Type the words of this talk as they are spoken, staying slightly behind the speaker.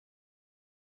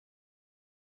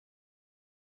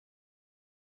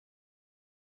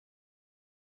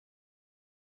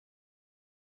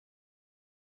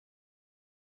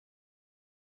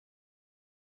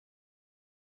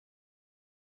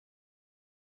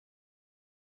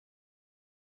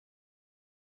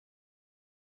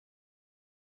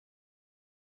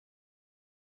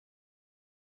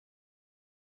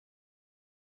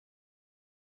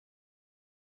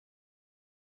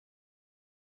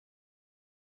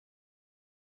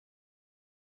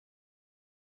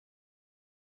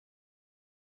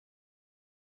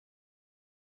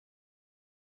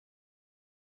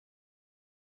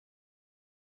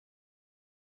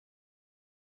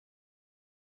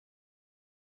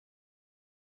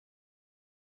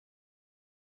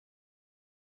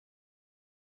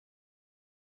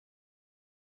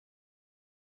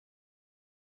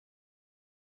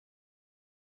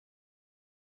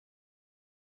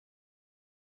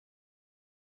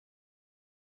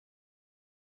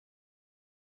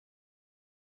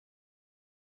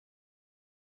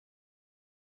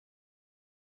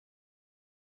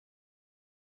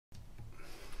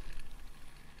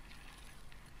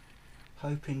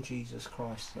Hope in Jesus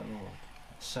Christ the Lord,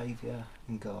 Saviour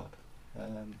and God.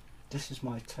 This is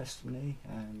my testimony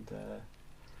and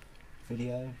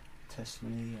video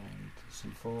testimony and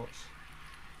some thoughts.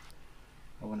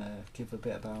 I want to give a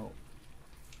bit about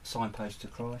Signpost to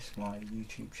Christ, my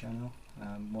YouTube channel,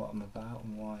 what I'm about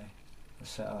and why I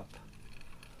set up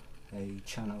a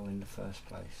channel in the first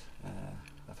place.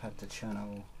 I've had the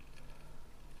channel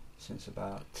since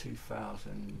about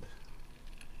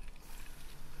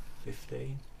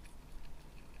 2015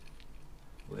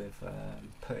 with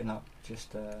putting up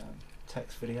just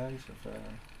text videos of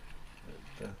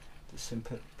the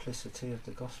simplicity of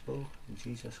the gospel in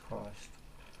Jesus Christ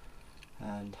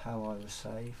and how I was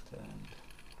saved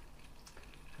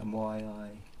and why I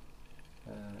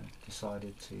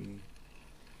decided to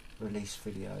release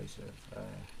videos of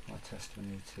my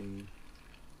testimony to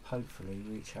hopefully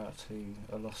reach out to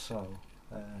a lost soul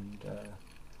and that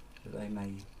they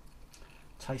may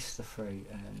taste the fruit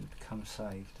and become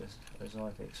saved as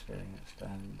I've experienced.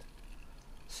 And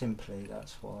simply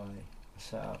that's why I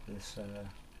set up this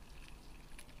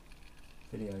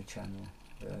video channel,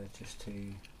 just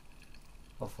to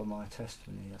offer my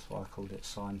testimony. That's why I called it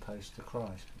Signpost to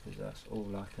Christ, because that's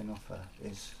all I can offer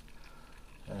is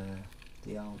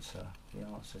the answer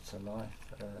to life,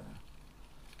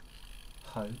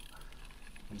 hope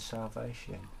and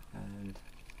salvation. And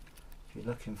if you're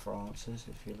looking for answers,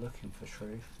 if you're looking for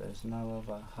truth, there's no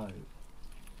other hope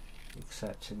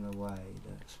except in the way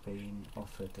that's been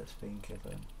offered, that's been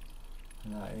given,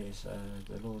 and that is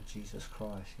the Lord Jesus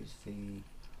Christ. He's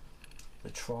the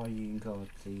triune God,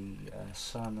 the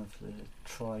Son of the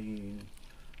triune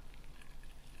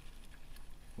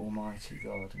Almighty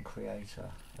God and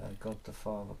Creator. God the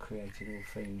Father created all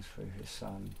things through His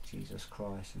Son Jesus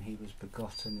Christ, and He was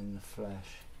begotten in the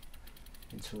flesh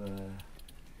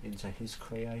into His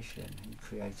creation. He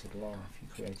created life, He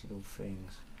created all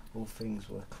things. All things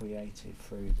were created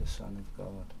through the Son of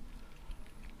God,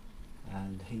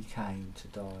 and He came to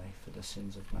die for the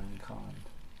sins of mankind.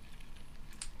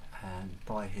 And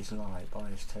by His light, by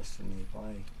His testimony,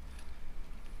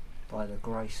 by the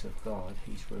grace of God,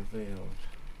 He's revealed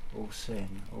all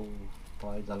sin. All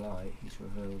by the light, He's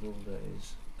revealed all that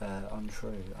is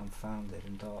untrue, unfounded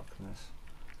in darkness,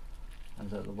 and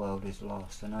that the world is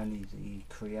lost. And only the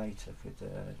Creator could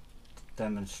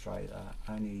demonstrate that.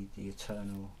 Only the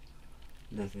eternal,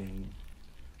 living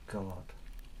God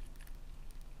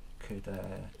could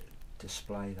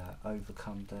display that,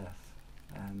 overcome death,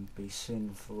 and be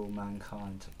sin for all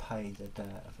mankind, to pay the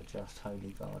debt of a just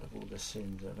holy God of all the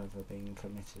sins that have ever been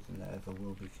committed and that ever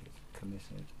will be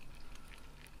committed.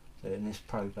 That in this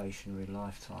probationary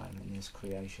lifetime, in His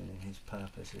creation, in His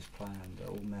purpose, His plan, that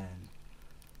all men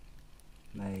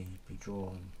may be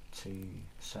drawn to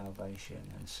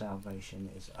salvation, and salvation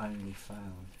is only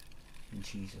found in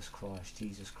Jesus Christ.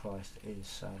 Jesus Christ is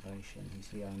salvation. He's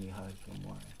the only hope and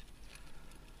way.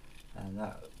 And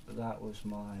that was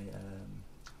my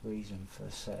reason for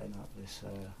setting up this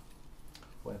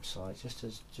website,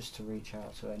 just to reach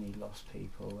out to any lost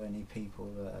people, any people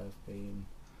that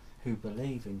who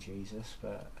believe in Jesus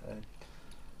but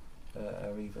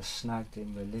are either snagged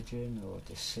in religion or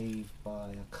deceived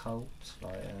by a cult,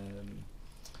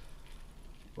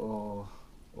 or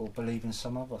believe in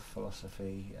some other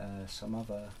philosophy, some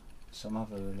other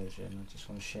religion. I just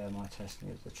want to share my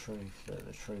testimony of the truth, that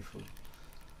the truth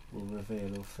will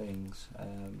reveal all things.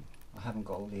 I haven't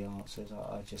got all the answers,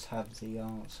 I just have the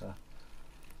answer,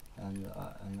 and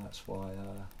that's why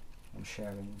I'm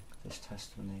sharing this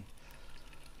testimony.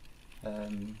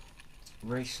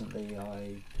 Recently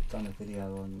I done a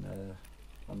video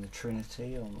on the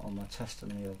Trinity, on my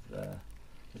testimony of the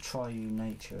triune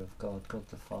nature of God, God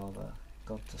the Father,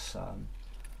 God the Son,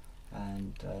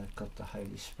 and God the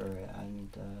Holy Spirit.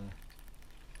 And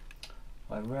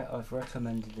I've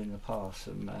recommended in the past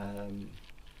some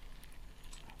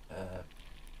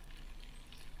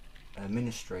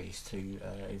ministries to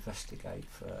investigate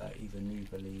for even new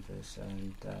believers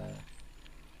and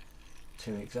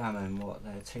to examine what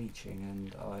they're teaching.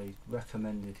 And I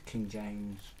recommended King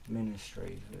James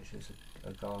Ministries, which is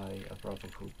a brother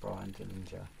called Brian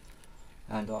Dillinger.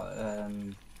 And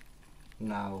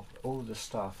now all the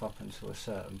stuff up until a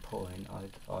certain point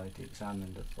I'd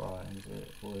examined of Brian's,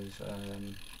 it was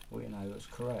it was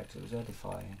correct, it was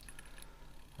edifying.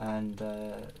 And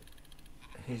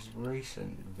his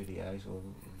recent videos, or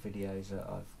videos that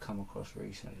I've come across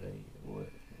recently,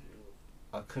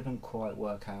 I couldn't quite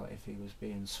work out if he was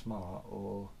being smart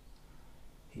or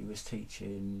he was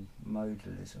teaching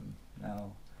modalism.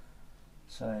 Now,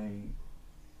 so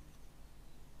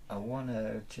I want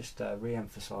to just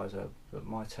re-emphasize that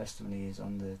my testimony is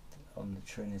on the on the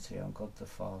Trinity, on God the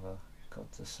Father,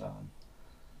 God the Son,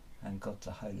 and God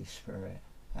the Holy Spirit,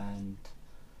 and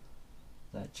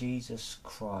that Jesus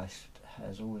Christ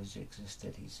has always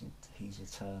existed. He's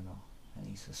eternal, and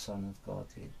he's the Son of God,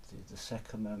 the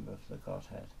second member of the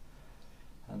Godhead.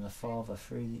 And the Father,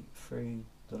 through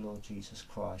the Lord Jesus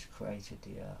Christ, created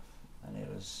the earth, and it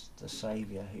was the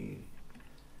Saviour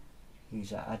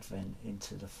whose advent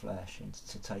into the flesh and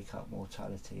to take up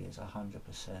mortality is 100%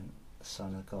 the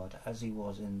Son of God, as he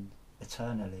was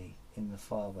eternally in the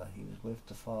Father. He was with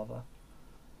the Father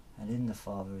and in the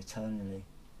Father eternally,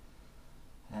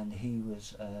 and he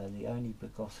was the only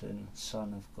begotten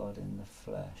Son of God in the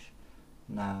flesh.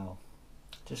 Now,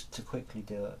 just to quickly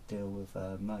deal with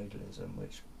modalism,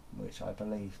 which I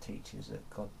believe teaches that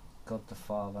God the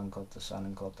Father and God the Son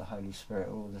and God the Holy Spirit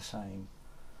are all the same.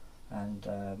 And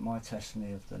my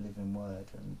testimony of the living word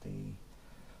and the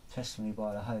testimony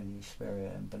by the Holy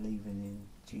Spirit and believing in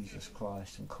Jesus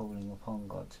Christ and calling upon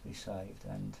God to be saved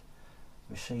and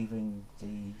receiving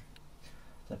the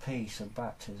peace of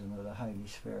baptism of the Holy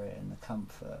Spirit and the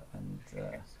comfort and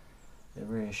the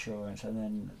reassurance,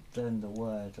 and then the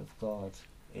word of God,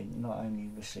 not only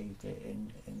received it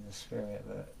in the Spirit,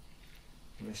 but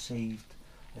received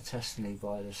a testimony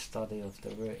by the study of the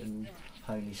written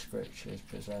Holy Scriptures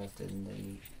preserved in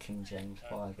the King James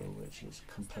Bible, which is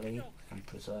complete and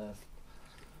preserved.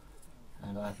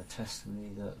 And I have a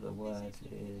testimony that the Word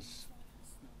is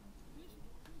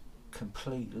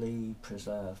completely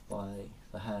preserved by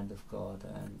the hand of God,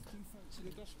 and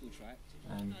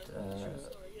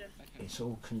it's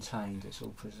all contained, it's all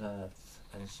preserved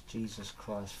as Jesus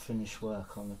Christ finished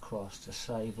work on the cross to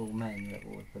save all men that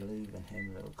would believe in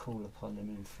him, that would call upon him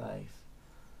in faith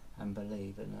and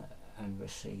believe and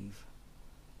receive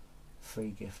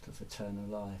free gift of eternal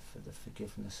life for the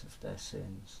forgiveness of their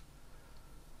sins.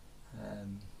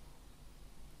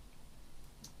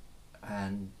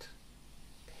 And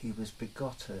he was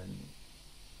begotten.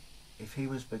 If he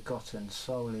was begotten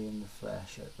solely in the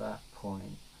flesh at that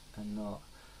point, and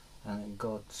then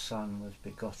God's Son was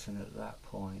begotten at that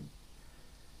point,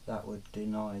 that would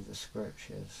deny the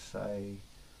Scriptures. So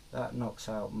that knocks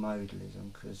out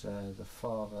modalism, because the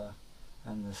Father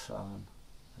and the Son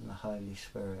and the Holy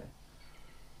Spirit,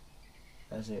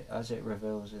 as it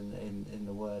reveals in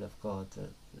the Word of God,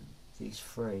 that these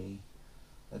three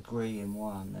agree in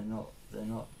one. They're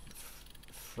not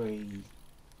three.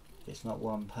 It's not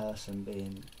one person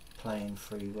playing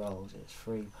three roles. It's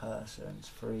three persons,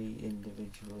 three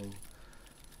individual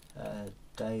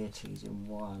deities in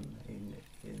one,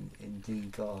 in the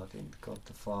God, in God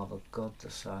the Father, God the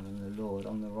Son, and the Lord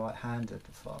on the right hand of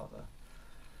the Father,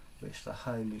 which the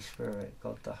Holy Spirit,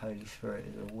 God the Holy Spirit,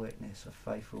 is a witness, a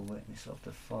faithful witness of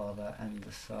the Father and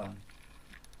the Son.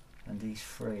 And these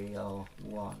three are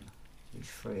one.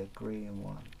 These three agree in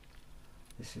one.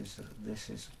 This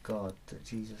is God, that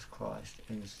Jesus Christ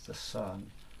is the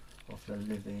Son of the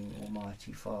living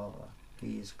Almighty Father.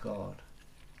 He is God,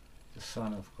 the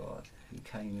Son of God. He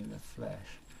came in the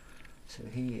flesh. So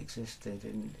he existed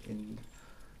in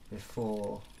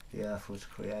before the earth was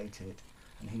created,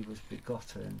 and he was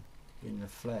begotten in the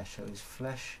flesh. So his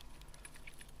flesh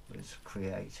was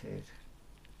created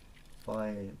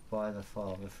by the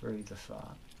Father through the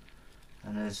Son.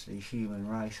 And as the human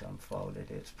race unfolded,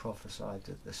 it's prophesied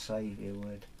that the Saviour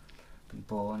would be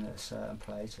born at a certain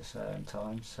place, a certain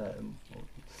time, certain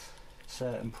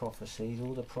prophecies.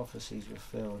 All the prophecies were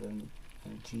filled, and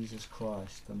Jesus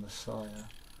Christ, the Messiah,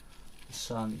 the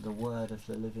Son, the Word of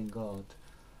the living God,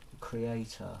 the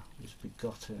Creator, was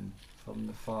begotten from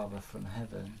the Father from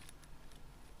heaven,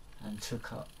 and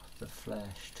took up the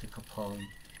flesh, took upon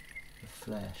the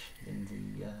flesh in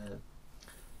the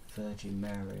Virgin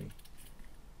Mary.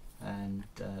 And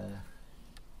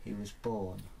he was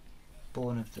born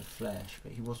of the flesh,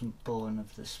 but he wasn't born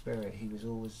of the Spirit. He was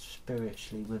always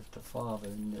spiritually with the Father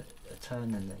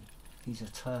eternally. He's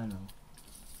eternal.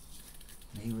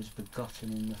 And he was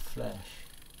begotten in the flesh,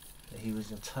 but he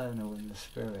was eternal in the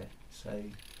Spirit. So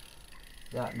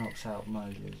that knocks out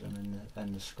modalism,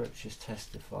 and the Scriptures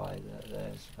testify that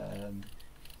there's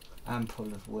ample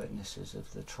of witnesses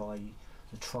of the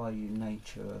triune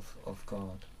nature of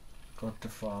God. God the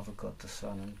Father, God the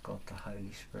Son, and God the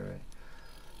Holy Spirit.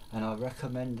 And I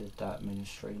recommended that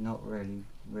ministry, not really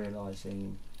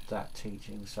realising that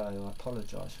teaching, so I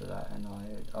apologise for that. And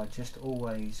I just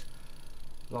always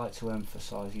like to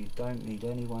emphasise, you don't need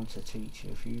anyone to teach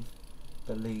you. If you've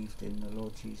believed in the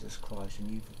Lord Jesus Christ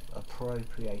and you've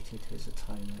appropriated his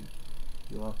atonement,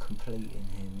 you are complete in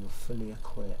him, you're fully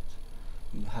equipped.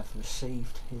 You have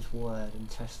received his word and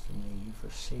testimony, you've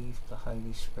received the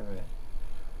Holy Spirit.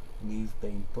 and you've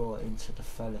been brought into the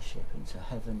fellowship, into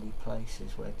heavenly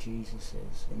places where Jesus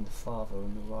is, in the Father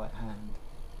on the right hand,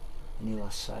 and you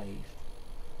are saved.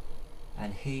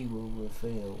 And he will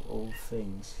reveal all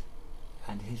things,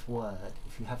 and his word,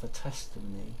 if you have a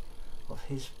testimony of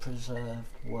his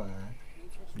preserved word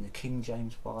in the King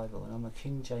James Bible, and I'm a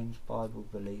King James Bible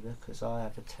believer because I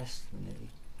have a testimony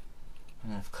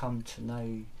and I've come to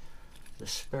know the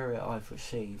Spirit I've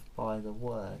received by the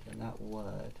word, and that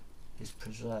word is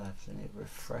preserved and it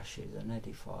refreshes and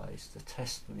edifies the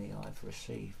testimony I've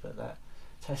received. But that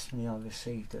testimony I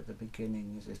received at the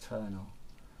beginning is eternal,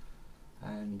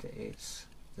 and it's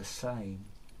the same,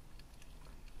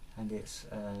 and it's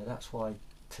that's why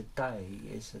today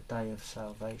is the day of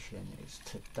salvation. It's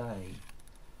today,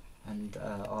 and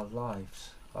our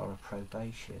lives are a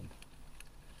probation,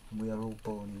 and we are all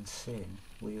born in sin.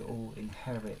 We all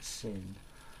inherit sin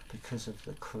because of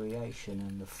the creation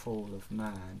and the fall of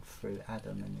man through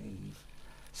Adam and Eve.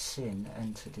 Sin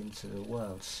entered into the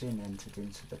world, sin entered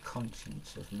into the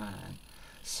conscience of man,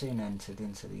 sin entered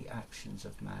into the actions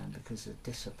of man because of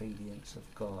disobedience of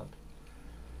God,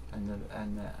 and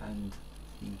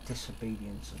the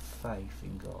disobedience of faith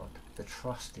in God, the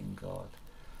trust in God.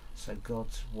 So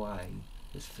God's way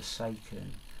was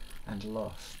forsaken and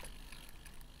lost,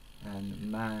 and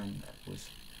man was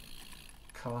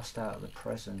cast out of the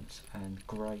presence and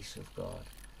grace of God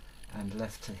and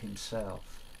left to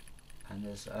himself. And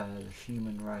as the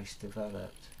human race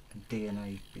developed,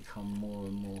 DNA become more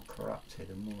and more corrupted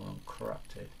and more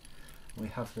uncorrupted, we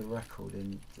have the record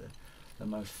in the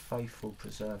most faithful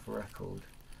preserved record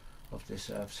of this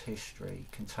earth's history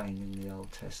contained in the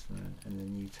Old Testament and the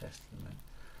New Testament.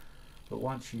 But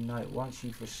once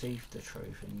you've received the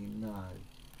truth, and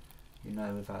you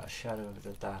know without a shadow of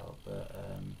a doubt that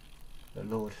the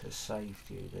Lord has saved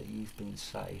you, that you've been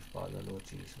saved by the Lord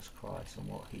Jesus Christ and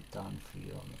what he'd done for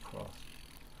you on the cross,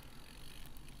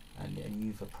 and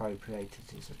you've appropriated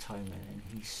his atonement, and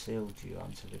he sealed you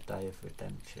unto the day of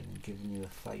redemption and given you a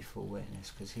faithful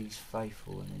witness, because he's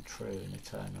faithful and true and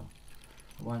eternal.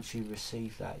 And once you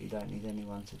receive that, you don't need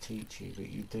anyone to teach you, but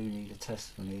you do need a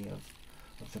testimony of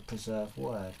the preserved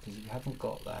word, because if you haven't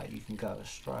got that, you can go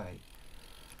astray.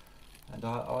 And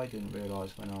I didn't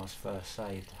realise when I was first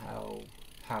saved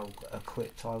how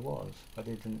equipped I was. I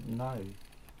didn't know.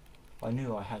 I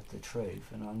knew I had the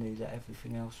truth, and I knew that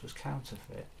everything else was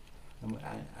counterfeit.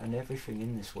 And everything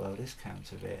in this world is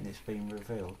counterfeit, and it's been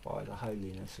revealed by the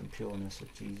holiness and pureness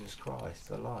of Jesus Christ,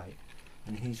 the light.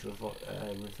 And he's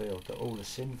revealed that all are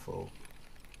sinful.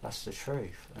 That's the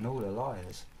truth. And all are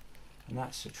liars. And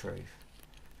that's the truth.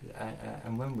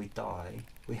 And when we die,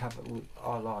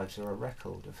 our lives are a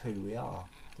record of who we are,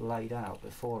 laid out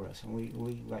before us, and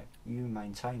you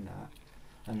maintain that.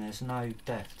 And there's no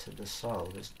death to the soul,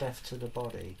 there's death to the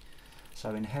body.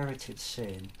 So inherited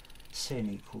sin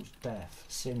equals death.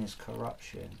 Sin is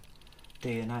corruption.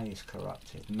 DNA is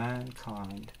corrupted.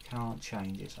 Mankind can't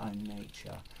change its own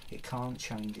nature. It can't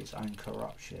change its own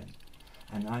corruption.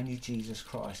 And only Jesus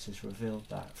Christ has revealed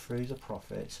that through the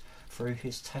prophets, through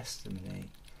his testimony,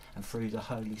 and through the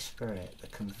Holy Spirit, the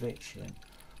conviction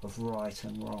of right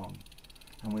and wrong.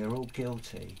 And we're all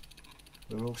guilty.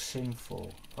 We're all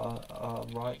sinful. Our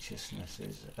righteousness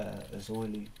is as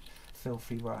oily,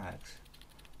 filthy rags.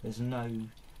 There's no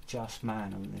just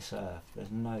man on this earth.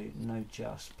 There's no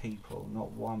just people.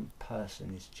 Not one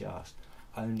person is just.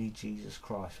 Only Jesus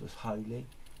Christ was holy,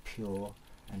 pure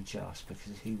and just,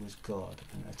 because he was God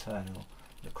and eternal,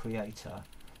 the Creator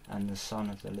and the Son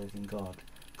of the living God.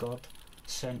 God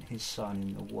sent his Son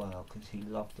in the world because he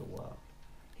loved the world.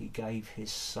 He gave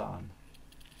his Son,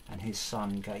 and his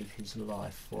Son gave his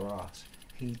life for us.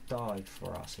 He died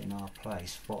for us in our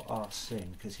place for our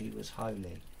sin, because he was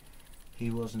holy. He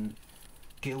wasn't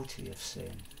guilty of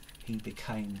sin. He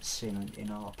became sin in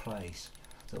our place,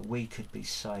 that we could be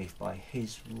saved by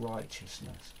his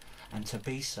righteousness. And to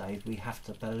be saved, we have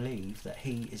to believe that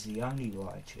he is the only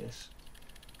righteous,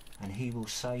 and he will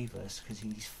save us because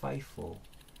he's faithful.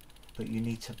 But you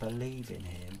need to believe in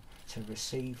him to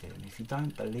receive him. If you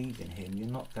don't believe in him, you're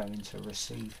not going to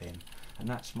receive him. And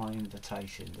that's my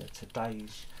invitation, that today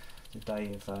is the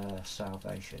day of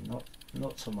salvation,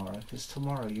 not tomorrow, because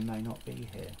tomorrow you may not be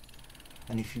here.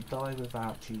 And if you die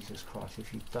without Jesus Christ,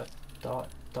 if you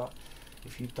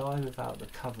die without the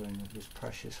covering of his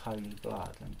precious holy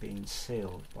blood and being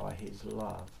sealed by his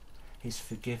love, his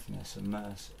forgiveness and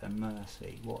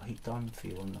mercy, what he'd done for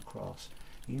you on the cross,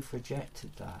 you've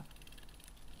rejected that.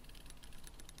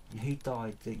 And he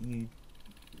died that you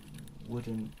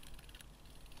wouldn't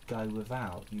go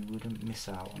without, you wouldn't miss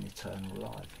out on eternal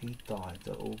life. He died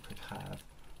that all could have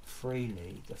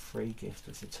freely the free gift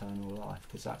of eternal life,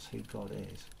 because that's who God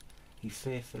is. He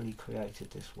fearfully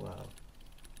created this world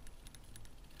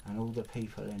and all the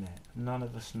people in it. None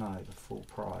of us know the full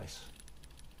price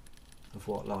of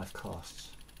what life costs.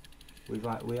 We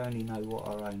only know what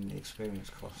our own experience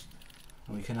cost,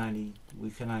 and we can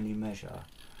only measure.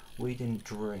 We didn't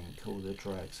drink all the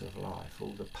dregs of life,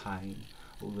 all the pain,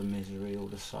 all the misery, all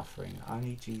the suffering.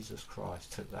 Only Jesus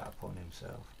Christ took that upon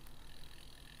himself,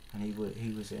 and he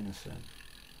was innocent.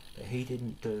 But he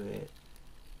didn't do it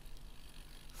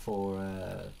for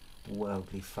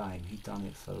worldly fame. He done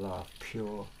it for love,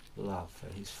 pure love for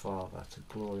his Father, to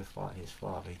glorify his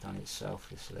Father. He done it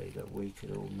selflessly, that we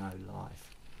could all know life.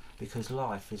 Because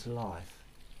life is life.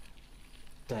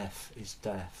 Death is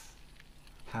death.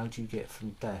 How do you get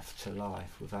from death to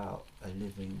life without a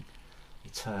living,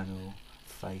 eternal,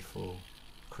 faithful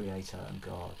Creator and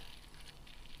God?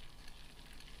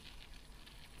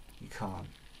 You can't.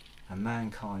 And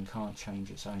mankind can't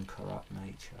change its own corrupt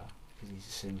nature because he's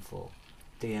sinful.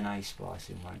 DNA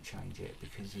splicing won't change it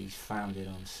because he's founded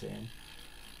on sin,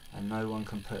 and no one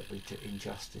can put the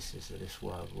injustices of this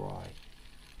world right.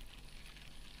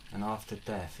 And after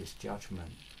death is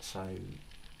judgment. So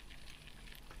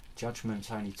judgment's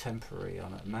only temporary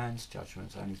on earth. Man's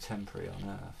judgment's only temporary on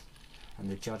earth, and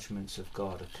the judgments of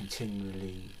God are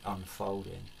continually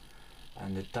unfolding.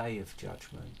 And the day of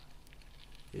judgment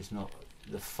is not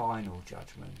the final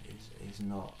judgment. It's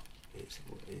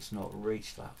not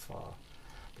reached that far.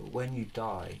 But when you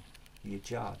die, you're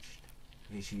judged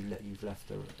because you've left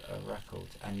a record,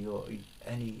 and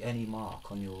any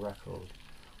mark on your record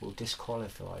will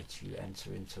disqualify you to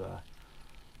enter into a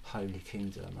holy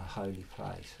kingdom, a holy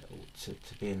place,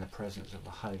 to be in the presence of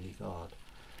a holy God.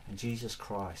 And Jesus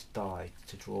Christ died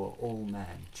to draw all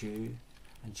men, Jew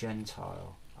and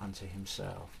Gentile, unto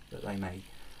himself, that they may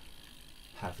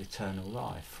have eternal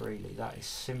life freely. That is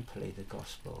simply the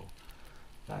gospel.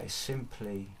 That is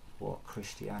simply what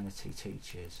Christianity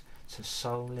teaches, to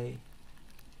solely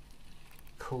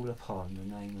call upon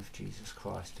the name of Jesus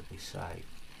Christ to be saved.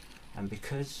 And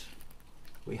because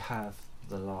we have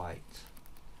the light,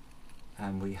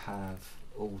 and we have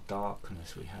all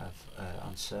darkness, we have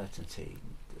uncertainty,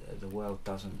 the world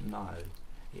doesn't know,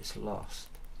 it's lost.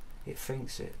 It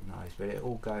thinks it knows, but it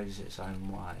all goes its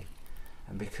own way.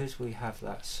 And because we have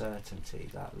that certainty,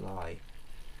 that light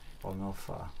on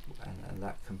offer, and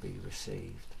that can be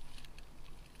received,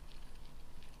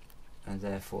 and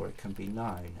therefore it can be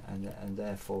known, and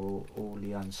therefore all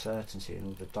the uncertainty and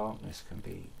all the darkness can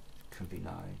be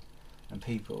known,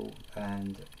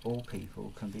 and all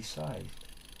people can be saved.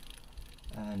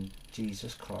 And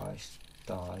Jesus Christ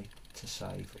died to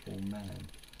save all men,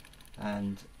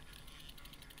 and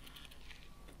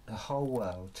the whole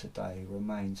world today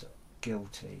remains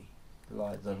guilty.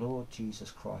 Like the Lord Jesus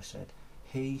Christ said,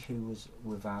 he who was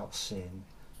without sin,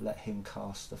 let him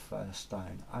cast the first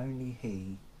stone. Only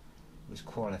he was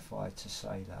qualified to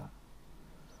say that.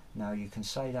 Now you can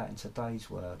say that in today's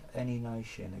world. Any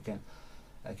nation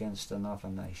against another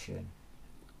nation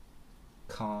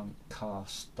can't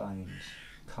cast stones,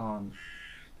 can't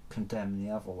condemn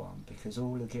the other one, because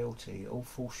all are guilty, all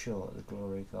fall short of the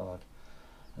glory of God.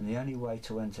 And the only way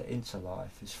to enter into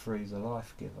life is through the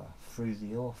life giver, through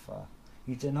the author.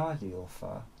 You deny the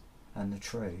author and the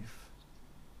truth,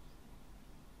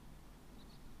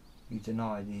 you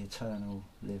deny the eternal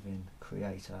living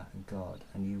Creator and God,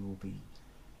 and you will be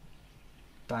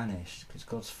banished, because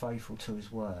God's faithful to his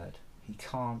word. He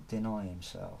can't deny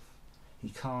himself. He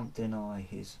can't deny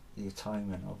the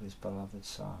atonement of his beloved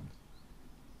Son.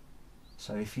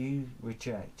 So if you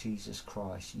reject Jesus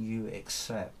Christ, you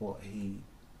accept what he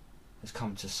has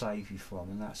come to save you from,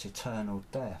 and that's eternal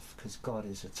death, because God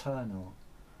is eternal.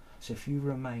 So if you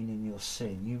remain in your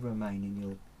sin, you remain in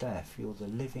your death. You're the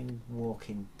living,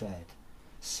 walking dead.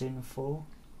 Sinful.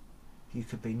 You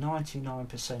could be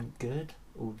 99% good,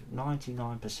 or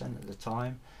 99% of the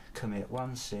time commit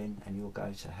one sin and you'll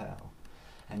go to hell.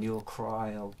 And you'll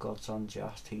cry, oh, God's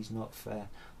unjust, he's not fair.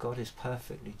 God is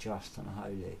perfectly just and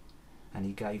holy, and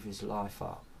he gave his life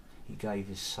up. He gave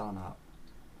his Son up,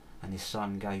 and his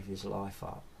Son gave his life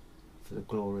up for the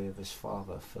glory of his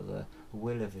Father, for the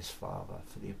will of his Father,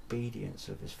 for the obedience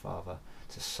of his Father,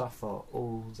 to suffer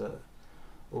all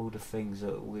the things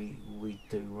that we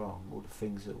do wrong, all the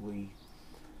things that we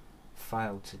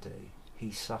fail to do.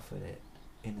 He suffered it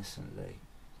innocently,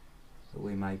 that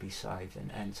we may be saved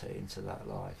and enter into that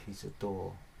life. He's the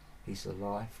door, he's the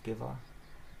life giver,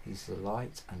 he's the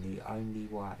light and the only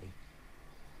way.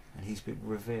 And he's been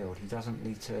revealed. He doesn't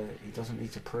need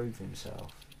to prove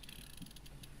himself.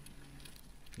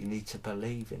 You need to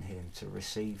believe in him to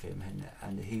receive him,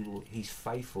 and he's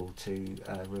faithful to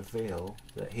reveal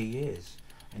that he is,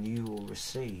 and you will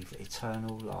receive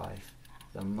eternal life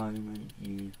the moment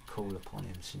you call upon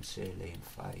him sincerely in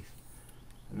faith.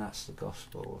 And that's the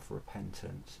gospel of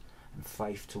repentance and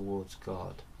faith towards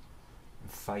God,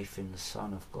 and faith in the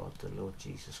Son of God, the Lord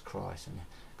Jesus Christ, and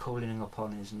calling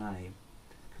upon his name,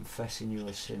 confessing you're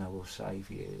a sinner will save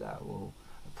you. That will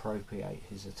appropriate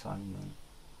his atonement.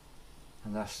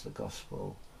 And that's the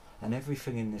gospel. And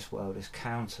everything in this world is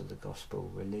counter the gospel.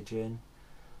 Religion,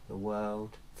 the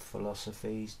world,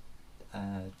 philosophies,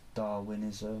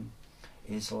 Darwinism,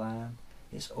 Islam,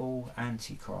 it's all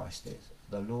antichrist.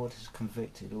 The Lord has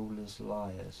convicted all as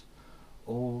liars,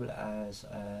 all as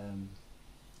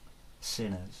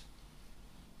sinners,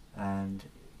 and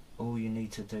all you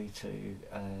need to do to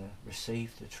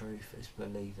receive the truth is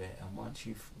believe it. And once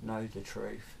you know the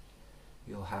truth,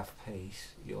 you'll have peace,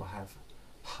 you'll have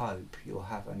hope, you'll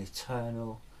have an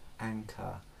eternal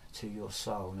anchor to your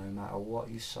soul, no matter what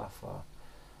you suffer,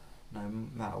 no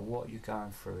matter what you're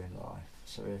going through in life.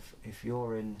 So if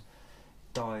you're in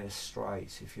dire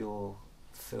straits, if you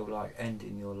feel like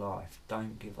ending your life,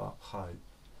 don't give up hope,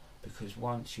 because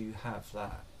once you have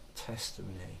that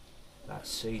testimony, that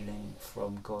sealing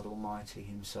from God Almighty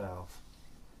himself,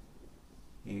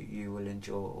 you will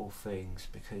endure all things,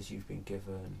 because you've been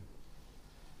given,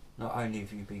 not only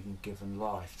have you been given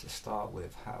life to start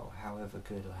with, however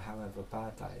good or however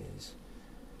bad that is,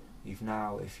 you've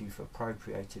now, if you've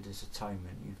appropriated his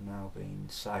atonement, you've now been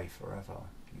saved forever.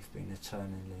 You've been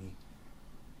eternally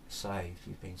saved.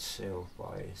 You've been sealed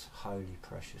by his holy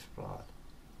precious blood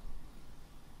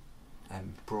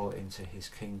and brought into his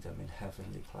kingdom in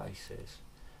heavenly places,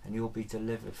 and you'll be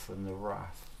delivered from the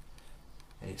wrath,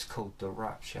 and it's called the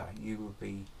rapture. You will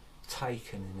be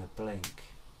taken in a blink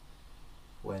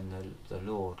when the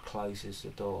Lord closes the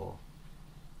door,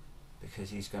 because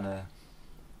he's going to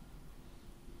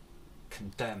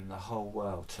condemn the whole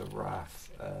world to wrath,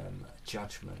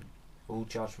 judgment. All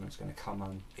judgment's going to come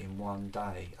on in one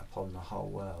day upon the whole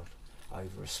world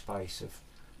over a space of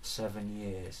 7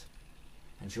 years.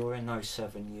 And during those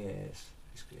 7 years,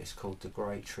 it's called the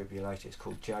Great Tribulation. It's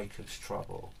called Jacob's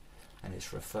trouble, and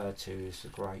it's referred to as the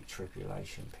Great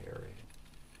Tribulation period.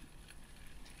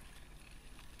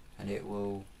 And it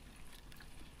will,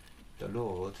 the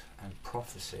Lord and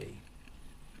prophecy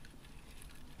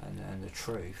and the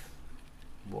truth,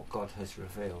 what God has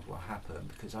revealed will happen,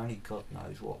 because only God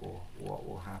knows what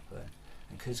will happen.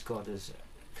 And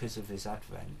because of his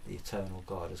advent, the eternal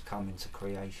God has come into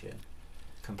creation,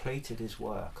 completed his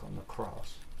work on the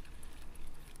cross.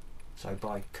 So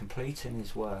by completing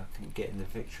his work and getting the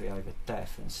victory over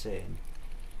death and sin,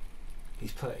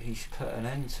 he's put an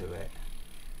end to it,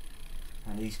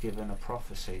 and he's given a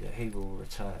prophecy that he will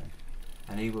return,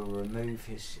 and he will remove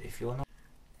his, if you're not,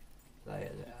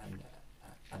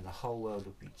 and the whole world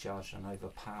will be judged and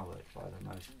overpowered by the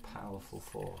most powerful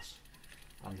force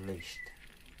unleashed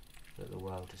that the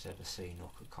world has ever seen or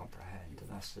could comprehend, and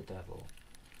that's the devil.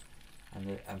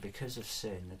 And because of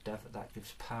sin, the devil, that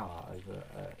gives power over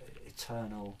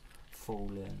eternal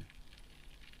fallen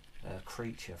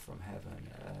creature from heaven,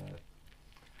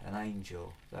 an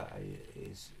angel that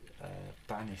is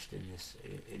banished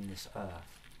in this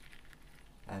earth,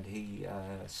 and he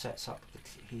sets up.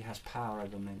 He has power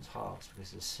over men's hearts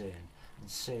because of sin, and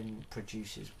sin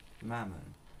produces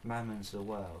mammon. Mammon's the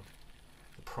world,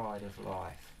 the pride of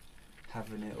life,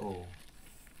 having it all,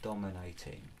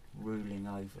 dominating, ruling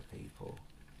over people,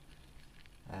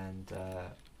 and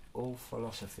all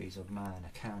philosophies of man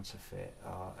are counterfeit,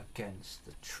 are against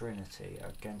the Trinity,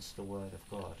 are against the Word of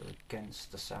God, are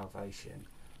against the salvation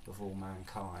of all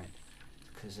mankind,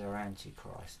 because they're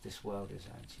antichrist. This world is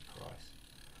antichrist.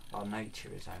 Our nature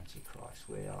is antichrist.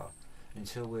 We are,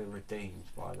 until we're redeemed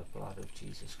by the blood of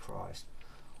Jesus Christ,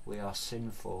 we are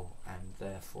sinful, and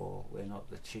therefore we're not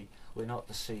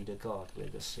the seed of God. We're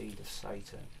the seed of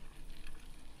Satan,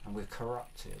 and we're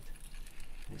corrupted.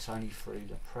 And it's only through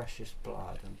the precious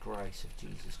blood and grace of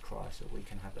Jesus Christ that we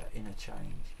can have that inner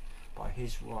change. By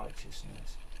his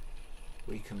righteousness,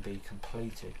 we can be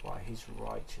completed by his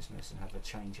righteousness and have a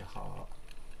change of heart.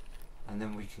 And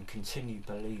then we can continue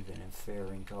believing and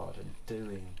fearing God and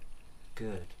doing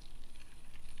good.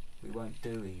 We won't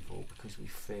do evil because we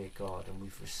fear God and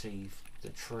we've received the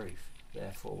truth.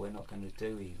 Therefore we're not going to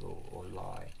do evil or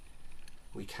lie.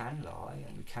 We can lie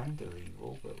and we can do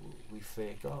evil, but we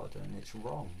fear God, and it's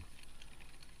wrong.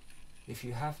 If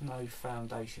you have no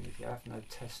foundation, if you have no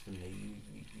testimony,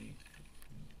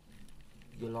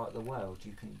 you're like the world.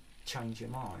 You can change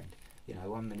your mind. You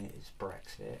know, one minute it's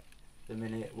Brexit, the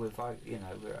minute we're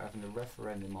we're having a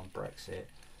referendum on Brexit,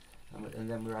 and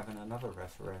then we're having another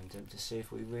referendum to see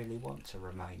if we really want to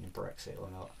remain in Brexit or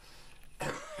not.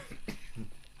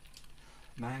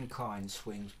 Mankind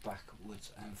swings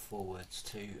backwards and forwards,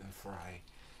 to and fro,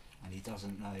 and he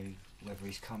doesn't know whether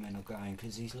he's coming or going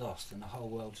because he's lost, and the whole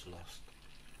world's lost.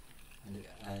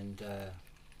 And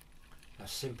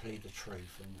that's simply the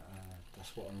truth, and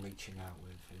that's what I'm reaching out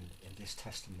with in this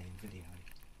testimony video.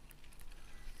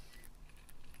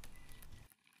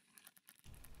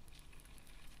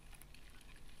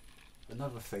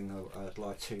 Another thing I'd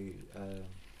like to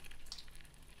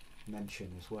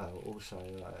mention as well, also,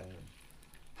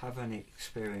 having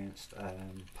experienced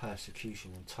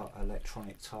persecution and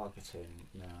electronic targeting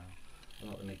now. I'm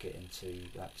not going to get into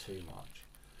that too much,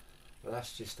 but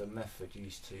that's just a method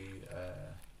used to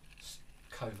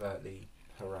covertly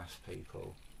harass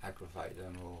people, aggravate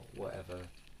them, or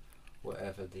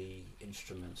whatever the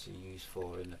instruments are used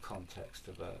for in the context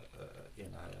of a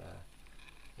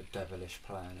devilish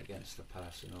plan against a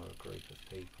person or a group of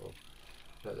people.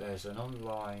 But there's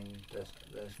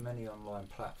many online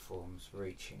platforms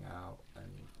reaching out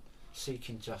and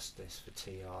seeking justice for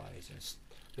TIs and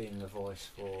being the voice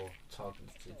for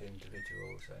targeted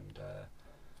individuals. And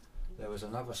there was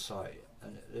another site,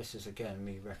 and this is again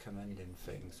me recommending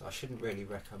things. I shouldn't really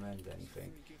recommend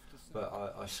anything, but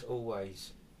I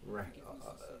always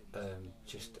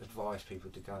just advise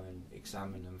people to go and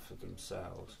examine them for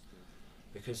themselves,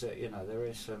 because there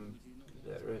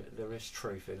is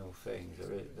truth in all things.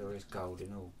 There is gold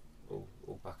in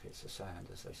all buckets of sand,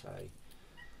 as they say.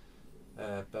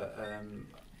 But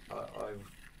I've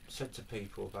said to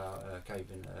people about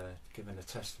giving a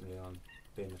testimony on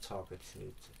being a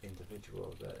targeted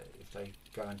individual, that if they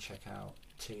go and check out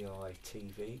TI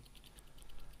TV,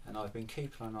 and I've been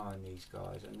keeping an eye on these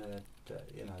guys, and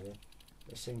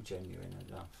they seem genuine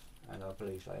enough, and I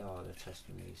believe they are. Their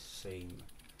testimonies seem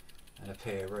and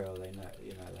appear real. They know,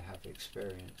 they have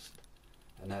experienced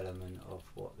an element of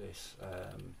what this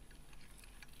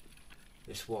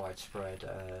widespread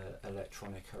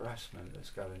electronic harassment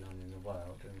that's going on in the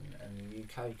world and the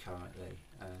UK currently,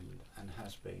 and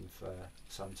has been for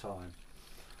some time.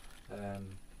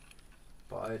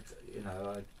 But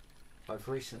I've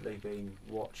recently been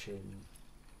watching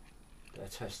their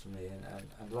testimony,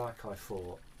 and like I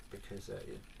thought, because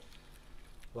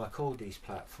like all these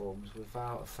platforms,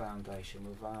 without a foundation,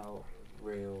 without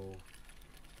real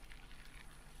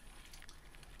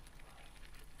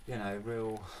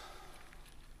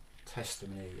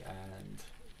testimony and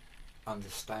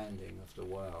understanding of the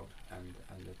world and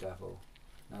the devil.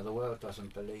 Now, the world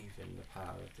doesn't believe in the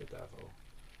power of the devil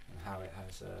and how it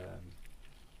has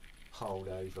hold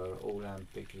over all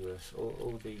ambiguous,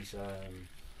 all these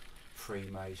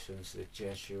Freemasons, the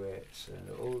Jesuits, and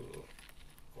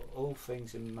all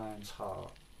things in man's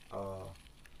heart are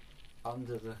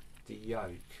under the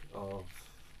yoke of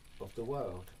the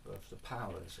world, of the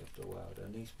powers of the world,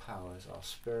 and these powers are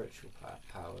spiritual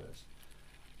powers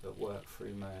that work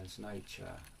through man's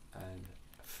nature, and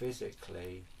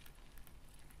physically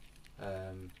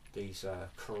these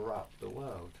corrupt the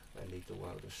world. They lead the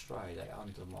world astray. They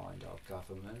undermine our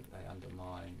government, they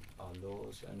undermine our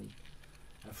laws, and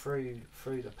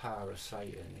through the power of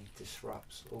Satan, he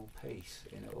disrupts all peace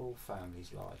in all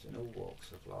families' lives, in all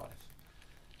walks of life.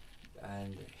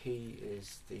 And he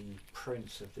is the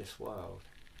prince of this world,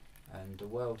 and the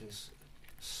world is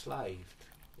slaved.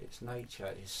 Its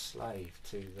nature is slave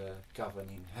to the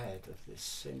governing head of this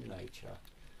sin nature,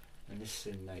 and this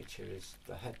sin nature is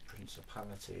the head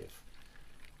principality of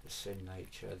the sin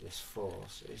nature. This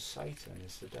force is Satan,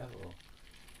 is the devil,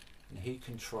 and he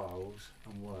controls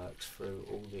and works through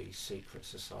all these secret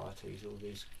societies, all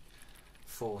these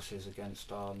forces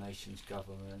against our nation's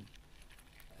government,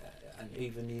 and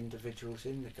even the individuals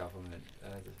in the government.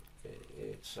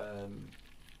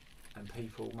 And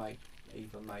people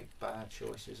either make bad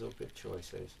choices or good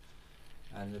choices,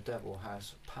 and the devil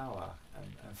has power,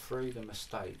 and through the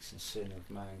mistakes and sin of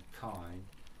mankind,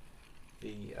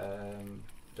 the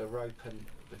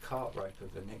cart rope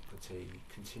of iniquity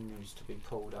continues to be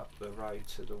pulled up the road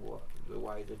to the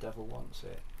way the devil wants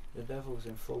it. The devil's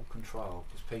in full control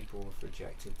because people have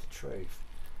rejected the truth.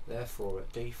 Therefore,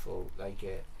 at default, they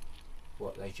get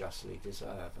what they justly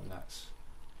deserve, and that's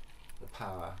the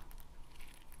power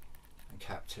and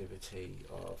captivity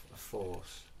of a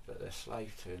force that they're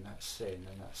slave to, and that's sin,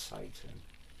 and that's Satan.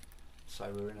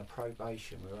 So we're in a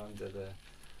probation. We're under the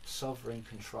sovereign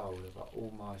control of our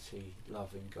almighty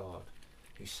loving God,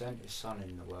 who sent his Son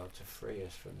in the world to free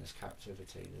us from this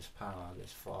captivity, this power,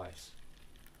 this vice.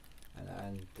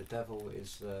 And the devil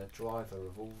is the driver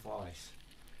of all vice.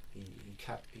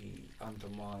 He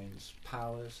undermines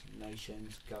powers,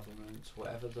 nations, governments,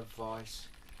 whatever the vice,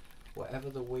 whatever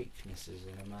the weaknesses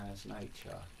in a man's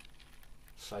nature.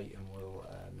 Satan will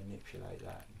manipulate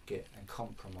that and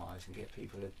compromise and get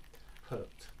people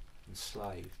hooked,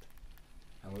 enslaved,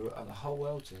 and the whole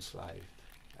world's enslaved,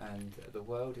 and the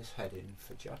world is heading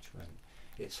for judgment.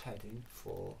 It's heading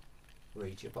for,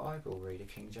 read your Bible, read a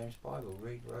King James Bible,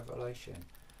 read Revelation,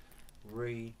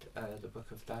 read the book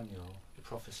of Daniel, the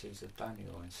prophecies of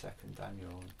Daniel in 2nd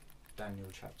Daniel, Daniel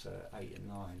chapter 8 and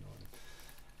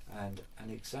 9,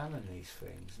 and examine these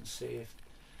things and see if,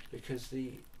 because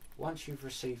once you've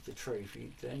received the truth,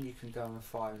 then you can go and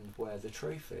find where the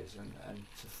truth is and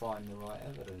to find the right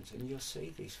evidence, and you'll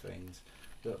see these things,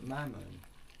 that mammon,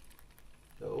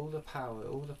 that all the power,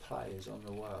 all the players on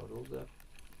the world,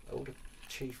 all the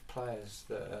chief players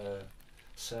that are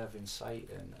serving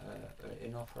Satan are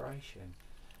in operation,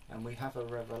 and we have a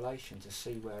revelation to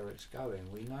see where it's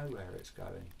going. We know where it's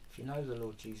going. If you know the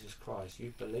Lord Jesus Christ,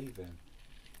 you believe him,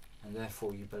 and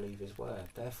therefore you believe his word.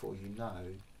 Therefore you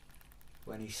know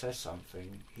when he says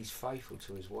something, he's faithful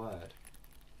to his word,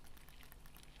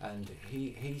 and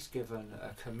he's given a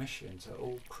commission to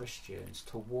all Christians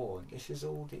to warn. This is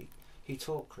all he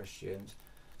taught Christians,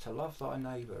 to love thy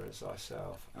neighbour as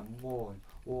thyself, and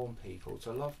warn people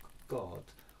to love God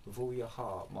with all your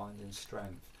heart, mind and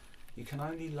strength. You can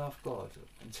only love God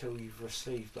until you've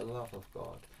received the love of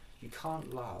God. You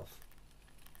can't love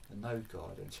and know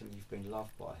God until you've been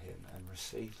loved by him and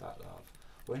received that love.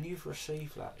 When you've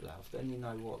received that love, then you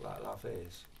know what that love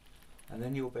is, and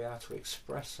then you'll be able to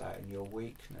express that in your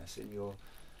weakness, in your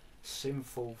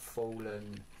sinful,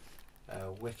 fallen,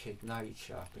 wicked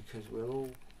nature, because we're all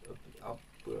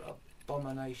we're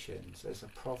abominations. There's a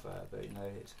proverb,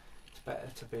 it's better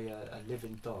to be a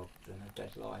living dog than a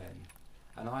dead lion,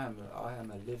 and I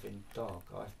am a living dog.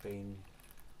 I've been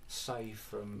saved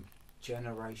from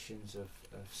generations of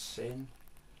sin,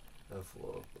 of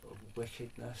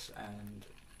wickedness and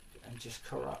just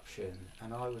corruption,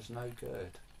 and I was no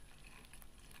good.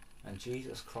 And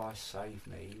Jesus Christ saved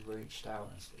me. He reached out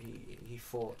and he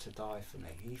fought to die for me.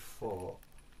 He fought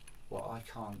what I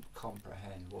can't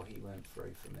comprehend, what he went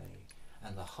through for me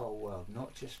and the whole world,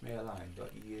 not just me alone,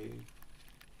 but you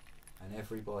and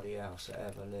everybody else that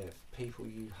ever lived, people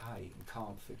you hate and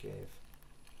can't forgive.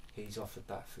 He's offered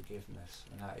that forgiveness,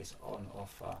 and that is on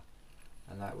offer,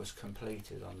 and that was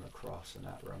completed on the cross, and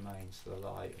that remains the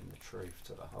light and the truth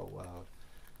to the whole world.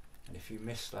 And if you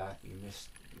miss that,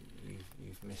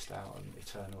 you've missed out on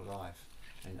eternal life,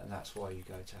 and that's why you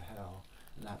go to hell,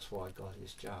 and that's why God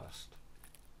is just,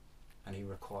 and he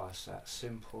requires that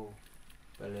simple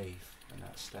belief and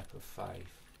that step of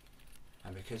faith.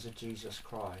 And because of Jesus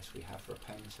Christ, we have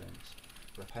repentance.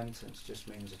 Repentance just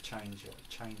means a change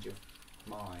of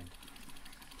mind,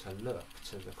 to look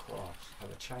to the cross,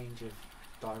 have a change of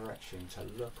direction, to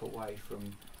look away from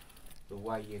the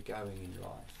way you're going in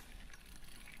life,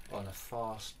 on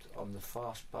the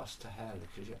fast bus to hell,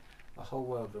 because the whole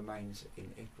world remains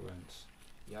in ignorance,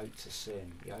 yoked to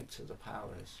sin, yoked to the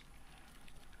powers,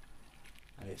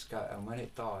 and when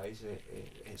it dies,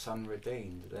 it's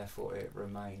unredeemed. Therefore, it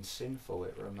remains sinful.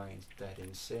 It remains dead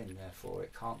in sin. Therefore,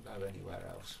 it can't go anywhere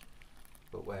else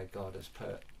but where God has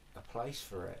put a place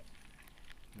for it,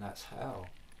 and that's hell,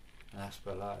 and that's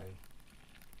below.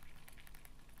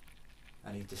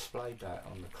 And he displayed that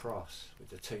on the cross with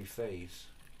the two thieves.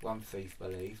 One thief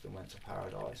believed and went to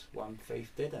paradise. One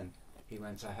thief didn't. He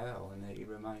went to hell, and he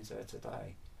remains there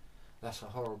today. That's a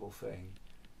horrible thing.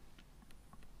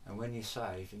 And when you're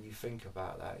saved and you think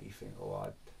about that, you think,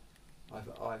 oh,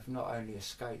 I've not only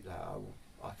escaped that,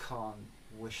 I can't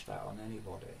wish that on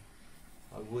anybody.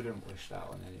 I wouldn't wish that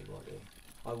on anybody.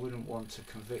 I wouldn't want to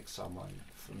convict someone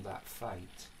from that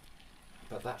fate.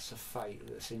 But that's a fate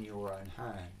that's in your own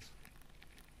hands.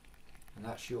 And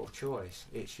that's your choice.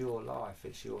 It's your life.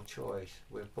 It's your choice.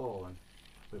 We're born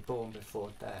before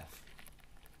death.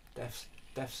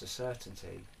 Death's a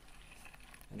certainty.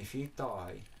 And if you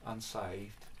die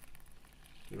unsaved,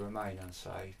 you remain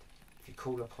unsaved. If you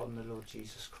call upon the Lord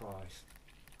Jesus Christ,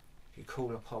 if you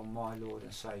call upon my Lord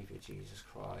and Saviour Jesus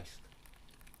Christ,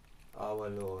 our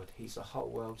Lord, he's the whole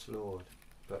world's Lord,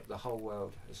 but the whole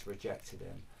world has rejected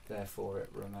him. Therefore it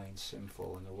remains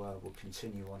sinful, and the world will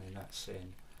continue on in that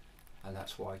sin. And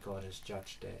that's why God has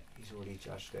judged it. He's already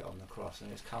judged it on the cross,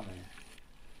 and it's coming.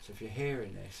 So if you're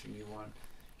hearing this and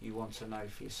you want to know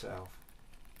for yourself,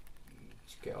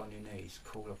 get on your knees,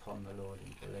 call upon the Lord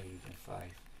and believe in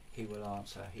faith. He will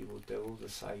answer. He will do all the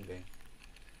saving,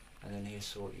 and then he'll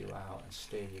sort you out and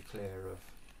steer you clear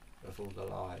of all the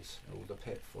lies and all the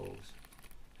pitfalls,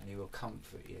 and he will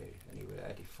comfort you and he will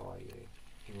edify you.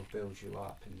 he will build you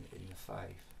up in the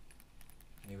faith,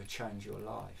 and he will change your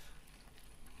life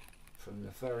from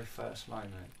the very first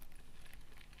moment,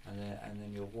 and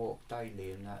then you'll walk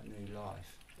daily in that new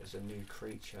life as a new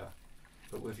creature,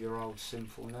 but with your old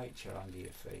sinful nature under your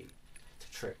feet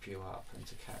to trip you up and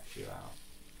to catch you out.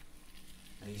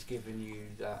 And he's given you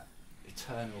that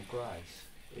eternal grace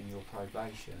in your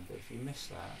probation, but if you miss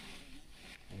that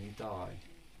and you die,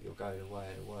 you'll go the way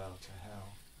of the world, to hell.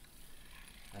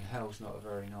 And hell's not a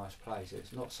very nice place.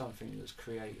 It's not something that's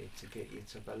created to get you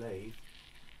to believe.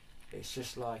 It's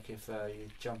just like if you're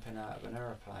jumping out of an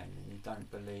aeroplane and you don't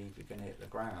believe you're going to hit the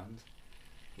ground.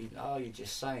 You're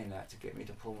just saying that to get me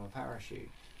to pull my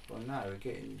parachute. Well, no, we're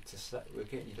getting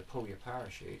you to pull your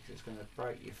parachute because it's going to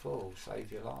break your fall,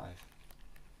 save your life.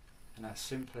 And that's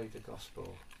simply the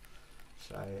gospel.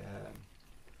 So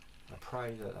I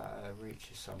pray that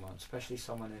reaches someone, especially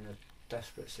someone in a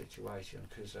desperate situation,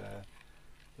 because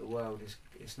the world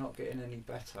is not getting any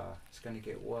better. It's going to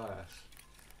get worse.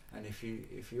 And if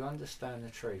you understand the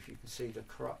truth, you can see the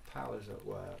corrupt powers at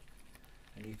work,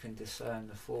 and you can discern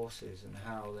the forces and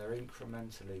how they're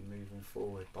incrementally moving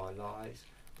forward by lies,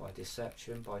 by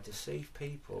deception, by deceived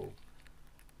people.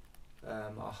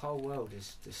 Our whole world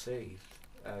is deceived.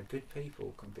 Good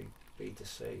people can be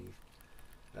deceived.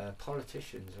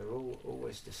 Politicians are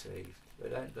always deceived. They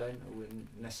don't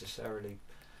necessarily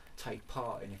take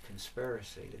part in a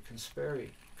conspiracy. The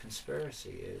conspiracy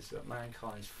is that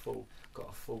mankind's got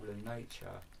a fallen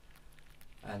nature,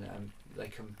 and they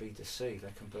can be deceived.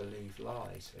 They can believe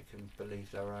lies. They can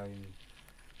believe their own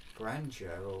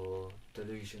grandeur or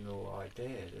delusional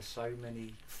idea. There's so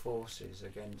many forces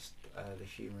against the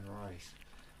human race,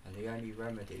 and the only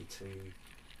remedy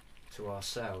to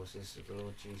ourselves is the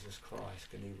Lord Jesus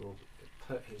Christ, and he will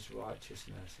put his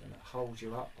righteousness and hold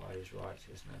you up by his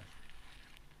righteousness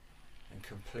and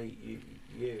complete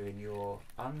you in your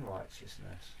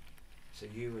unrighteousness, so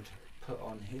you would put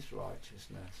on his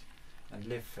righteousness and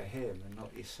live for him and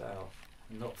not yourself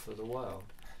and not for the world.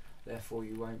 Therefore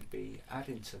you won't be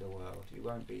adding to the world, you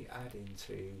won't be adding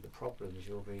to the problems,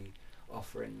 you'll be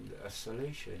offering a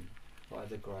solution by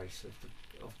the grace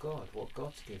of God, what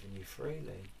God's given you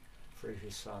freely through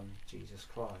his Son Jesus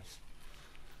Christ.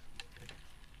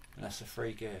 And that's a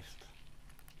free gift.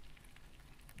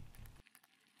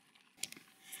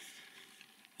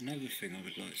 Another thing I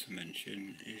would like to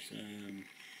mention is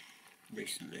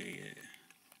recently,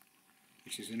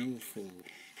 which is an awful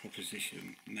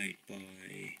proposition made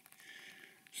by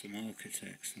some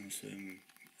architects and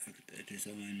a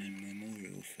design and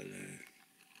memorial for the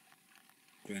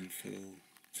Grenfell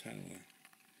Tower.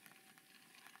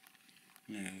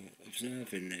 Now,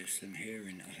 observing this and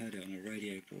hearing, I heard it on a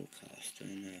radio broadcast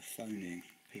and phoning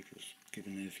people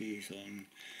giving their views on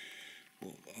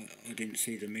what I didn't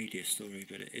see the media story,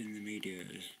 but in the media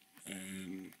is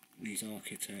these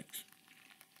architects,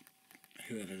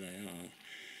 whoever they are,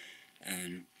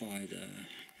 and by the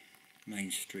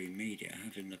mainstream media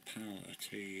having the power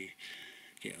to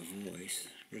get a voice,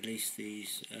 release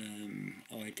these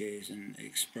ideas and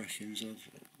expressions of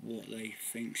what they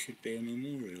think should be a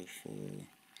memorial for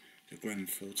the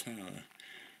Grenfell Tower,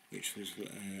 which was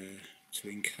to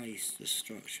encase the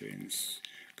structure in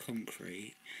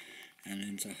concrete and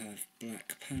then to have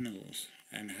black panels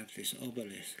and have this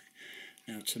obelisk.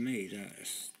 Now to me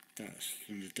that's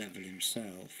from the devil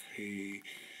himself, who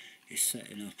is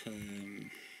setting up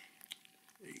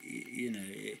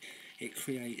it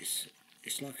creates,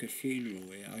 it's like a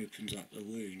funeral. It opens up the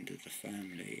wound of the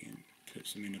family and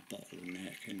puts them in a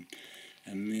bottleneck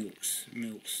and milks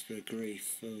the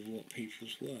grief for what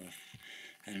people's worth.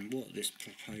 And what this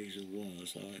proposal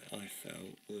was, I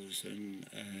felt, was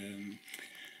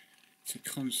to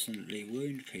constantly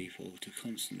wound people, to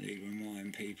constantly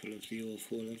remind people of the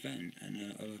awful event.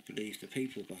 And I believe the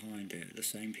people behind it, the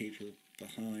same people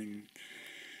behind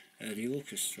the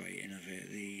orchestrating of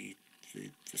it,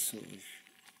 the sort of,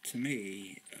 to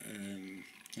me,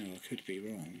 I could be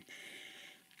wrong,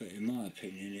 but in my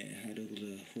opinion it had all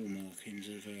the hallmarkings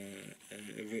of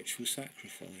a ritual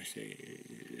sacrifice.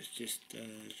 It's just,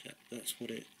 that's what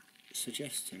it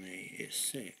suggests to me. It's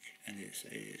sick, and it's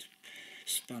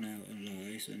spun out of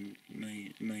lies and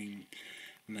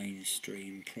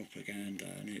mainstream propaganda,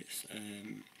 and it's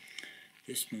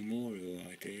this memorial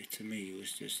idea to me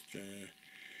was just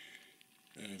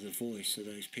the voice of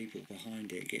those people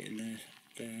behind it getting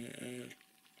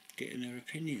their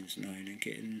opinions known and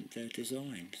getting their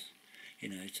designs,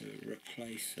 to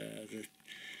replace the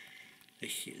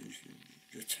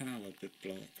tower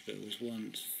block that was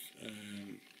once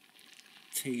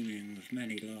teeming with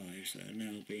many lives that are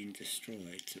now being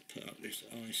destroyed, to put up this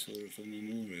eyesore of a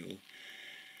memorial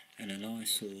and an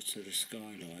eyesore to the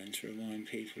skyline to remind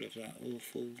people of that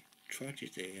awful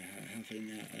tragedy, having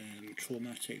that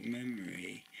traumatic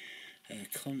memory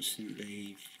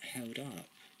constantly held up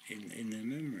in their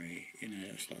memory.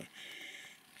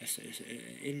 It's an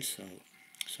insult.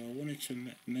 So I wanted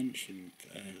to mention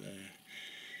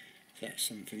that's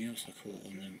something else I caught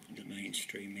on the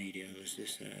mainstream media, was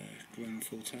this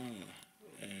Grenfell Tower.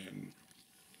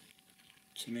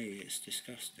 To me, it's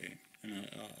disgusting, and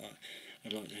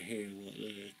I'd like to hear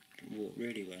what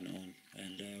really went on,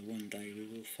 and one day we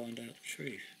will find out the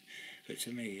truth. But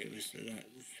to me, it was that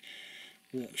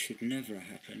what should never have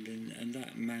happened, and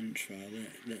that mantra,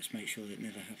 let's make sure it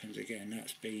never happens again,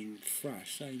 that's been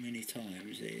thrashed so many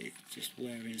times, it's just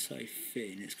wearing so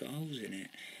thin, it's got holes in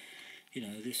it.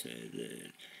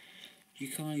 You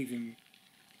can't even,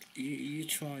 you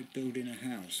try building a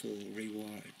house or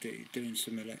doing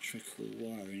some electrical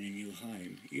wiring in your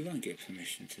home, you won't get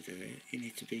permission to do it. You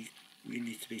need to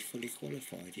be fully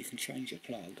qualified. You can change a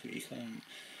plug, but you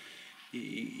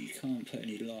can't put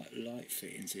any light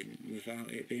fittings in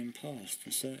without it being passed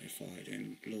and certified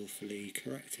and lawfully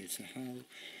corrected. So how,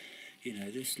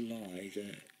 this lie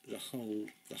that the whole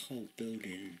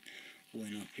building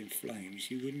went up in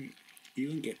flames, you wouldn't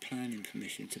get planning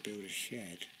permission to build a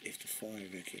shed if the fire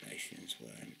regulations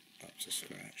weren't up to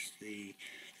scratch. The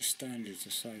standards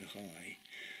are so high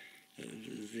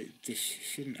that this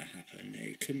shouldn't have happened.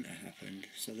 It couldn't have happened.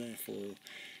 So therefore,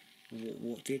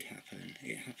 what did happen?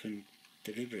 It happened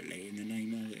deliberately in the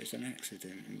name of it as an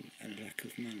accident and a lack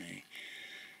of money.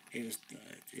 It was,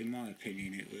 in my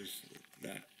opinion, it was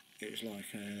like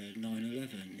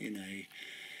 9/11.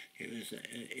 It was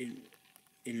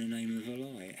in the name of a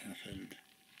lie. It happened.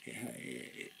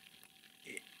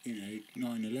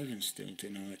 9/11 still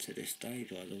denied to this day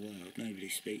by the world. Nobody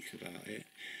speaks about it.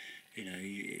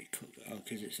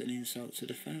 Because it's an insult to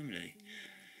the family.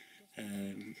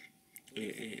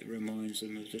 It reminds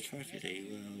them of the tragedy.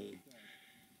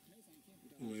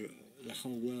 The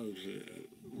whole world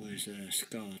was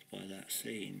scarred by that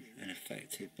scene and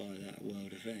affected by that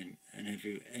world event, and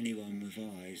anyone with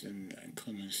eyes and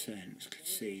common sense could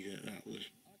see that was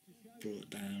brought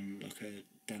down like a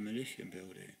demolition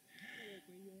building,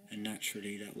 and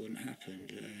naturally that wouldn't happen.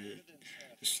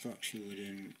 The structure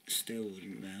steel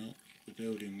wouldn't melt, the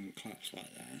building wouldn't collapse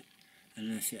like that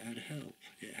unless it had help.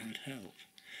 It had help,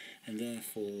 and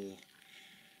therefore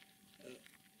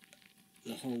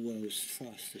the whole world's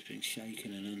trust has been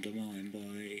shaken and undermined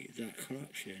by that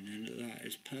corruption, and that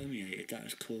has permeated, that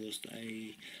has caused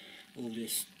all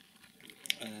this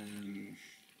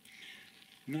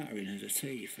mattering of the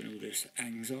teeth and all this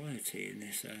anxiety and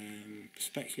this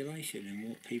speculation in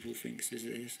what people think is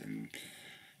this, and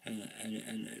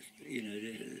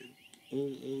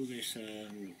all this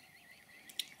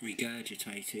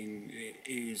regurgitating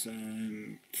is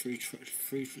through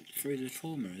the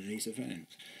trauma of these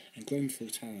events. And Grenfell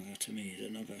Tower, to me, is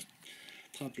another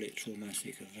public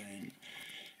traumatic event,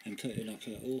 and putting up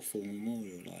an awful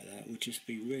memorial like that would just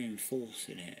be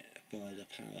reinforcing it by the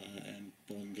power and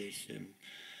bondage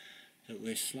that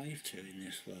we're slave to in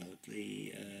this world.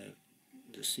 The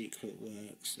secret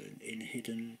works in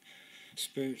hidden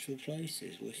spiritual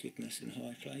places, wickedness in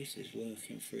high places,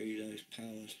 working through those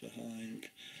powers behind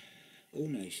all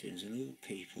nations and all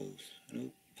peoples and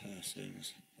all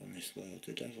persons on this world,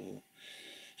 the devil.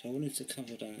 So I wanted to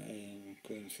cover that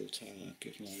Grenfell Tower,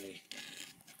 give my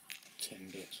 10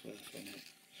 bits worth on it.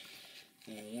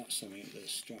 That's something that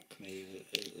struck me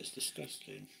as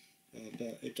disgusting,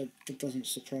 but it doesn't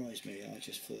surprise me. I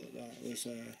just thought that was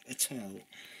a telling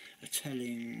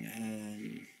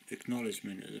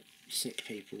acknowledgement of the sick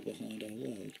people behind our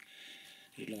world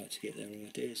who'd like to get their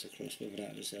ideas across, whether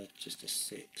that was just a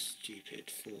sick, stupid,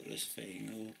 thoughtless thing,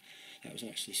 or that was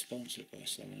actually sponsored by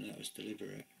someone, that was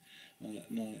deliberate.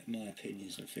 My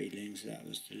opinions and feelings, that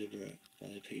was deliberate by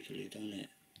the people who done it,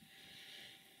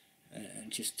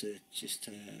 and just to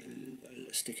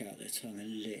stick out their tongue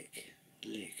and lick,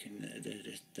 and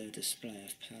their display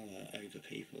of power over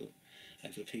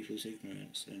people's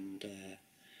ignorance and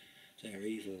their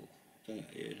evil. But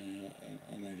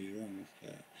I may be wrong,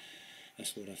 but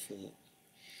that's what I thought.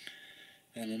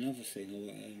 And another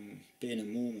thing, being a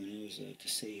Mormon, I was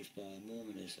deceived by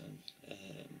Mormonism.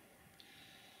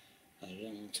 A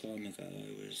long time ago,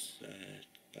 I was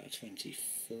about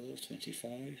 24,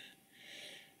 25,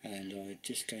 and I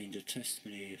just gained a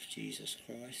testimony of Jesus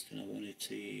Christ, and I wanted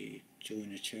to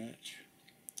join a church.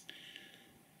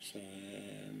 So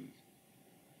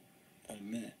I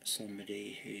met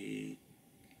somebody who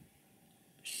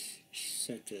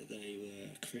said that they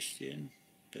were Christian,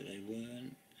 but they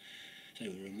weren't. they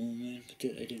were a Mormon.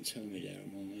 They didn't tell me they were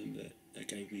a Mormon, but they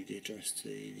gave me the address to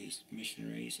these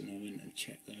missionaries, and I went and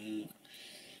checked them out.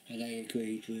 And they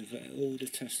agreed with all the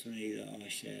testimony that I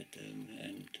shared them.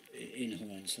 And in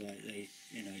hindsight,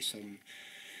 some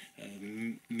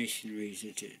missionaries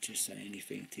are just say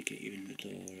anything to get you in the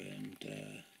door, and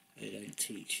they don't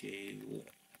teach you what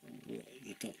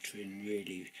the doctrine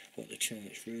really, what the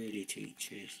church really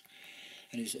teaches.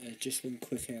 And it's just one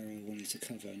quick area I wanted to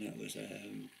cover, and that was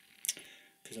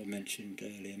because I mentioned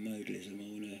earlier modalism.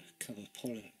 I want to cover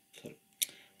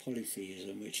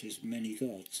polytheism, which is many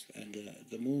gods, and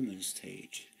the Mormons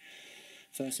teach.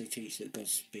 First, they teach that God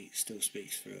still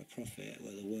speaks through a prophet,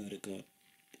 where the word of God,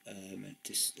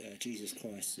 Jesus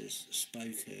Christ has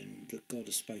spoken, that God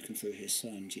has spoken through his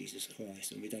Son, Jesus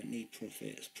Christ, and we don't need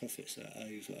prophets. Prophets are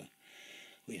over.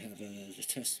 We have the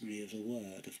testimony of the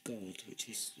Word of God, which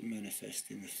is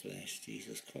manifest in the flesh,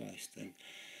 Jesus Christ, and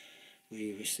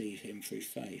we receive him through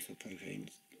faith,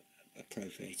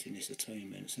 appropriating this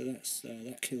atonement. So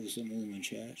that kills the Mormon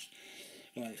church.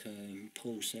 Like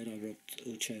Paul said, I robbed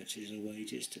all churches of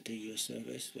wages to do your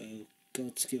service. Well,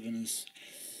 God's given us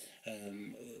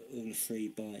all a free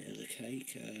bite of the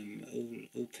cake,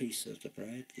 all piece of the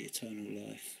bread, the eternal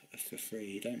life for free.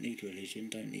 You don't need religion,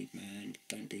 don't need man,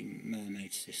 don't need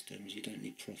man-made systems, you don't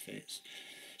need prophets.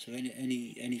 So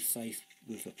any faith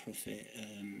with a prophet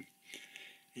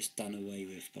is done away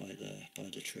with by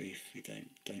the truth. You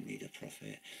don't need a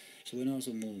prophet. So when I was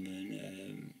a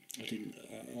Mormon,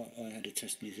 I had a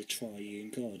testimony of the triune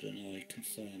God, and I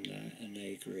confirmed that, and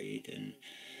they agreed, and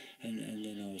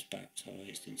then I was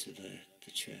baptised into the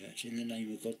church in the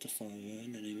name of God the Father,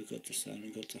 in the name of God the Son,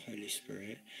 and God the Holy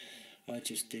Spirit. I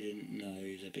just didn't know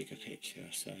the bigger picture,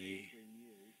 so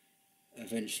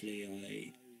eventually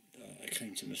I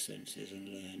came to my senses and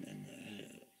learned,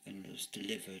 and was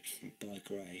delivered by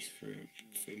grace through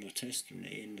my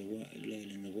testimony in the word,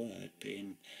 learning the word,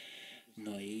 being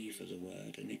naive of the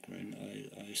word and ignorant.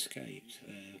 I escaped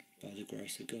by the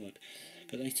grace of God.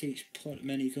 But they teach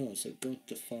many gods, that God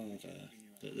the Father,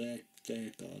 that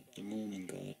their God, the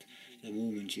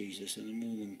Mormon Jesus, and the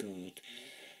Mormon God.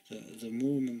 The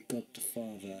Mormon God the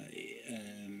Father,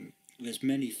 there's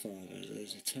many fathers,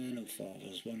 there's eternal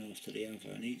fathers, one after the other,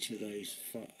 and each of those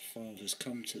fathers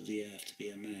come to the earth to be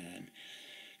a man,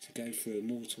 to go through a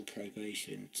mortal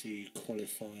probation to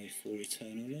qualify for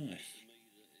eternal life.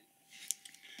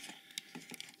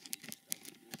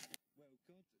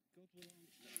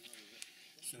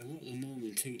 So what the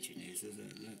Mormon teaching is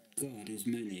that God is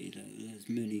many, that there's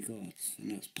many gods,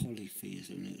 and that's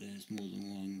polytheism, that there's more than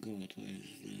one God, whereas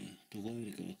the Word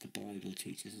of God, the Bible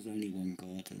teaches there's only one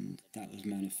God, and that was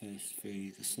manifest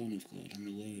through the Son of God and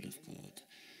the Word of God,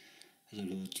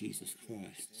 the Lord Jesus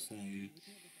Christ. So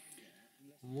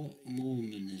what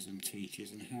Mormonism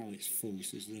teaches and how it's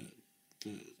false is that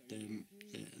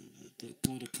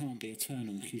God can't be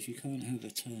eternal, because you can't have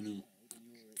eternal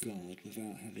God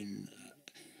without having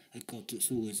a God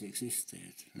that's always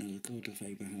existed. Now, the God of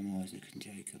Abraham, Isaac and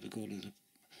Jacob, the God of the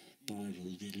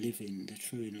Bible, the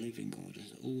true and living God,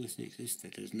 has always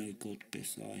existed. There's no God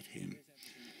beside him.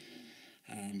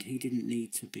 And he didn't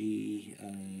need to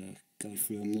go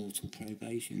through a mortal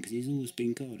probation, because he's always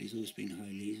been God, he's always been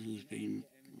holy, he's always been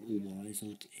all-wise,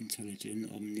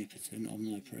 intelligent, omnipotent,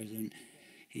 omnipresent.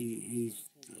 He's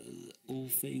all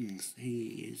things.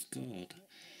 He is God,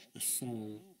 the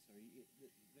sole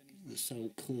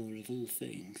core of all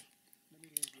things,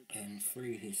 and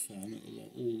through his Son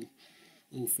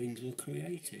all things were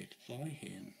created by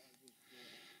him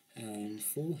and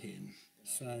for him.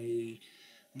 So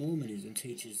Mormonism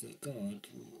teaches that God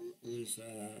was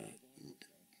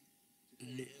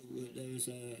there was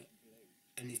an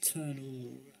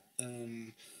eternal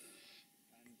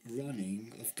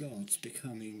running of gods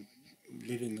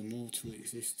living a mortal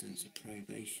existence of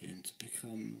probation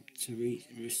to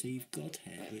receive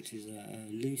Godhead, which is a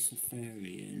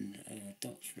Luciferian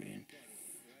doctrine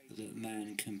that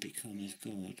man can become as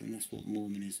God, and that's what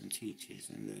Mormonism teaches,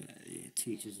 and it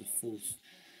teaches a false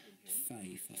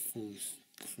faith, a false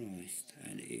Christ,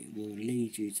 and it will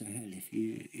lead you to hell if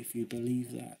you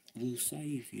believe that will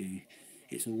save you.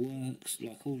 It's a works,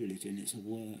 like all religion, it's a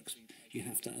works. You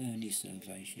have to earn your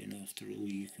salvation. After all,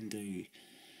 you can do.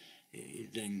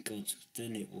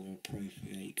 Then it will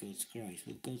appropriate God's grace.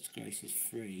 Well, God's grace is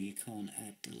free. You can't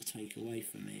add or take away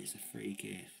from it. It's a free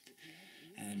gift.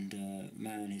 And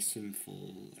man is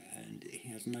sinful, and he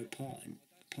has no part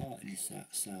in his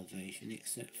salvation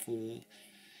except for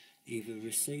either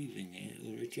receiving it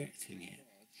or rejecting it.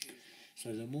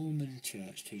 So the Mormon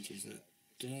Church teaches that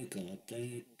their God,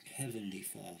 their Heavenly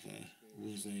Father,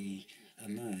 was a a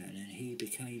man, and he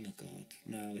became a god.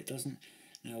 Now it doesn't.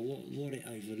 Now what it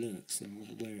overlooks and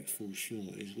where it falls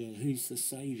short is, well, who's the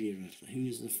saviour of?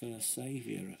 Who's the first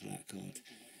saviour of that God?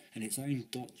 And its own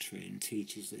doctrine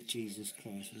teaches that Jesus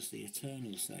Christ was the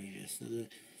eternal saviour. So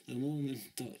the Mormon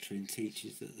doctrine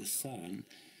teaches that the Son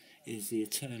is the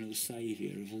eternal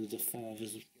saviour of all the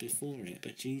fathers before it.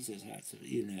 But Jesus had to,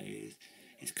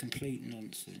 it's complete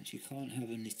nonsense. You can't have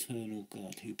an eternal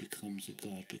God who becomes a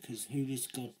God, because who was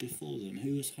God before them?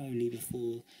 Who was holy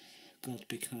before God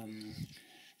become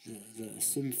the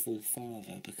sinful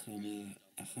father become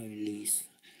a holy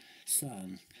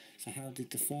son? So how did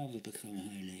the Father become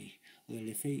holy? Well,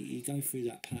 if you go through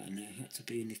that pattern, there had to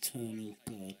be an eternal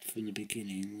God from the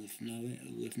beginning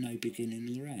with no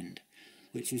beginning or end,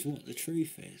 which is what the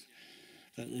truth is.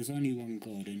 But there's only one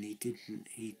God, and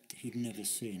he'd never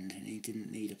sinned, and he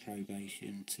didn't need a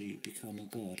probation to become a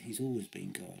God. He's always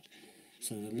been God.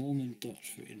 So the Mormon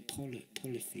doctrine,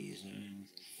 polytheism,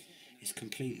 is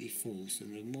completely false.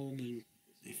 And the Mormon,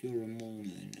 if you're a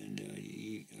Mormon and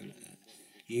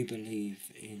you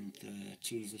believe in the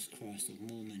Jesus Christ of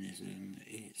Mormonism,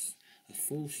 it's a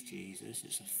false Jesus,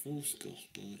 it's a false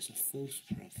gospel, it's a false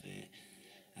prophet,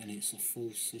 and it's a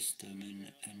false system,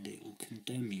 and it will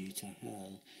condemn you to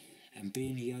hell. And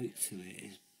being yoked to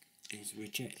it is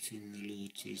rejecting the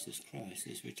Lord Jesus Christ,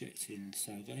 is rejecting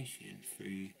salvation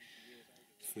through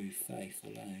faith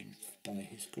alone, by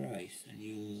his grace. And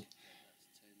you're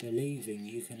believing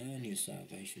you can earn your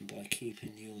salvation by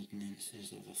keeping the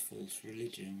ordinances of a false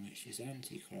religion, which is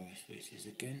antichrist, which is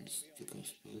against the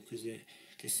gospel, because it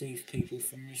deceives people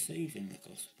from receiving the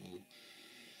gospel.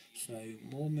 So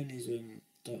Mormonism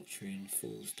doctrine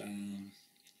falls down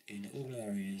in all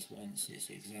areas once it's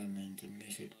examined and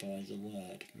measured by the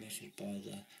Word, measured by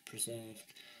the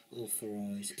preserved,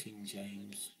 authorised King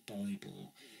James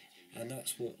Bible. And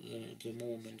that's what the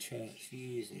Mormon Church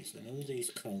uses. And all these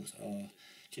cults are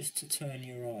just to turn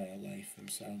your eye away from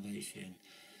salvation,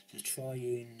 the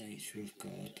triune nature of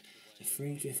God, the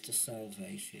free gift of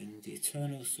salvation, the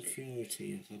eternal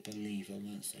security of a believer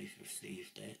once they've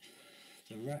received it,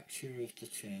 the rapture of the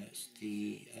church,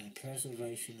 the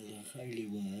preservation of the Holy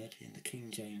Word in the King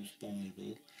James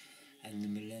Bible, and the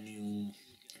millennial,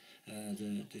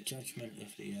 the judgment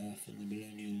of the earth and the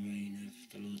millennial reign of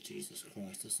the Lord Jesus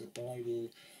Christ, as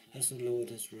the Lord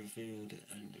has revealed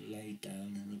and laid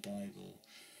down in the Bible.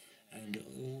 And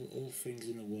all things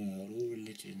in the world, all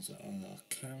religions are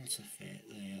counterfeit.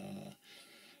 They are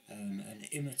an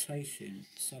imitation.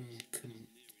 Some,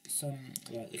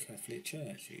 like the Catholic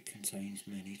Church, it contains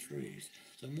many truths.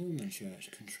 The Mormon Church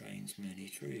contains many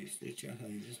truths. The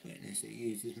Jehovah's Witness, it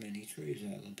uses many truths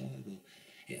out of the Bible.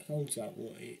 It holds up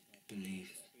what it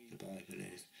believes the Bible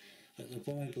is. But the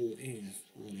Bible is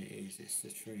what it is. It's the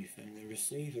truth, and the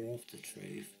receiver of the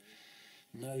truth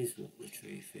knows what the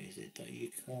truth is.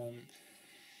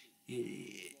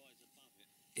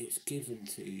 It's given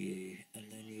to you,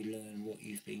 and then you learn what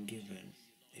you've been given.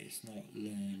 It's not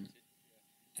learn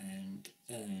and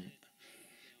earn.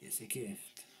 It's a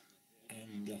gift,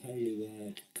 and the Holy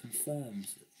Word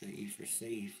confirms that you've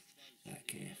received that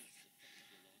gift,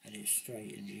 and it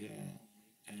straightens you out.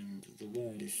 And the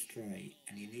Word is straight,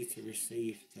 and you need to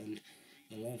receive the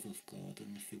love of God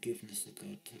and the forgiveness of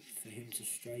God for him to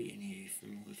straighten you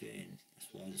from within. That's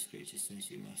why the scripture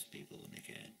says you must be born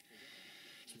again.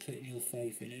 So putting your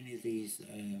faith in any of these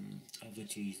other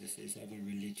Jesuses, other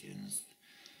religions,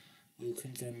 will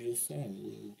condemn your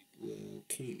soul, will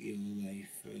keep you away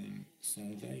from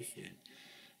salvation.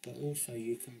 But also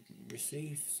you can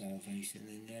receive salvation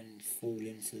and then fall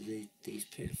into these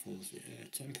pitfalls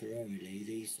temporarily,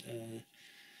 these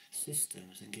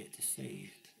systems, and get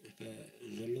deceived. But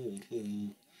the Lord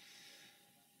will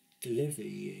deliver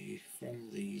you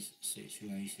from these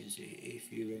situations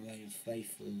if you remain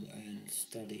faithful and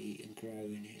study and grow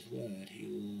in his word.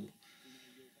 You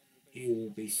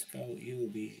will be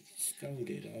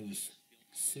scolded. I was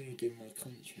sued in my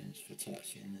conscience for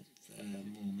touching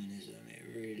Mormonism. It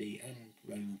really, and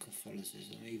Roman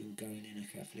Catholicism, even going in a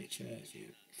Catholic church,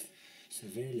 it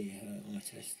severely hurt my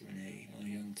testimony, my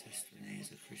young testimony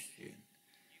as a Christian.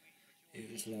 It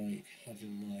was like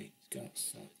having my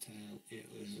guts sucked out. It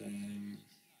was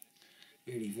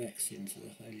really vexing to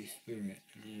the Holy Spirit,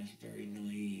 and I was very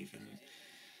naive, and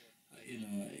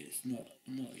it's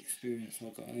not experience I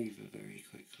got over very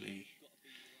quickly.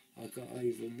 I got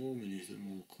over Mormonism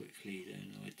more quickly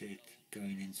than I did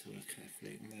going into a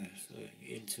Catholic mass, or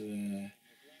into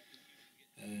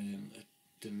a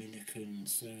Dominican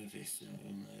service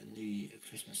on a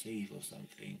Christmas Eve or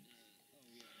something.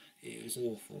 It was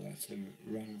awful. I had to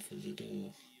run for the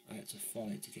door. I had to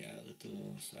fight to get out the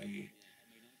door. So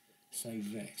so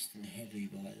vexed and heavy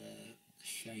by the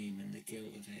shame and the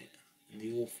guilt of it, and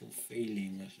the awful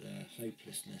feeling of the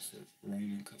hopelessness of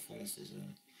Roman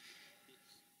Catholicism.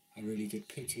 I really did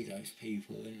pity those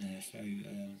people in there. So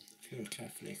if you're a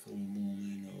Catholic or a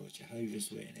Mormon or a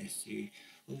Jehovah's Witness,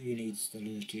 all you need is the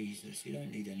Lord Jesus. You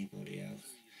don't need anybody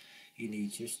else. You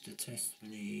need just the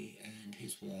testimony and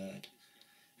His Word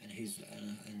and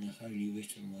and the Holy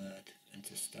Written Word, and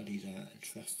to study that and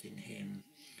trust in Him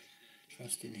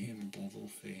above all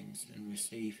things, and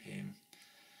receive Him.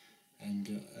 And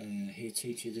He'll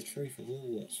teach you the truth of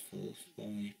all what's false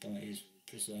by His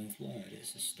preserved Word.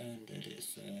 It's a standard.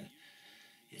 It's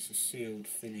a sealed,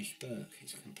 finished book.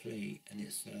 It's complete, and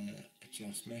it's a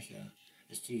just measure,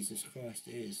 as Jesus Christ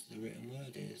is. The written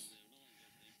Word is.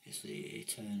 It's the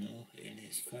eternal, and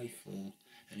it's faithful,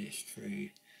 and it's true.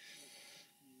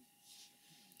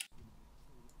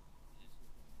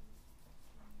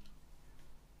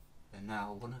 And now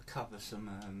I want to cover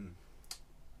some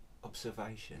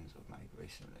observations I've made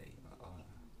recently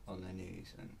on the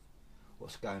news and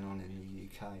what's going on in the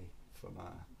UK from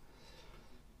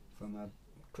a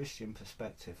Christian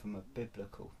perspective, from a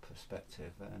biblical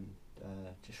perspective, and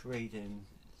just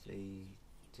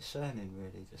discerning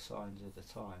really the signs of the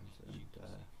times, and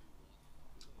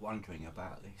wondering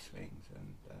about these things,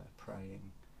 and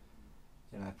praying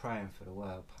for the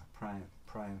world,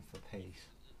 praying for peace,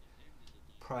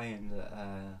 praying that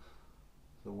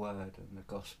the word and the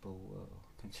gospel will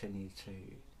continue to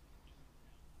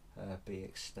be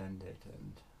extended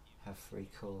and have free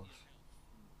course,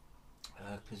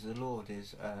 because the Lord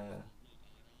is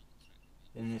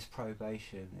in this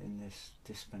probation, in this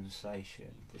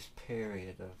dispensation, this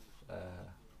period of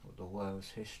the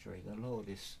world's history. The Lord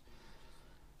is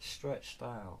stretched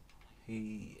out.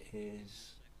 He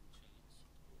is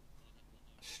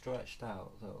stretched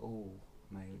out that all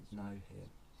may know Him.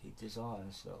 He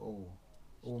desires that all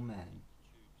men,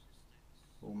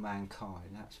 all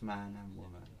mankind, that's man and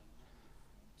woman,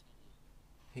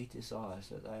 He desires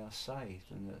that they are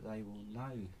saved, and that they will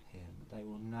know Him. They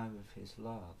will know of His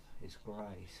love, His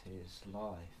grace, His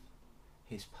life,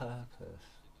 His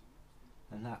purpose,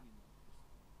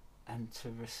 and to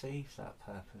receive that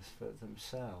purpose for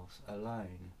themselves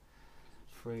alone,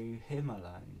 through Him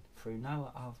alone, through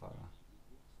no other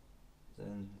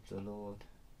than the Lord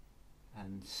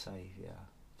and Saviour,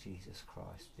 Jesus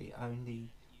Christ, the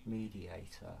only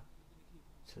mediator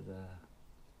to the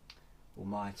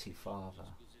Almighty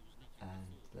Father and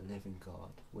the living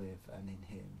God, with and in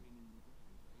Him.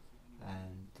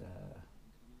 And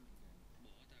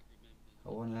I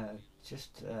want to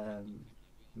just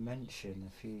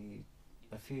mention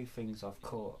a few things I've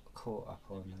caught up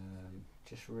on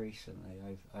just recently,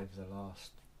 over the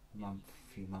last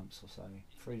few months or so,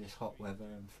 through this hot weather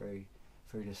and through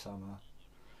the summer.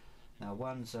 Now,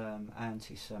 one's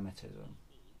anti-Semitism,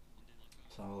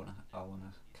 so I want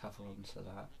to cover on to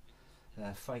that.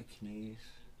 Fake news,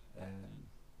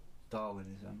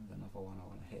 Darwinism is another one I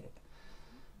want to hit.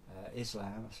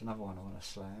 Islam, that's another one I want to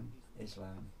slam.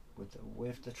 Islam with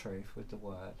the truth, with the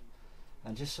word,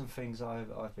 and just some things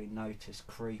I've been noticed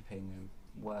creeping and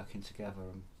working together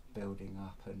and building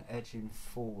up and edging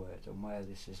forward, and where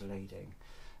this is leading,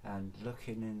 and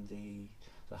looking in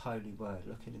the Holy Word,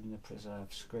 looking in the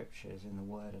preserved Scriptures, in the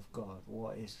Word of God,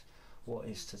 what is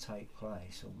to take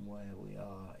place, and where we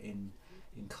are in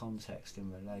context,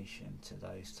 in relation to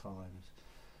those times.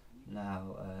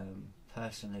 Now,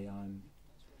 personally, I'm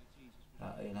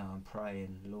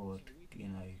praying, Lord,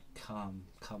 come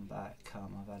back,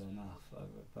 come. I've had enough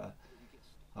of it, but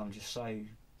I'm just so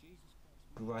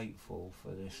grateful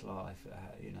for this life.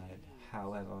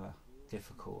 However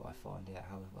difficult I find it,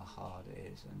 however hard it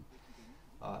is, and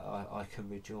I can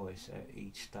rejoice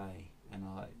each day, and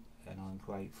I'm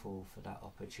grateful for that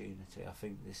opportunity. I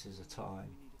think this is a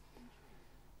time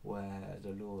where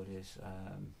the Lord is,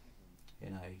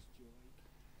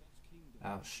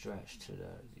 outstretched to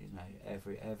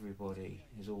everybody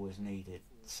is always needed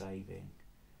saving,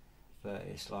 but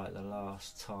it's like the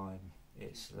last time.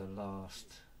 It's the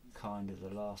last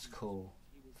call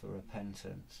for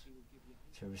repentance,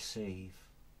 to receive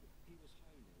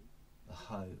the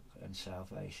hope and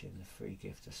salvation, the free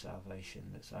gift of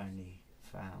salvation that's only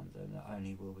found, and that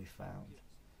only will be found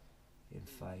in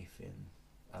faith in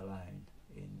alone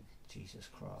in Jesus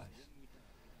Christ.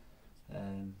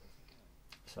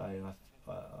 So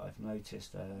I've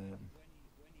noticed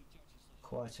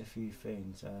quite a few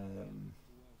things.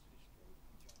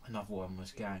 Another one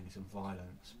was gangs and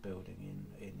violence building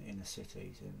in inner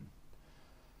cities, in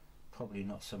probably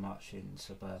not so much in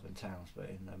suburban towns, but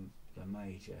in the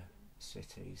major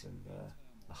cities and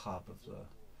the hub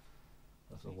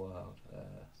of the world,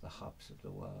 the hubs of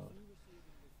the world.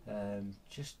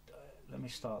 Let me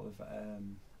start with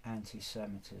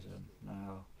anti-Semitism.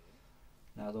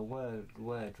 Now the word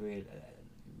really,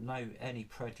 any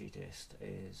prejudice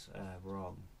is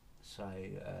wrong. So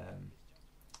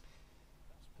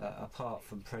apart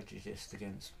from prejudice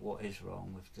against what is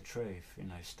wrong with the truth,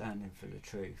 standing for the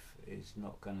truth is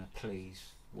not going to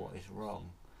please what is wrong.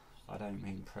 I don't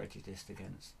mean prejudice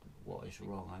against what is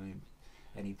wrong. I mean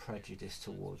any prejudice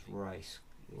towards race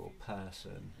or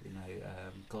person.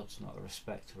 God's not a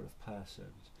respecter of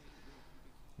persons.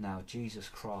 Now Jesus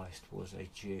Christ was a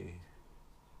Jew,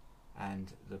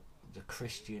 and the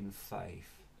Christian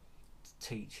faith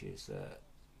teaches that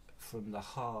from the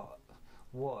heart,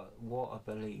 what a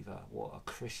believer, what a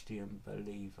Christian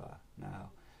believer.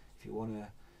 Now, if you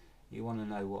want to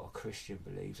know what a Christian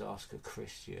believes, ask a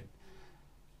Christian.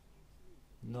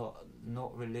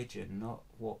 Not religion, not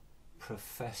what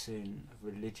professing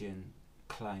religion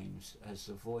claims as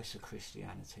the voice of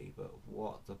Christianity, but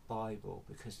what the Bible,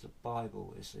 because the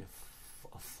Bible is the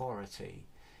authority.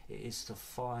 It is the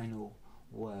final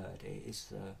word. It is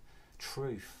the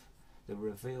truth, the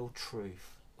revealed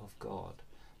truth of God,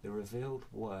 the revealed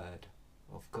word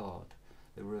of God,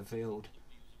 the revealed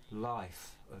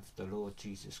life of the Lord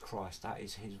Jesus Christ. That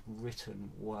is his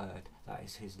written word. That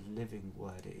is his living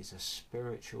word. It is a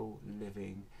spiritual,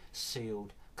 living,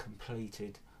 sealed,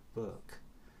 completed book.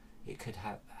 It could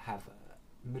have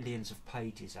millions of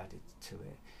pages added to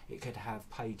it. It could have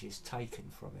pages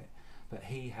taken from it. But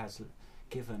he has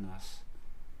given us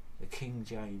the King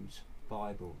James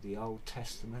Bible, the Old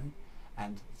Testament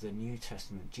and the New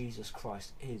Testament. Jesus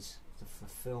Christ is the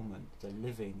fulfillment, the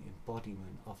living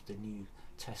embodiment of the New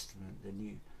Testament, the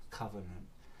New Covenant.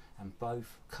 And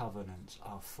both covenants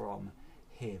are from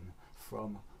him,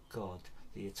 from God,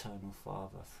 the Eternal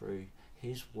Father, through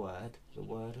his Word, the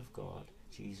Word of God,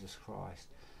 Jesus Christ.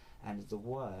 And the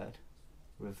Word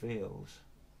reveals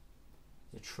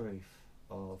the truth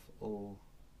of all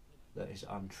that is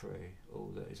untrue,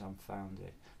 all that is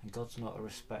unfounded. And God's not a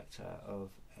respecter of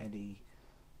any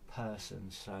person.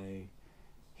 So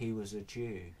he was a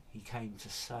Jew. He came to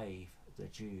save the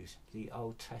Jews. The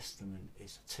Old Testament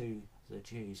is to the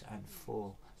Jews and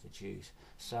for the Jews.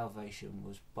 Salvation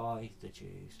was by the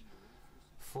Jews,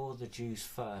 for the Jews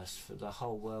first, for the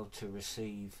whole world to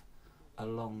receive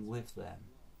along with them.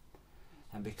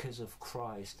 And because of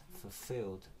Christ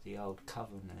fulfilled the Old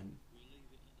Covenant,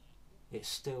 it's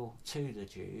still to the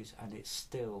Jews and it's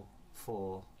still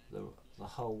for the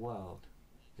whole world,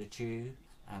 the Jew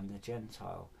and the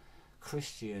Gentile.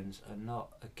 Christians are not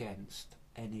against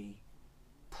any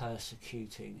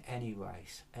persecuting any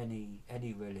race, any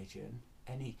religion,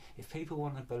 if people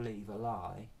want to believe a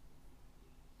lie,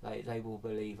 they will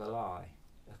believe a lie.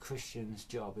 A Christian's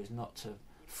job is not to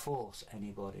force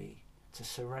anybody to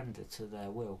surrender to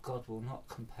their will. God will not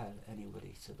compel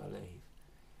anybody to believe.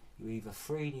 You either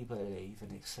freely believe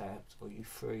and accept, or you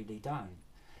freely don't.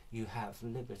 You have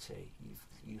liberty,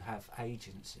 you have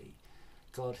agency.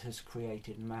 God has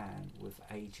created man with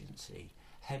agency,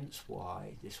 hence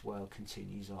why this world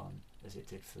continues on as it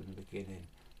did from the beginning,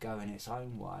 going its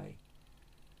own way,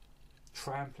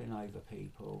 trampling over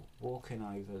people, walking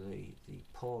over the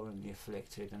poor and the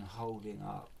afflicted, and holding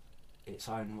up its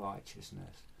own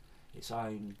righteousness, its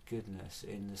own goodness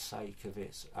in the sake of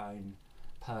its own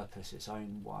purpose, its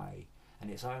own way. And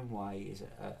its own way is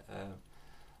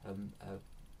a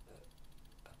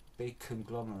big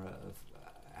conglomerate of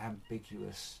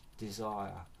ambiguous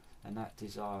desire, and that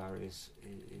desire is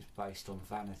based on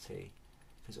vanity,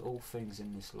 because all things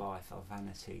in this life are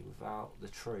vanity. Without the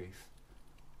truth,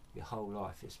 your whole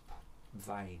life is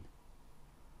vain.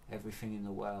 Everything in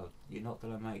the world, you're not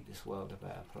going to make this world a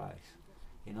better place.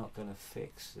 You're not going to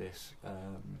fix this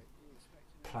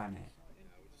planet.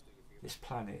 This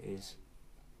planet is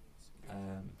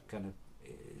going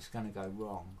to go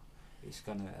wrong.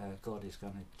 God is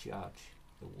going to judge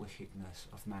the wickedness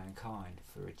of mankind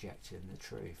for rejecting the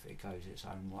truth. It goes its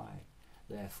own way.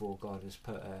 Therefore God has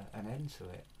put an end to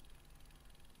it.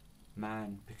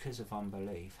 Man, because of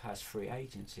unbelief, has free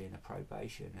agency and a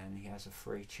probation, and he has a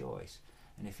free choice.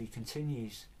 And if he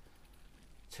continues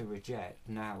to reject,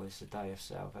 now is the day of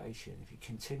salvation. If he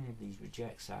continually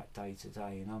rejects that day to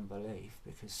day in unbelief,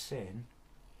 because sin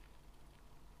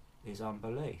is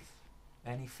unbelief.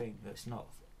 Anything that's not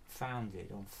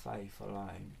founded on faith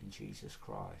alone in Jesus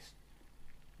Christ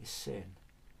is sin,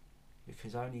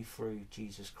 because only through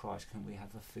Jesus Christ can we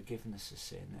have a forgiveness of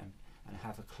sin and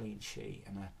have a clean sheet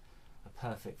and a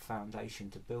perfect foundation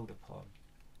to build upon.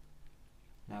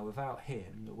 Now without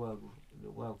him, the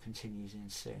world continues in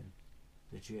sin,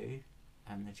 the Jew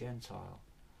and the Gentile.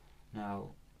 Now,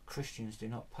 Christians do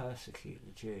not persecute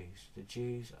the Jews. The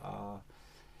Jews are...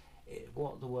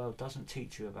 what the world doesn't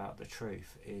teach you about the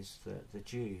truth is that the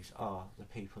Jews are the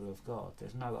people of God.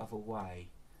 There's no other way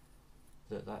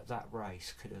that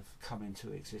race could have come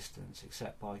into existence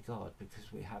except by God,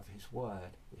 because we have His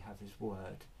Word. We have His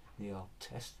Word in the Old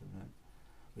Testament.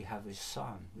 We have His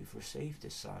Son. We've received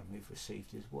His Son. We've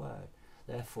received His Word.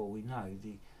 Therefore we know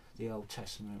the Old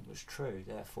Testament was true.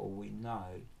 Therefore we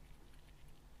know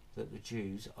that the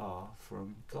Jews are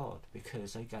from God,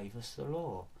 because they gave us the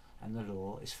law. And the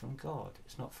law is from God.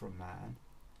 It's not from man,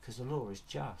 because the law is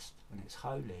just and it's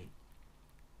holy,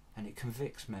 and it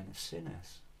convicts men of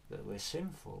sinners, that we're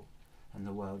sinful and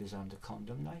the world is under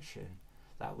condemnation.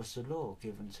 That was the law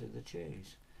given to the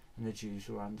Jews, and the Jews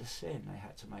were under sin. They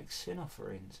had to make sin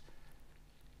offerings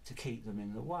to keep them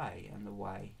in the way, and the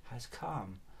way has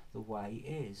come. The way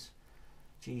is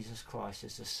Jesus Christ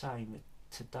is the same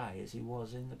today as He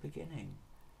was in the beginning.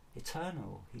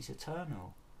 Eternal. He's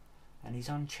eternal. And He's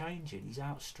unchanging. He's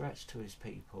outstretched to His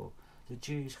people. The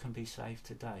Jews can be saved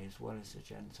today as well as the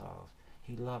Gentiles.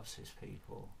 He loves His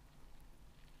people.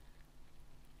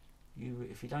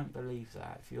 If you don't believe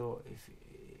that,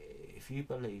 if you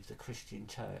believe the Christian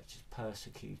church has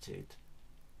persecuted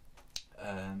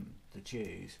the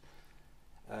Jews,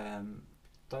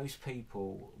 those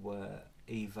people were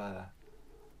either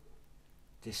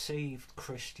deceived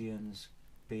Christians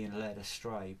being led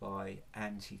astray by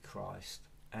Antichrist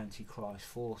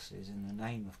forces in the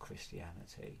name of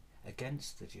Christianity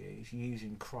against the Jews,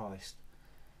 using Christ's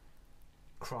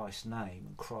name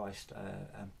and Christ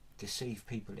and deceive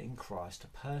people in Christ to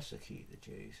persecute the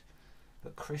Jews.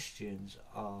 But Christians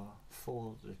are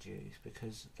for the Jews,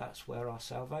 because that's where our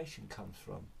salvation comes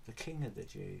from. The King of the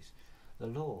Jews, the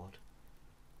Lord,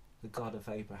 the God of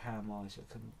Abraham,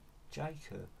 Isaac and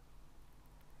Jacob.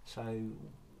 So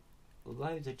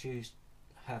although the Jews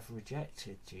have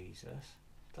rejected Jesus,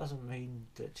 doesn't mean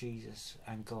that Jesus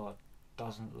and God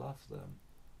doesn't love them,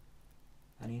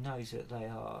 and He knows that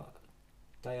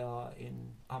they are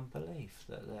in unbelief,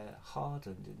 that they're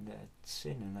hardened in their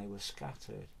sin and they were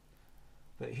scattered.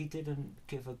 But He didn't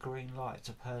give a green light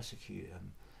to persecute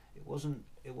them. It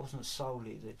wasn't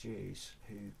solely the Jews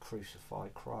who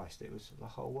crucified Christ. It was the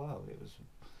whole world.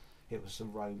 It was the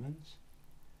Romans.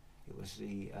 It was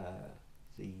the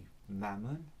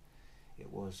mammon. It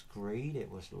was greed.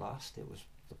 It was lust. It was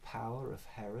the power of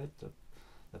Herod,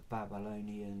 the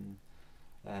Babylonian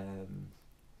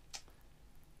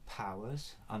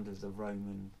powers under the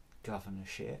Roman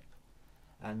governorship,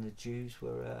 and the Jews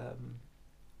were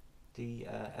the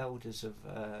elders of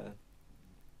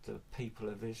the people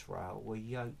of Israel were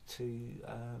yoked to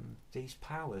these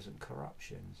powers and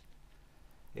corruptions.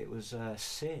 It was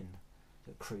sin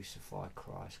that crucified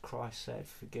Christ. Christ said,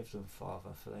 "Forgive them,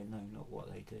 Father, for they know not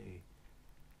what they do."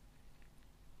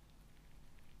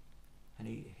 And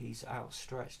He's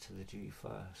outstretched to the Jew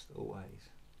first, always.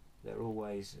 They're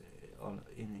always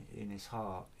in His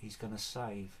heart. He's going to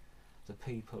save the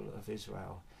people of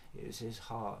Israel. It was His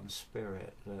heart and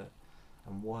spirit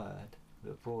and word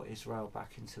that brought Israel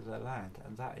back into their land,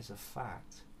 and that is a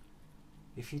fact.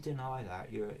 If you deny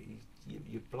that,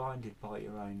 you're blinded by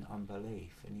your own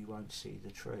unbelief, and you won't see the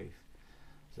truth.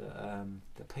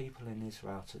 The people in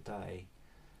Israel today,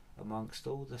 amongst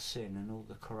all the sin and all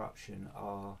the corruption,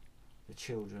 are the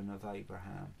children of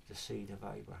Abraham, the seed of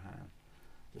Abraham,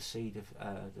 the seed of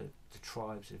the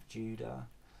tribes of Judah,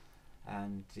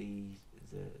 and the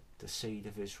seed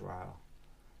of Israel.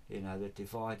 You know, the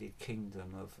divided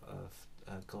kingdom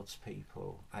of God's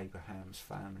people, Abraham's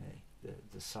family,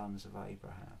 the sons of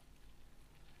Abraham.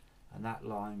 And that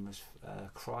line was,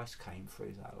 Christ came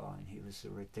through that line. He was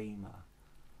the Redeemer,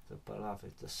 the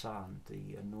beloved, the Son,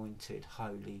 the anointed,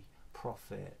 holy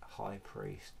prophet, high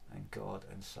priest, and God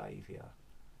and Saviour.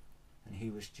 And He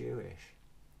was Jewish.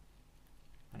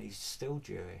 And He's still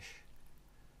Jewish.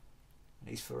 And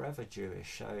He's forever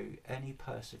Jewish. So any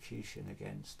persecution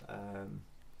against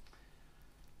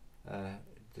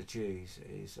the Jews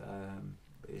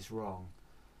is wrong.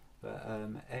 But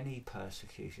any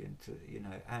persecution,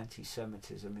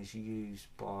 anti-Semitism is used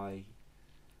by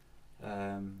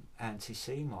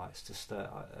anti-Semites to stir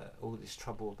all this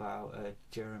trouble about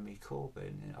Jeremy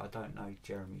Corbyn. I don't know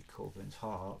Jeremy Corbyn's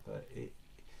heart, but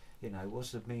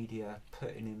was the media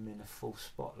putting him in a full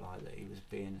spotlight that he was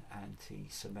being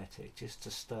anti-Semitic just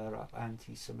to stir up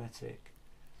anti-Semitic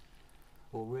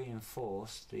or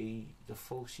reinforce the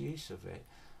false use of it?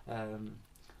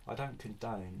 I don't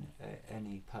condone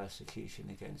any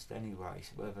persecution against any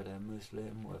race, whether they're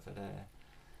Muslim, whether they're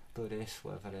Buddhist,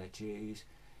 whether they're Jews.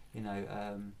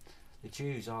 The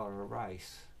Jews are a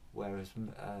race, whereas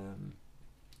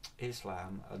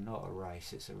Islam are not a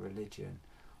race, it's a religion,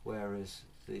 whereas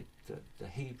the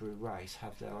Hebrew race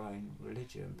have their own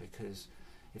religion, because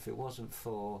if it wasn't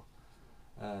for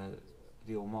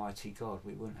the Almighty God,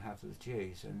 we wouldn't have the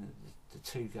Jews, and the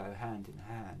two go hand in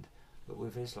hand. But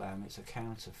with Islam, it's a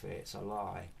counterfeit, it's a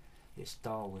lie, it's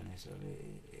Darwinism,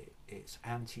 it's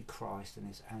anti-Christ and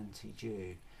it's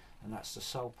anti-Jew, and that's the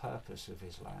sole purpose of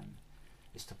Islam,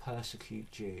 is to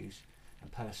persecute Jews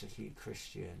and persecute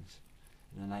Christians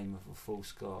in the name of a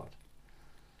false God.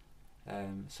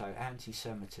 So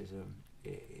anti-Semitism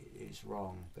is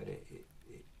wrong, but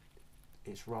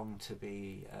it's wrong to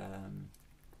be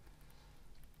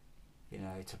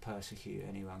to persecute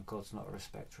anyone. God's not a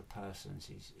respecter of persons.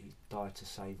 He died to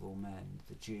save all men,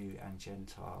 the Jew and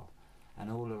Gentile,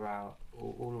 and all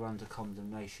are under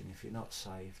condemnation. If you're not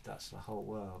saved, that's the whole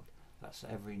world. That's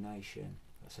every nation.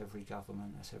 That's every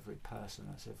government. That's every person.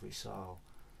 That's every soul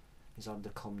is under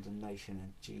condemnation.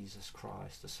 And Jesus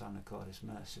Christ, the Son of God, has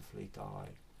mercifully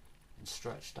died and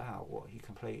stretched out what He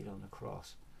completed on the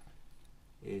cross.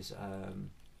 Is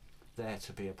there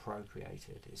to be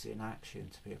appropriated. It's in action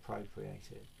to be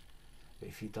appropriated. But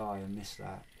if you die and miss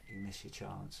that, you miss your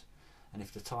chance. And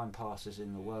if the time passes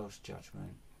in the world's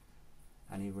judgment,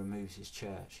 and He removes His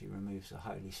church, He removes the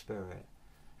Holy Spirit,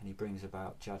 and He brings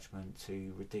about judgment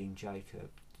to redeem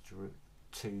Jacob,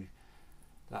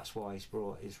 that's why He's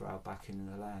brought Israel back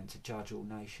into the land, to judge all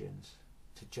nations,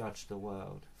 to judge the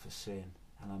world for sin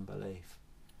and unbelief.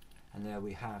 And there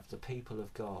we have the people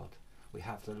of God. We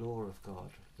have the law of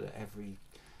God that every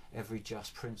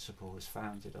just principle is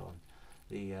founded on.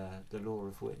 The law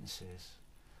of witnesses,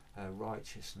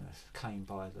 righteousness came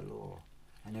by the law,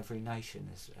 and every nation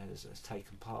has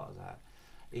taken part of that.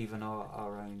 Even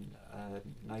our own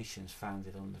nation's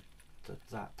founded on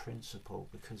that principle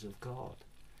because of God.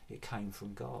 It came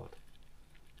from God,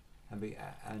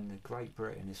 and Great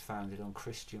Britain is founded on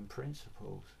Christian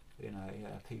principles.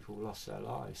 People lost their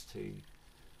lives to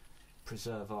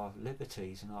preserve our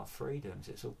liberties and our freedoms.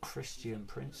 It's all Christian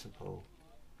principle.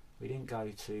 We didn't go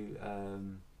to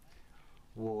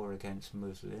war against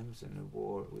Muslims and a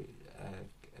war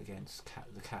against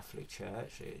the Catholic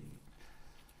Church.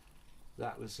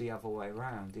 That was the other way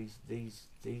around. These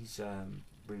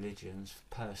religions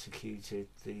persecuted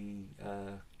the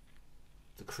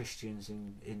Christians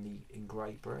in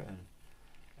Great Britain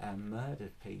and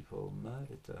murdered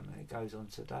them. And it goes on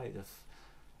today.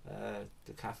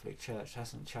 The Catholic Church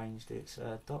hasn't changed its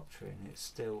doctrine. It's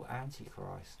still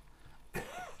antichrist.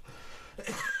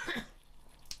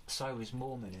 So is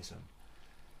Mormonism,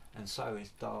 and so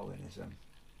is Darwinism.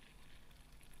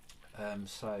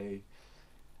 So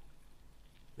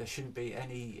there shouldn't be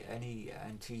any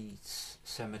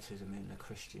anti-Semitism in the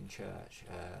Christian Church.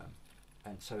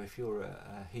 And so if you're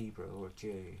a Hebrew or a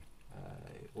Jew,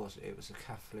 it was a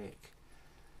Catholic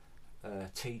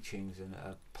teachings and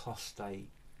apostate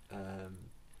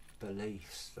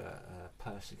beliefs that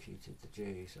persecuted the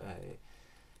Jews.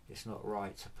 It's not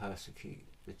right to persecute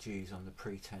the Jews on the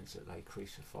pretense that they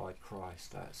crucified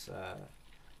Christ. That's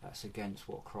against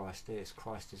what Christ is.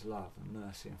 Christ is love and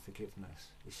mercy and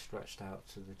forgiveness. He's stretched out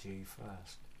to the Jew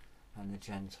first and the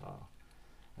Gentile,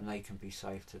 and they can be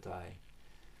saved today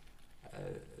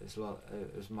as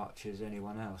much as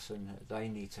anyone else. And they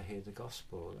need to hear the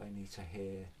gospel. They need to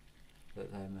hear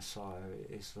that their Messiah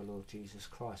is the Lord Jesus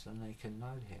Christ, and they can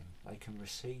know Him. They can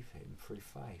receive Him through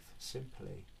faith,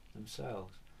 simply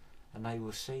themselves, and they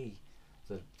will see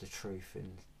the truth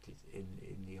in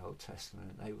the Old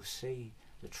Testament. They will see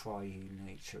the triune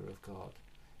nature of God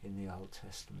in the Old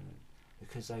Testament,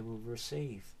 because they will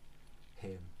receive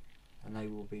Him, and they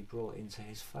will be brought into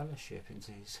His fellowship,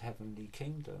 into His heavenly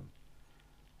kingdom,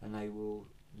 and they will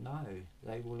know.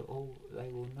 They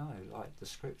will know, like the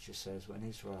Scripture says, when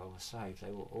Israel was saved,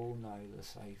 they will all know the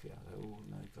Saviour. They will all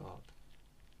know God.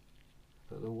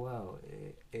 But the world,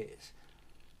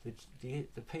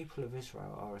 the people of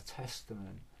Israel are a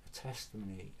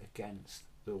testimony against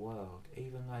the world,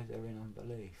 even though they're in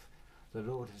unbelief. The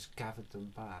Lord has gathered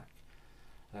them back.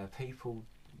 People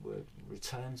were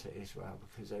returned to Israel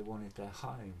because they wanted their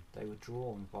home. They were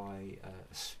drawn by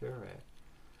a spirit.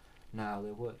 Now,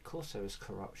 of course, there was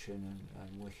corruption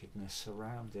and wickedness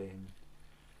surrounding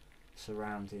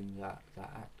that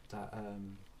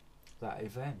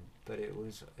event, but it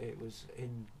was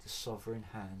in the sovereign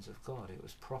hands of God. It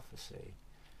was prophecy.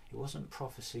 It wasn't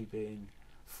prophecy being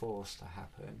forced to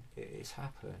happen. It's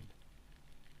happened.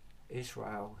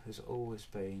 Israel has always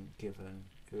been given.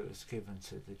 It was given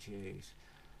to the Jews.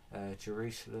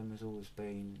 Jerusalem has always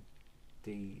been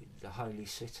the holy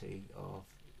city of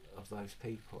those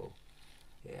people,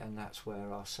 and that's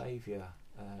where our Saviour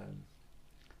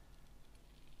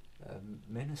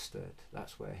ministered.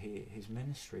 That's where his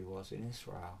ministry was, in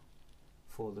Israel,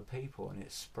 for the people, and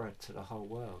it spread to the whole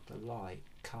world. The light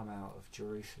come out of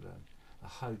Jerusalem, the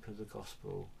hope of the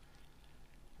gospel.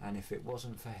 And if it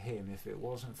wasn't for him, if it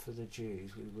wasn't for the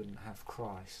Jews, we wouldn't have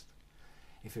Christ.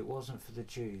 If it wasn't for the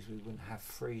Jews, we wouldn't have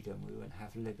freedom, we wouldn't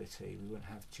have liberty, we wouldn't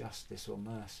have justice or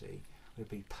mercy. We'd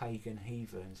be pagan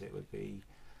heathens. It would be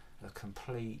a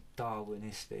complete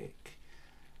Darwinistic,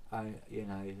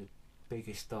 the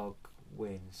biggest dog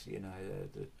wins.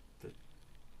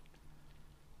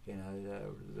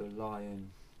 The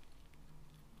lion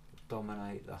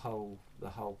dominate the whole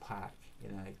pack.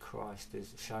 Christ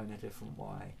is shown a different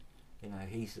way.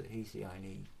 He's the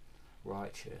only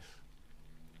righteous,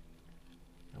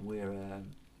 and we're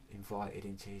invited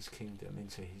into his kingdom,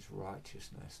 into his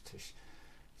righteousness,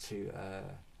 to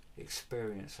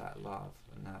experience that love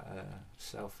and that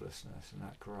selflessness and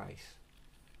that grace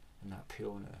and that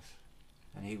pureness,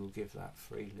 and he will give that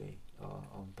freely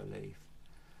on belief.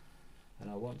 And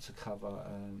I want to cover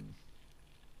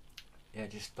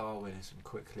just Darwinism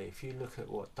quickly. If you look at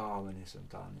what Darwinism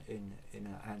done in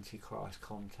an antichrist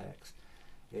context,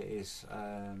 it is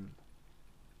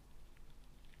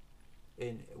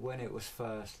when it was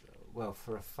first,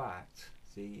 for a fact,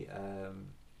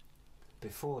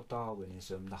 before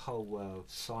Darwinism, the whole world,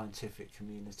 scientific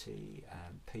community,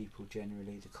 and people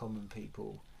generally, the common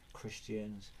people,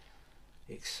 Christians,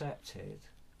 accepted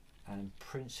and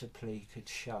principally could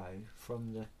show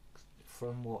from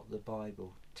what the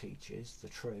Bible teaches, the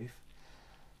truth,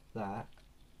 that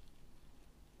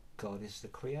God is the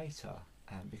creator.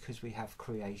 And because we have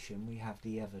creation, we have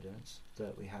the evidence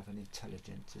that we have an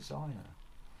intelligent designer.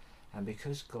 And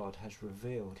because God has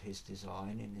revealed his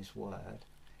design in his word,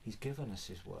 he's given us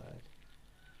his word,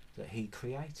 that he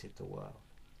created the world,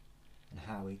 and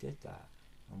how he did that,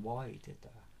 and why he did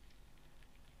that.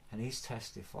 And he's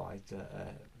testified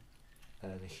that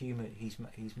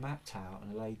he's mapped out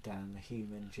and laid down the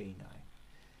human genome.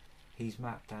 He's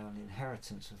mapped down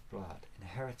inheritance of blood,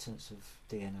 inheritance of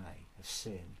DNA, of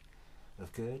sin,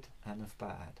 of good and of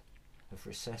bad, of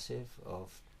recessive,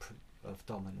 of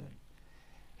dominant.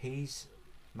 He's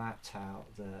mapped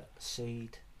out the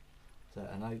seed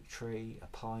that an oak tree, a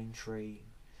pine tree,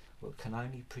 can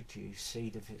only produce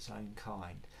seed of its own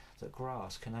kind, that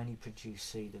grass can only produce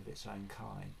seed of its own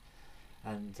kind,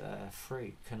 and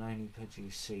fruit can only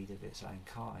produce seed of its own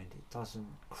kind. It doesn't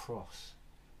cross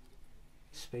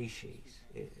species.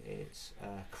 It's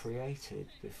created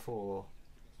before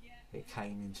it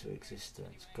came into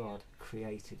existence. God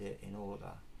created it in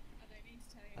order.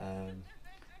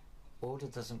 Order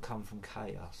doesn't come from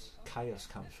chaos. Chaos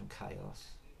comes from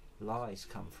chaos. Lies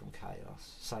come from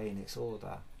chaos. Saying it's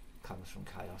order comes from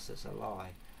chaos. It's a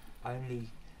lie.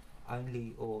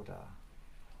 Only order.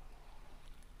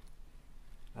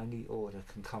 Only order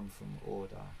can come from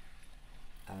order,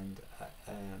 and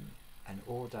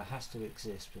order has to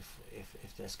exist.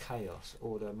 If there's chaos,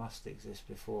 order must exist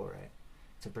before it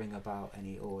to bring about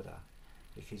any order,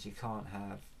 because you can't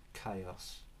have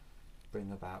chaos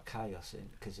bring about chaos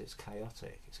because it's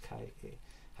chaotic. It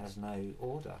has no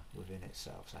order within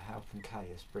itself. So how can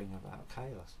chaos bring about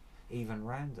chaos, even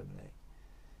randomly?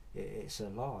 It's a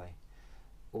lie.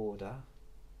 Order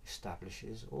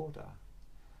establishes order.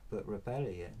 But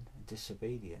rebellion and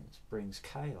disobedience brings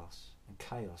chaos, and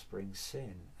chaos brings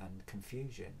sin and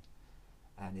confusion,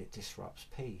 and it disrupts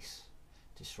peace,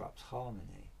 disrupts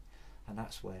harmony, and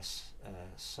that's where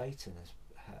Satan has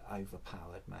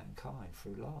overpowered mankind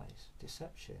through lies,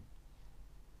 deception.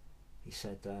 He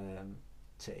said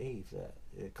to Eve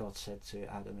that God said to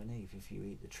Adam and Eve, if you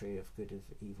eat the tree of good of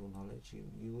evil knowledge,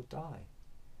 you will die.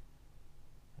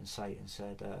 And Satan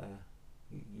said,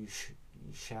 you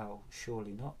shall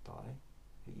surely not die,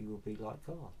 but you will be like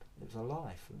God. It was a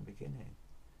lie from the beginning.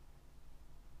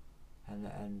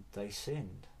 And they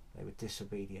sinned. They were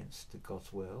disobedience to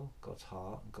God's will, God's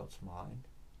heart, and God's mind.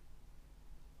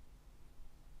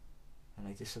 And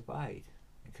they disobeyed.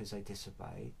 Because they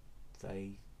disobeyed,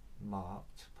 they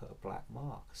put a black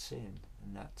mark, sin,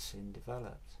 and that sin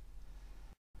developed.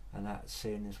 And that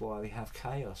sin is why we have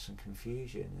chaos and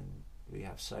confusion, and we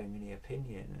have so many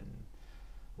opinion and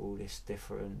all this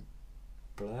different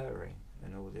blurring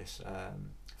and all this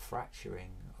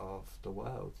fracturing of the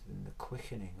world and the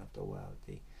quickening of the world,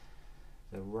 the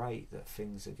rate that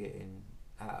things are getting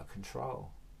out of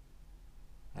control.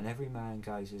 And every man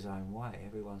goes his own way.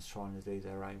 Everyone's trying to do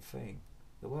their own thing.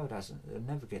 The world they'll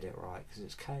never get it right because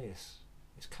it's chaos.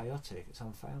 It's chaotic. It's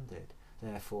unfounded.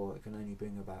 Therefore, it can only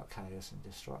bring about chaos and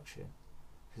destruction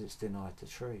because it's denied the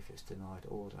truth. It's denied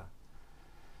order.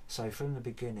 So from the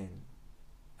beginning,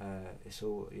 it's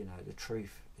all, you know, the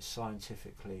truth is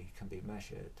scientifically can be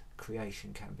measured.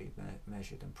 Creation can be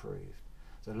measured and proved.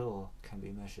 The law can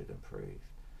be measured and proved.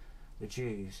 The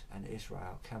Jews and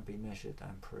Israel can be measured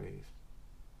and proved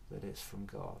that it's from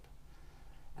God.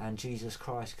 And Jesus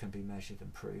Christ can be measured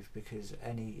and proved, because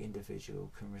any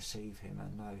individual can receive him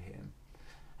and know him,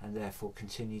 and therefore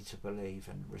continue to believe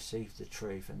and receive the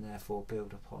truth, and therefore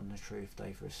build upon the truth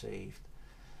they've received.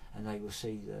 And they will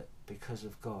see that because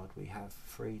of God we have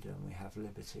freedom, we have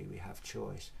liberty, we have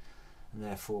choice, and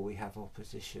therefore we have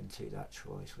opposition to that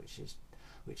choice,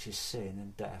 which is sin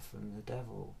and death and the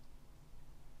devil.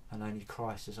 And only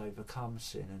Christ has overcome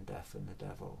sin and death and the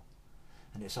devil.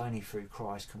 And it's only through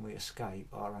Christ can we escape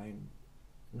our own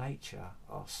nature,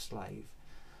 our slave,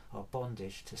 our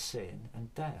bondage to sin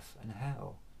and death and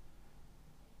hell.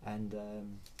 And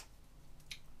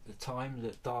the time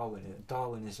that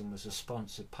Darwinism was a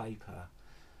sponsored paper,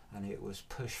 and it was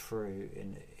pushed through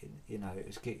in you know, it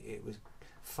was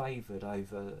favoured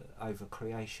over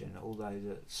creation, although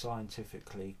that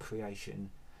scientifically creation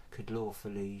could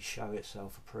lawfully show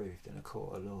itself approved in a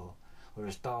court of law,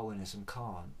 whereas Darwinism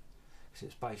can't, because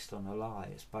it's based on a lie.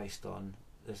 It's based on,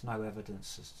 there's no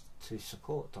evidence to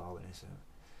support Darwinism.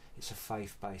 It's a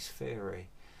faith-based theory.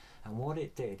 And what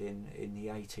it did in the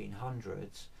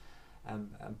 1800s,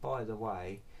 and by the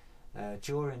way,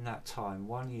 during that time,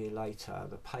 1 year later,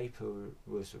 the paper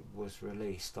was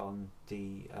released on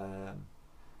the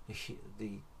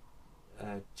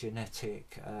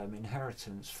genetic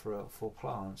inheritance for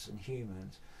plants and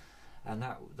humans, and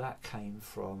that came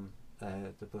from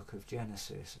the book of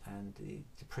Genesis and the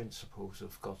principles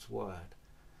of God's word,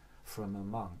 from a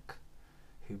monk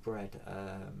who bred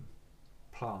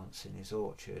plants in his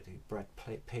orchard, who bred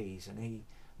peas, and he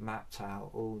mapped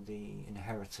out all the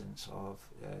inheritance of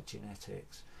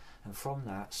genetics, and from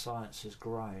that science has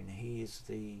grown. He is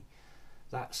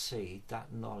that seed,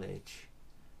 that knowledge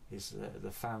is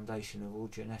the foundation of all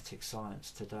genetic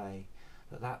science today.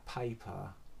 That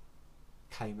paper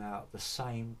came out the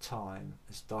same time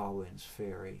as Darwin's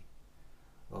theory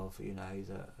of, you know,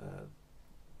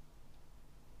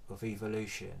 of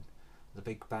evolution, the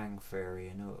Big Bang theory,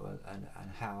 and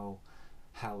how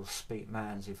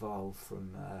man's evolved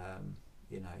from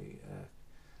you know,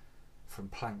 from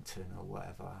plankton or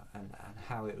whatever, and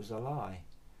how it was a lie.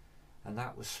 And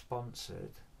that was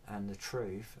sponsored, and the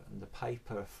truth and the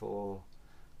paper for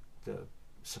that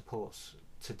supports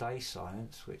today's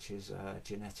science, which is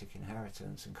genetic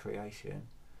inheritance and creation,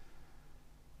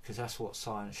 because that's what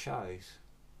science shows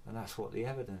and that's what the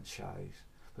evidence shows.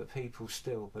 But people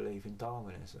still believe in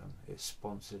Darwinism. It's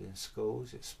sponsored in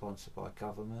schools, it's sponsored by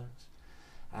governments,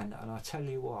 and I tell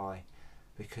you why.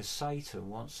 Because Satan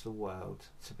wants the world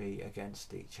to be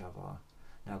against each other.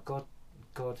 Now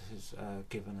God has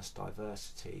given us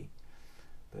diversity,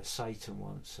 but Satan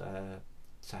wants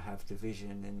to have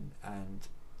division and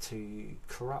to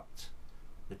corrupt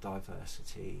the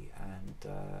diversity and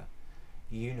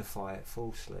unify it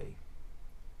falsely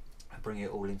and bring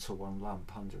it all into one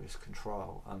lump under his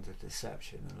control, under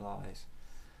deception and lies.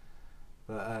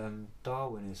 But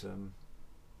Darwinism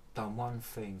done one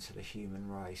thing to the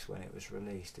human race when it was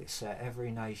released. It set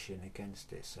every nation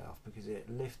against itself, because it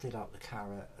lifted up the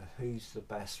carrot of who's the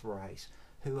best race,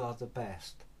 who are the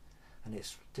best. And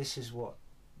this is what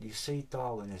you see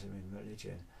Darwinism in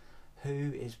religion.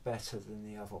 Who is better than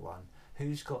the other one?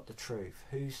 Who's got the truth?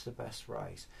 Who's the best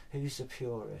race? Who's the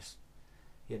purest?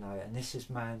 You know, and this is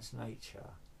man's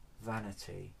nature,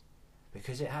 vanity,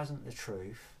 because it hasn't the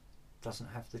truth,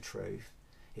 doesn't have the truth,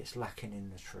 it's lacking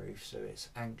in the truth, so it's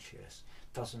anxious,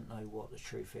 doesn't know what the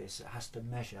truth is. It has to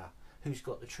measure who's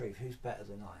got the truth, who's better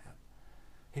than I am,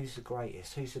 who's the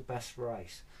greatest, who's the best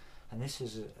race. And this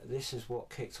is what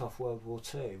kicked off World War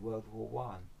II, World War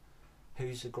One.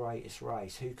 Who's the greatest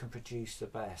race? Who can produce the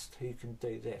best? Who can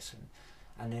do this?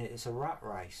 And it's a rat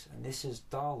race. And this is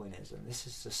Darwinism. This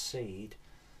is the seed.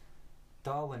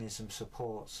 Darwinism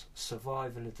supports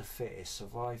survival of the fittest,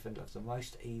 survival of the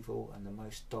most evil and the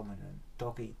most dominant,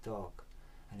 dog eat dog,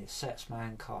 and it sets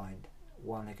mankind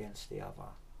one against the other.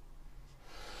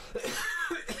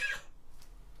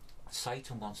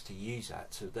 Satan wants to use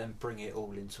that to then bring it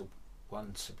all into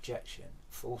one subjection,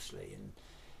 falsely,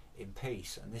 in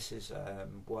peace, and this is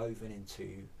woven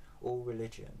into all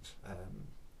religions,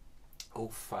 all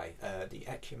faith, the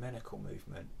ecumenical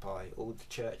movement by all the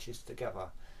churches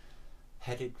together,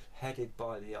 headed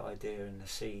by the idea and the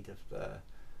seed of the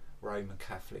Roman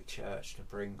Catholic Church, to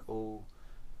bring all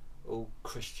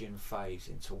Christian faiths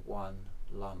into one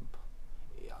lump,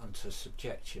 unto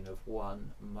subjection of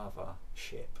one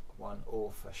mothership, one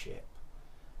authorship.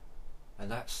 And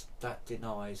that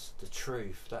denies the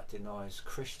truth, that denies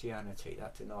Christianity,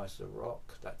 that denies the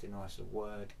rock, that denies the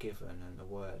word given and the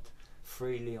word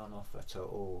freely on offer to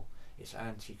all. It's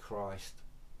antichrist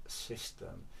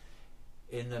system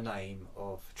in the name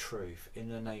of truth, in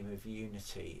the name of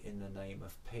unity, in the name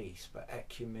of peace. But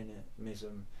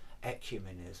ecumenism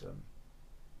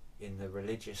in the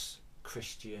religious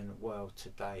Christian world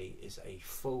today is a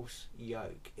false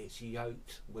yoke. It's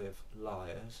yoked with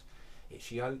liars,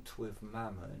 it's yoked with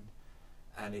mammon,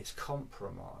 and it's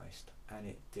compromised, and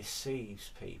it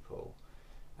deceives people,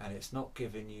 and it's not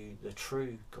giving you the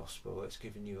true gospel, it's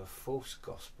giving you a false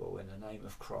gospel in the name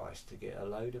of Christ to get a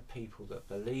load of people that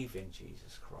believe in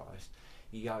Jesus Christ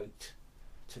yoked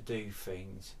to do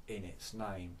things in its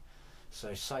name.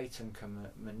 So Satan can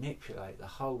manipulate the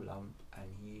whole lump and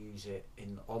use it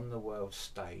on the world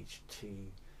stage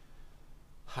to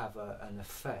have an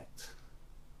effect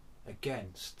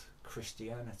against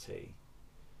Christianity,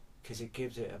 because it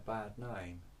gives it a bad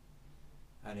name,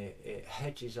 and it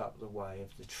hedges up the way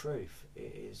of the truth.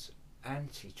 It is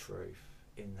anti-truth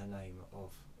in the name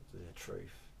of the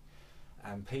truth,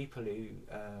 and people who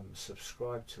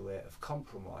subscribe to it have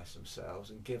compromised themselves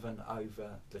and given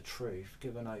over the truth,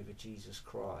 given over Jesus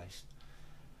Christ,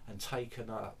 and taken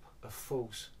up a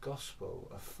false gospel,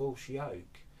 a false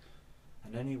yoke,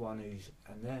 and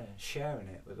they're sharing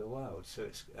it with the world. So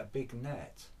it's a big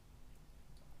net,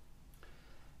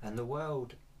 and the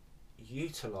world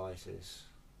utilises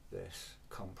this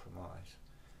compromise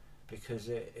because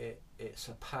it's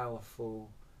a powerful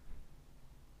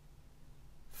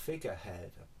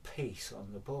figurehead, a piece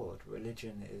on the board.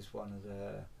 Religion is one of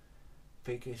the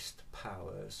biggest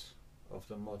powers of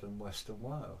the modern Western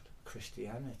world.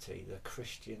 Christianity, the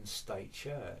Christian state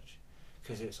church,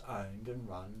 because it's owned and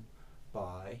run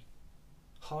by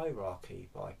hierarchy,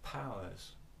 by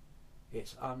powers.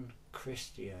 It's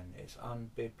unchristian, it's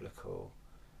unbiblical,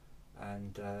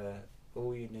 and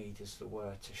all you need is the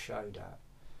word to show that.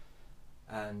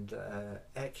 And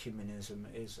ecumenism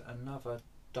is another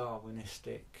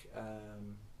Darwinistic,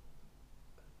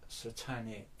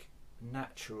 satanic,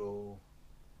 natural,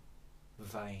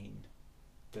 vain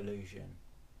delusion,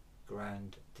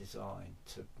 grand design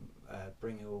to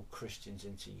bring all Christians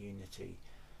into unity.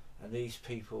 And these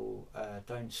people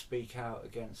don't speak out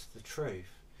against the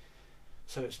truth.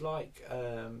 So it's like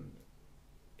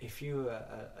if you were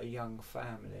a young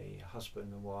family, a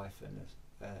husband and wife, and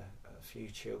a few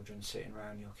children sitting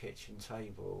around your kitchen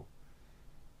table,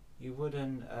 you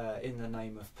wouldn't, in the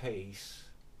name of peace,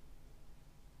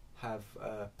 have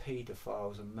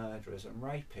paedophiles and murderers and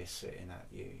rapists sitting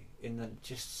at you.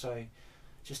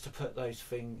 Just to put those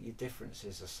your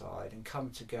differences aside and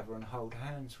come together and hold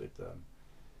hands with them,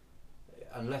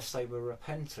 unless they were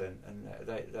repentant and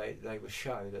they would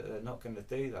show that they're not going to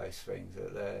do those things,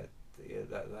 that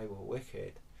they were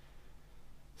wicked.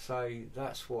 So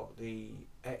that's what the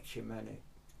ecumenical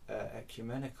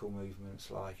movement's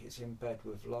like. It's in bed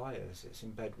with liars, it's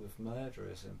in bed with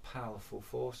murderers and powerful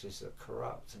forces that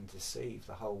corrupt and deceive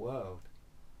the whole world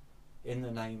in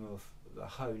the name of the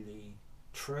holy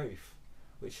truth,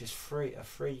 which is a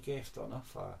free gift on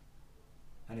offer,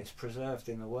 and it's preserved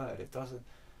in the word.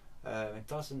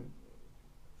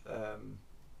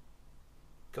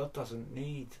 God doesn't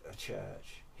need a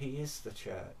church. He is the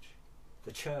church.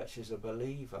 The church is a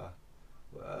believer,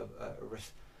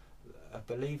 a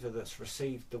believer that's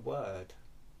received the word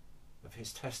of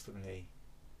his testimony,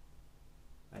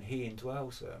 and he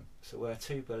indwells them. So where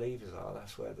two believers are,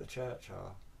 that's where the church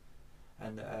are.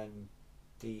 And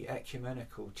the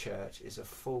ecumenical church is a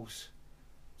false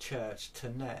church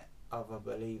to net other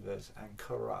believers and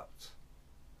corrupt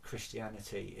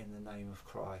Christianity in the name of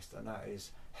Christ, and that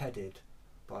is headed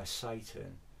by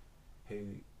Satan,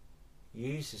 who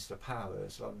uses the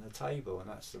powers on the table, and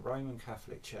that's the Roman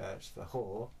Catholic Church, the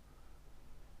whore,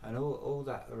 and all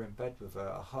that are in bed with her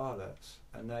are harlots,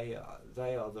 and they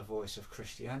are the voice of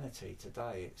Christianity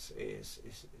today. It's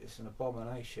an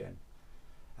abomination,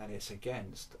 and it's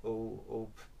against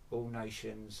all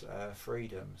nations'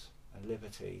 freedoms and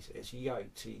liberties. It's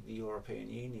yoked to the European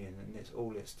Union and it's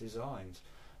all its designs,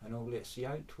 and all it's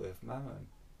yoked with mammon.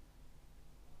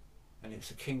 And it's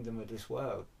a kingdom of this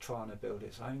world trying to build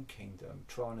its own kingdom,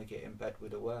 trying to get in bed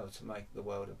with the world to make the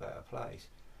world a better place.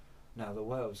 Now the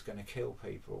world's going to kill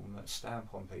people and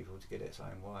stamp on people to get its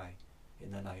own way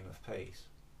in the name of peace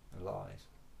and lies.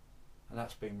 And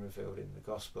that's been revealed in the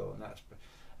gospel,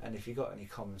 and if you've got any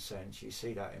common sense, you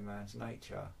see that in man's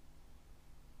nature,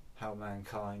 how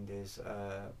mankind is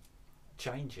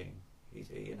changing.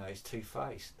 He's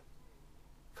two-faced,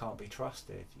 can't be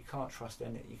trusted. You can't trust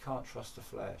the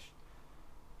flesh.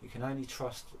 You can only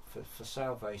trust for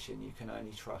salvation. You can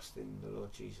only trust in the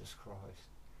Lord Jesus Christ,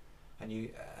 and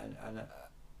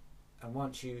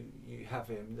once you have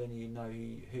Him, then you know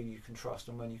who you can trust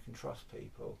and when you can trust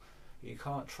people. You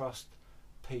can't trust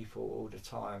people all the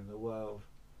time. The world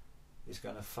is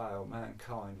going to fail.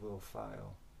 Mankind will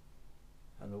fail,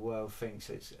 and the world thinks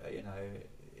it's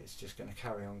just going to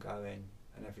carry on going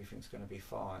and everything's going to be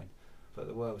fine. But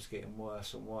the world's getting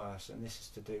worse and worse, and this is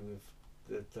to do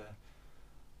with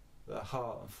the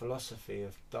heart and philosophy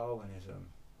of Darwinism,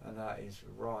 and that is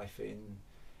rife in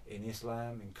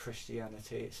Islam, in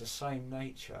Christianity. It's the same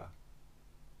nature.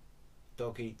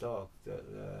 Dog eat dog.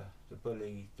 The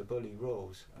bully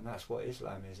rules, and that's what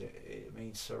Islam is. It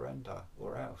means surrender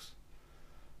or else.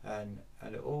 And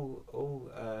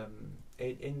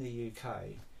in the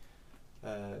UK,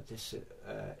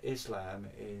 Islam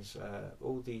is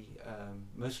all the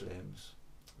Muslims.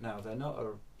 Now they're not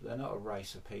a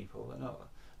race of people.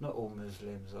 Not all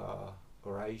Muslims are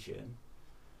Asian.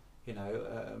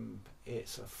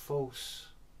 It's a false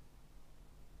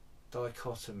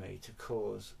dichotomy to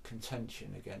cause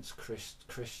contention against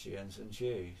Christians and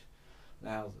Jews.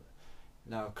 Now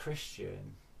a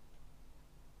Christian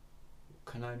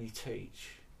can only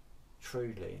teach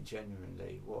truly and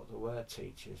genuinely what the Word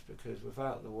teaches, because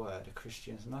without the Word a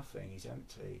Christian's nothing, he's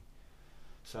empty.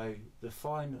 So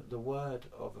the Word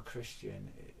of a Christian,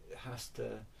 it has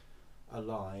to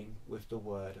align with the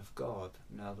Word of God.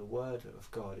 Now the Word of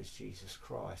God is Jesus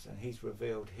Christ, and He's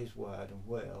revealed His Word and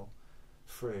will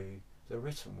through the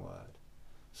written Word.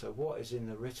 So what is in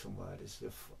the written Word is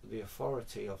the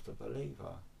authority of the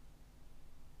believer,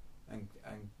 and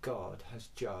God has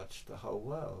judged the whole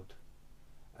world,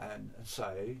 and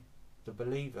so the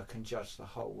believer can judge the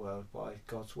whole world by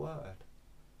God's Word.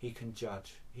 He can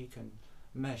judge, he can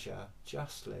measure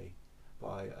justly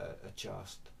by a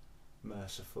just,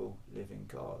 merciful, living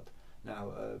God.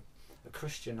 Now a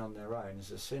Christian on their own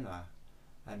is a sinner,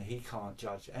 and he can't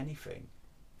judge anything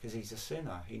because he's a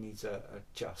sinner. He needs a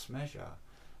just measure,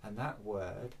 and that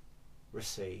Word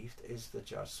received is the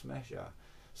just measure.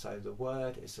 So the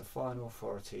Word is the final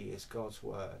authority, is God's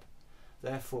Word.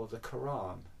 Therefore the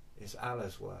Quran is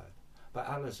Allah's Word, but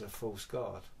Allah's a false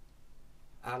God.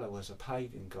 Allah was a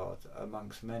pagan god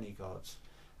amongst many gods,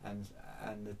 and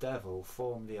the devil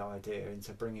formed the idea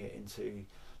to bring it into,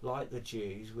 like the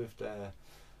Jews with their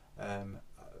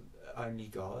only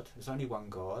God. There's only one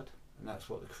God, and that's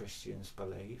what the Christians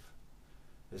believe.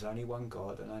 There's only one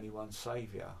God and only one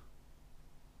Saviour,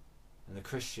 and the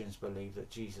Christians believe that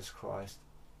Jesus Christ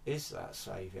is that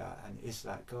Saviour and is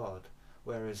that God,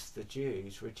 whereas the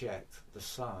Jews reject the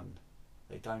Son.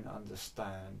 They don't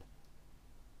understand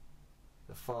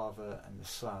the Father and the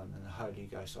Son and the Holy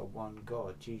Ghost are one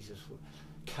God. Jesus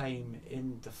came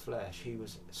in the flesh. He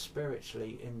was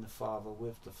spiritually in the Father,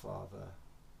 with the Father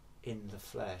in the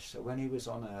flesh. So when he was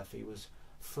on earth, he was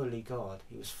fully God.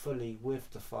 He was fully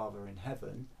with the Father in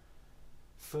heaven,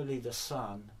 fully the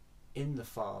Son in the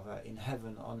Father in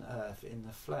heaven, on earth in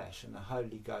the flesh, and the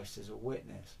Holy Ghost is a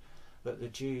witness. But the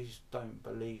Jews don't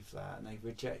believe that, and they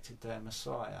rejected their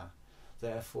Messiah.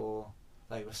 Therefore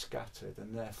they were scattered,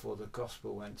 and therefore the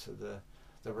gospel went to the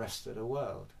rest of the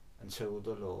world until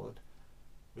the Lord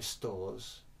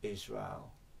restores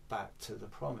Israel back to the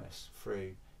promise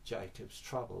through Jacob's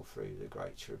trouble, through the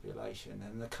great tribulation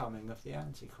and the coming of the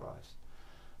Antichrist,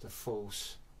 the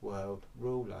false world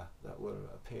ruler that will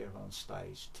appear on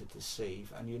stage to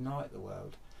deceive and unite the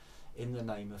world in the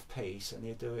name of peace. And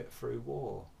he'll do it through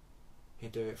war,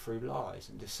 he'll do it through lies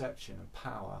and deception and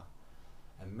power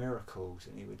and miracles,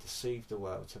 and he would deceive the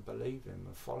world to believe him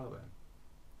and follow him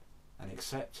and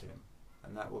accept him,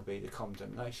 and that will be the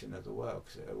condemnation of the world,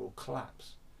 because it will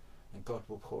collapse, and God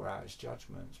will pour out his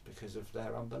judgments because of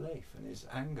their unbelief and his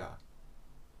anger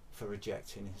for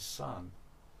rejecting his Son.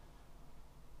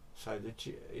 So the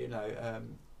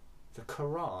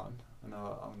Quran, and I'm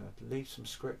going to leave some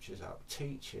scriptures up,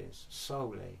 teaches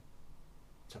solely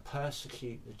to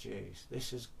persecute the Jews.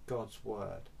 This is God's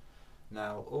Word.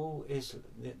 Now,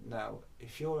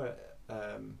 if you're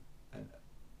a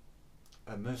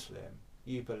Muslim,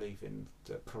 you believe in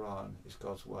the Quran is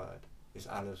God's Word, is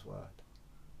Allah's Word,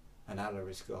 and Allah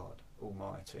is God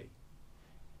Almighty.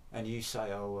 And you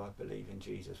say, oh, I believe in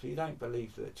Jesus, but you don't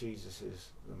believe that Jesus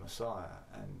is the Messiah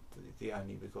and the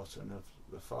only begotten of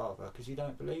the Father, because you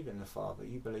don't believe in the Father,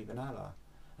 you believe in Allah,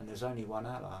 and there's only one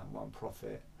Allah and one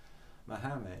Prophet,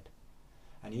 Muhammad.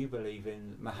 And you believe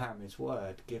in Muhammad's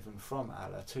word given from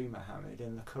Allah to Muhammad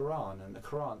in the Quran, and the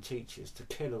Quran teaches to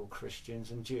kill all Christians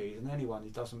and Jews and anyone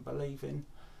who doesn't believe in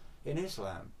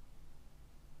Islam.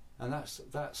 And that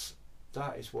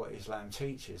is what Islam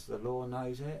teaches. The law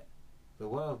knows it, the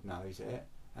world knows it,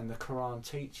 and the Quran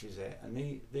teaches it.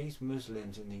 And these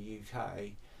Muslims in the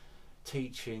UK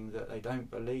teaching that they don't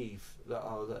believe that,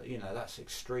 oh, that, you know, that's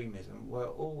extremism.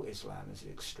 Well, all Islam is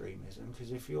extremism,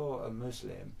 because if you're a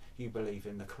Muslim, you believe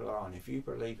in the Quran. If you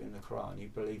believe in the Quran, you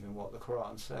believe in what the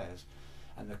Quran says.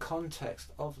 And the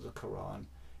context of the Quran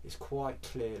is quite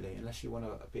clearly, unless you want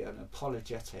to be an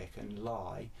apologetic and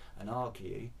lie and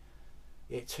argue,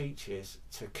 it teaches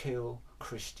to kill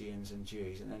Christians and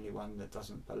Jews and anyone that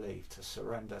doesn't believe, to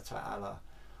surrender to Allah,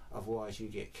 otherwise you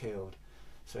get killed.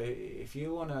 So if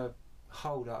you want to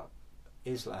hold up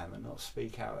Islam and not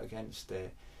speak out against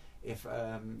it, if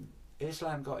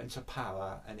Islam got into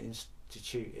power and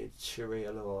instituted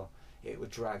Sharia law, it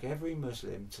would drag every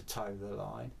Muslim to toe the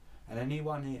line, and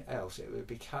anyone else, it would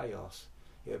be chaos.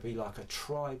 It would be like a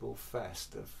tribal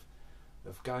fest of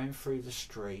going through the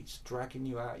streets, dragging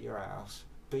you out your house,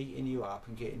 beating you up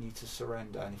and getting you to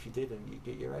surrender, and if you didn't, you'd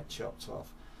get your head chopped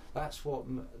off. That's what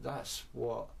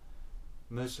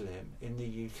Muslim in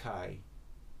the UK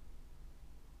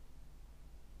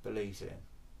believes in,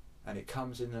 and it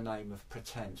comes in the name of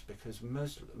pretense, because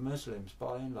Muslims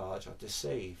by and large are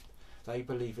deceived. They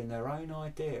believe in their own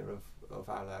idea of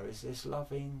Allah, is this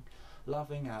loving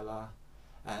Allah,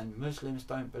 and Muslims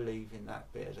don't believe in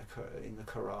that bit in the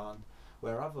Quran,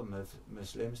 where other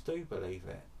Muslims do believe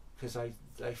it, because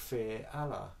they fear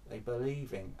Allah, they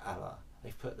believe in Allah,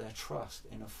 they've put their trust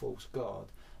in a false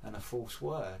God and a false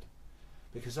word,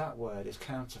 because that word is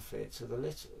counterfeit to the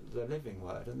living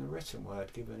word and the written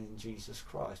word given in Jesus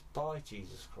Christ, by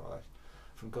Jesus Christ,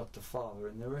 from God the Father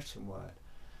in the written word.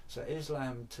 So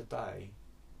Islam today,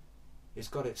 it's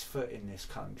got its foot in this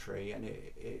country, and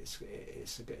it's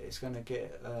going to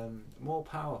get more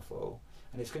powerful,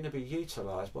 and it's going to be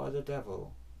utilised by the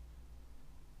devil.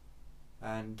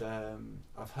 And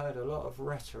I've heard a lot of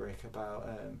rhetoric about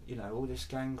you know, all this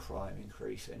gang crime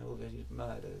increasing, all these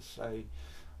murders. So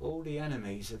all the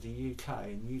enemies of the UK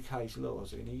and UK's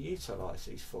laws are going to utilise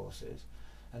these forces,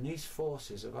 and these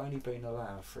forces have only been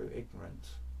allowed through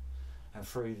ignorance and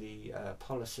through the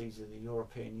policies of the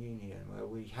European Union, where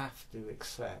we have to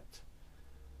accept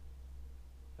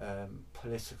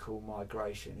political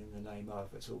migration in the name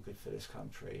of it's all good for this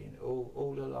country, and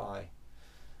all a lie,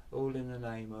 all in the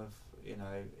name of, you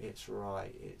know, it's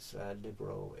right, it's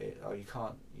liberal. You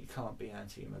can't be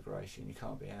anti-immigration, you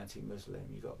can't be anti-Muslim,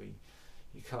 you got to be.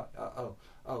 You can't.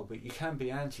 But you can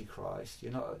be anti-Christ.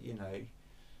 You're not. You know,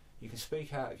 you can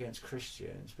speak out against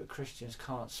Christians, but Christians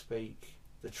can't speak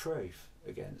the truth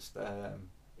against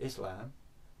Islam,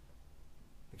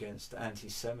 against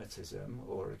anti-Semitism,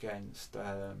 or against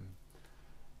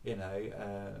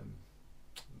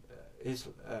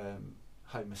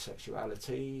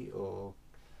homosexuality, or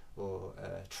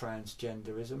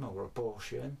transgenderism, or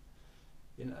abortion.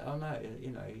 You know, I know.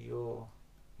 You know,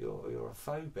 you're a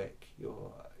phobic,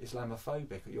 you're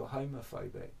Islamophobic, or you're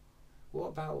homophobic. What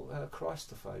about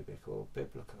Christophobic or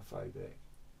biblicophobic?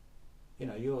 You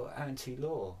know, you're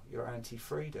anti-law, you're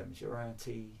anti-freedoms, you're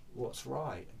anti-what's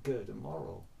right, good and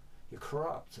moral. You're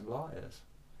corrupt and liars.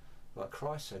 Like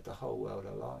Christ said, the whole world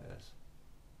are liars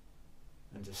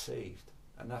and deceived.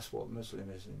 And that's what Muslim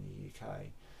is in the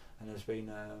UK. And there's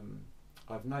been,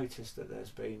 I've noticed that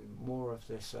there's been more of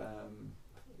this,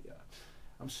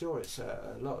 I'm sure it's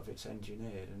a lot of it's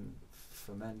engineered and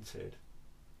fomented,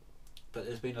 but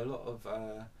there's been a lot of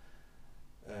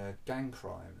gang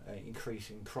crime,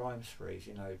 increasing crime sprees,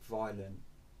 you know, violent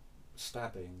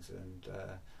stabbings, and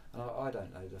I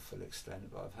don't know the full extent,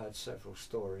 but I've heard several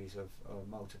stories of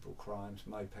multiple crimes,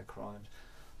 moped crimes,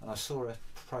 and I saw a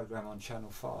programme on Channel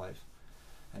 5,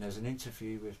 and there's an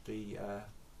interview with the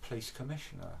police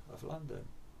commissioner of London,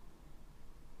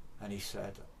 and he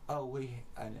said,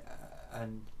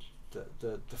 and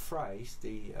the phrase,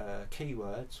 the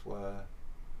keywords were,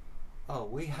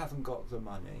 we haven't got the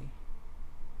money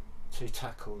to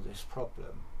tackle this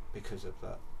problem because of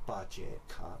the budget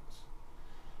cuts,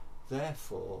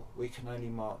 therefore we can only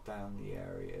mark down the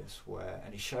areas where,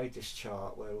 and he showed this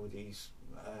chart where all these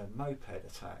moped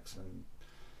attacks and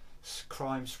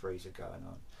crime sprees are going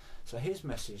on. So his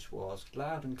message was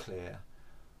loud and clear: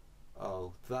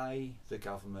 they, the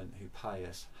government who pay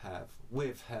us, have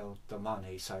withheld the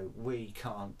money, so we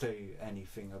can't do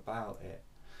anything about it.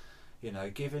 You know,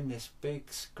 giving this big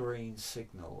green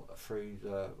signal through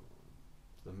the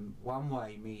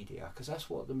one-way media, because that's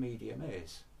what the medium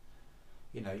is.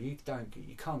 You know, you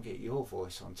can't get your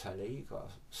voice on telly. You've got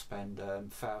to spend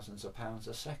thousands of pounds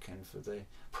a second for the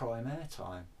prime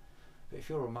airtime. But if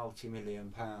you're a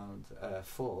multi-million-pound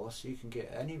force, you can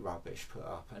get any rubbish put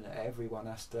up, and everyone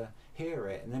has to hear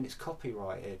it, and then it's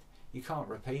copyrighted. You can't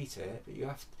repeat it, but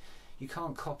you You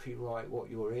can't copyright what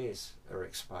your ears are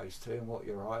exposed to and what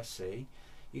your eyes see.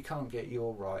 You can't get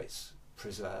your rights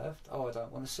preserved. Oh, I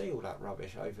don't want to see all that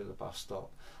rubbish over the bus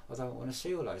stop. I don't want to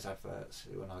see all those adverts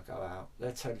when I go out.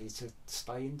 They tell you to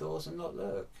stay indoors and not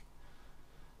look.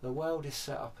 The world is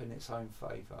set up in its own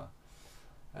favour,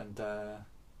 and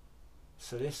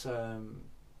so this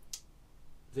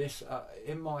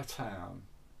in my town,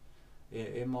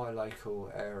 in my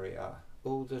local area,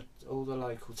 all the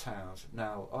local towns.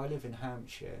 Now I live in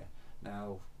Hampshire.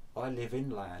 Now I live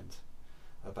inland,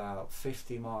 about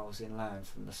 50 miles inland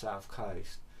from the south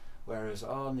coast, whereas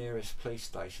our nearest police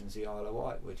station's the Isle of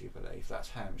Wight, would you believe?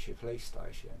 That's Hampshire Police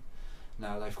Station.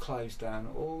 Now they've closed down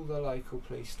all the local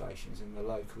police stations in the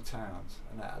local towns,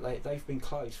 and they've been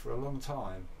closed for a long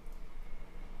time.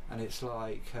 And it's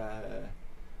like,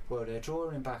 well, they're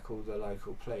drawing back all the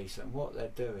local police, and what they're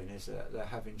doing is that they're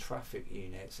having traffic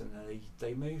units, and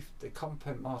they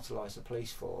compartmentalise the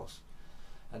police force,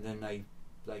 and then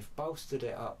they've bolstered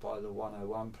it up by the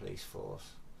 101 police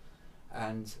force,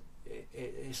 and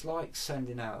it's like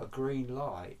sending out a green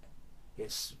light.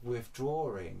 It's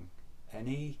withdrawing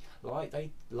any, like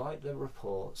the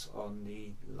reports on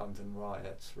the London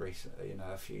riots recently,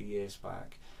 a few years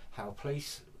back, how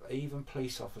even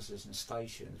police officers and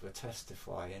stations were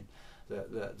testifying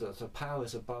that the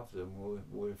powers above them were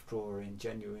withdrawing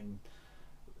genuine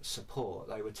support.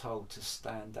 They were told to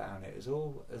stand down. It was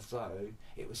all as though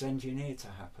it was engineered to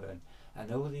happen,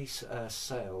 and all these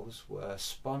cells were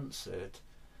sponsored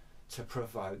to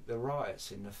provoke the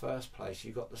riots in the first place.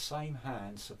 You got the same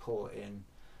hand supporting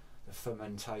the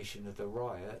fomentation of the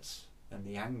riots and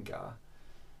the anger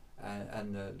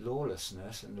and the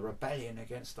lawlessness and the rebellion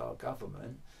against our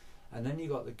government, and then you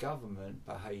got the government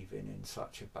behaving in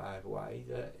such a bad way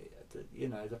that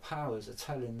the powers are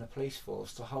telling the police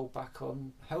force to hold back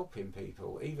on helping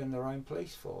people, even their own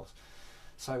police force.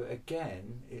 So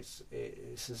again, it's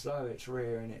as though it's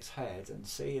rearing its head, and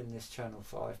seeing this Channel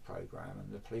 5 programme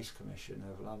and the Police Commission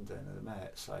of London and the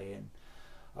Met saying,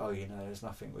 oh, there's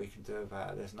nothing we can do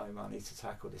about it, there's no money to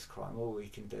tackle this crime, all we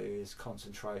can do is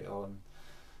concentrate on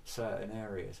certain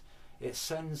areas. It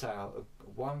sends out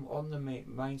on the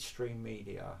mainstream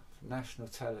media, national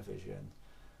television,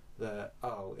 that,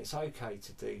 oh, it's okay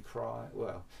to do crime.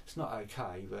 Well, it's not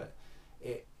okay, but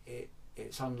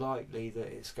it's unlikely that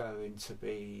it's going to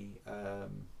be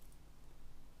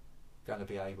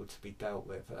able to be dealt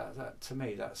with. That to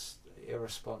me, that's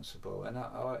irresponsible, and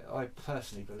I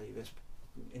personally believe it's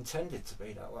intended to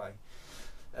be that way,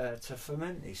 to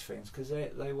foment these things, because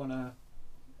they want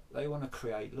to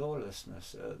create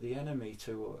lawlessness. The enemy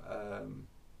to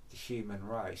the human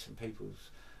race and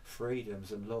people's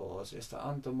freedoms and laws is to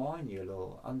undermine your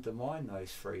law, undermine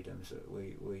those freedoms that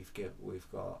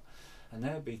we've got, and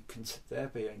they're being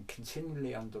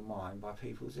continually undermined by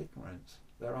people's ignorance,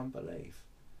 their unbelief.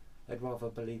 They'd rather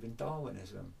believe in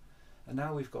Darwinism, and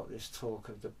now we've got this talk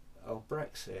of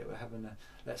Brexit. We're having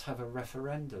let's have a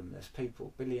referendum. There's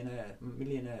people,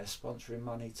 millionaires sponsoring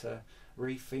money to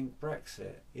rethink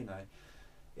Brexit.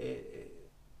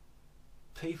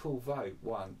 People vote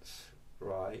once,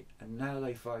 right? And now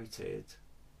they voted.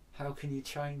 How can you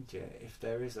change it if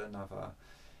there is another?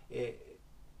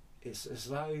 It's as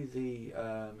though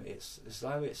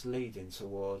it's leading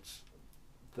towards.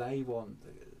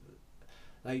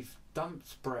 They've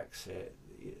dumped Brexit.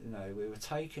 We were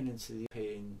taken into the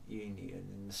European Union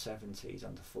in the 70s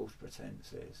under false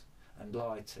pretences and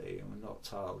lied to, and were not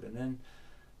told. And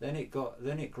then it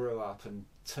grew up and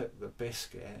took the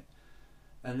biscuit,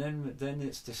 and then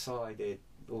it's decided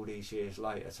all these years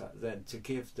later to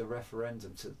give the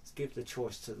referendum, to give the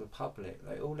choice to the public.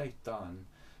 All they've done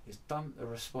is dump the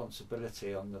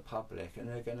responsibility on the public, and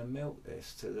they're going to milk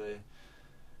this to the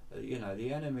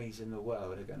enemies in the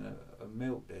world are going to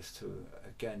milk this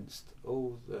against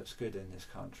all that's good in this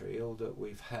country, all that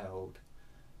we've held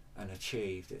and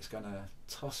achieved. It's going to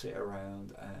toss it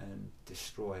around and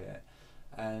destroy it,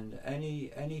 and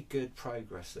any good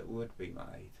progress that would be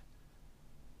made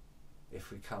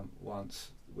if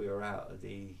once we were out of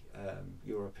the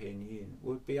European Union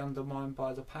would be undermined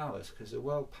by the powers, because the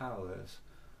world powers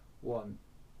want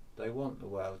the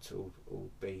world to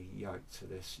all be yoked to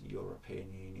this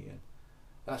European Union.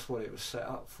 That's what it was set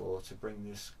up for, to bring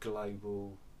this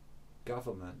global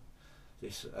government,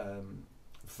 this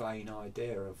vain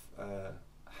idea of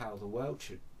how the world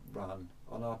should run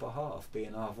on our behalf,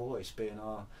 being our voice,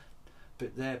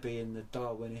 but there being the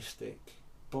Darwinistic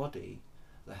body,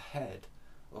 the head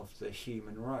of the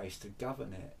human race, to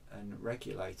govern it and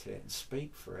regulate it and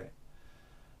speak for it.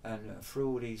 And through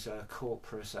all these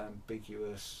corporate,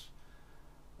 ambiguous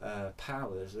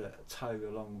powers that tow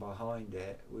along behind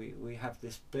it. We have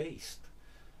this beast.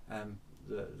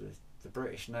 The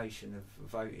British nation have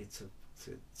voted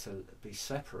to be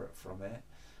separate from it,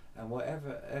 and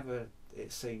whatever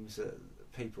it seems that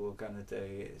people are going to do,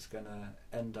 it's going to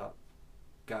end up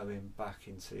going back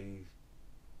into,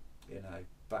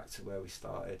 back to where we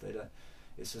started.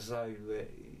 It's as though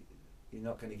you're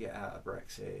not going to get out of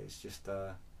Brexit. It's just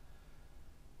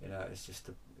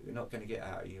you're not going to get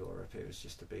out of Europe. It was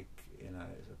just a big, it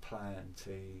was a plan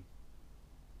to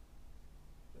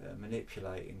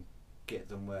manipulate and get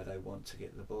them where they want to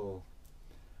get the ball.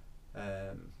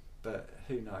 But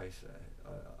who knows?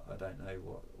 I don't know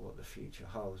what the future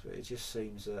holds. But it just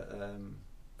seems that,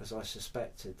 as I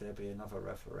suspected, there'll be another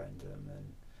referendum,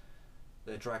 and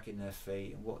they're dragging their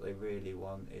feet. And what they really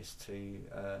want is to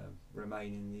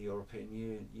remain in the European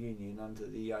Union under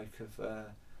the yoke of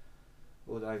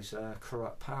all those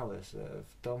corrupt powers that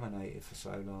have dominated for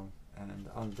so long and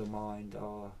undermined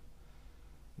our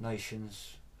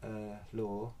nation's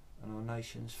law and our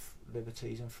nation's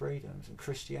liberties and freedoms and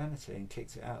Christianity, and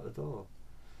kicked it out the door.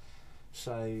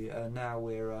 So now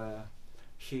we're a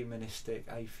humanistic,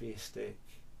 atheistic,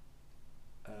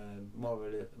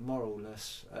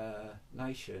 moralless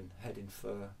nation heading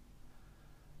for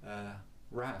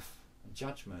wrath and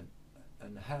judgment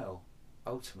and hell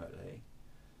ultimately.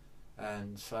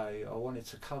 And so I wanted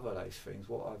to cover those things.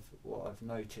 What I've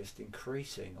noticed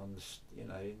increasing on the in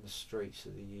the streets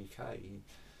of the UK.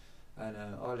 And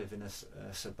I live in a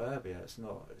suburbia. It's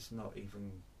not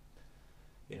even,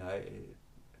 it's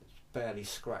barely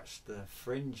scratched the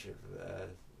fringe of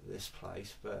this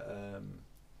place. But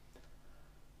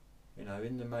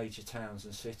in the major towns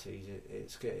and cities,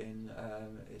 it's getting.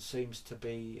 It seems to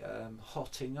be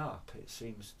hotting up. It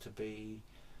seems to be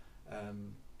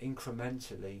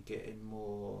incrementally getting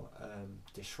more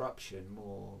disruption,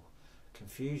 more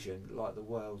confusion. Like the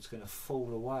world's going to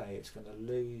fall away. It's going to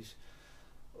lose.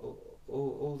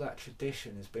 All that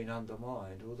tradition has been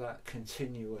undermined. All that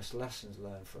continuous lessons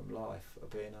learned from life are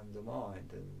being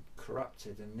undermined and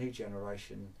corrupted, and new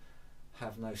generation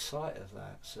have no sight of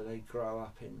that, so they grow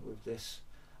up with this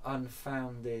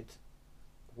unfounded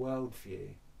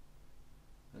worldview,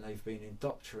 and they've been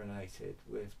indoctrinated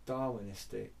with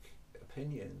Darwinistic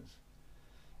opinions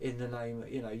in the name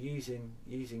of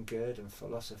using good and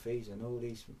philosophies and all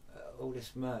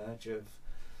this merge of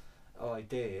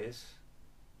ideas.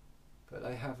 But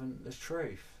they haven't the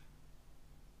truth.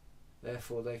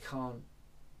 Therefore, they can't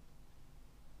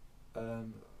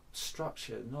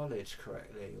structure knowledge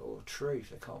correctly or truth.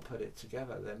 They can't put it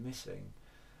together. They're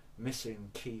missing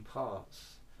key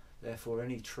parts. Therefore,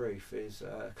 any truth is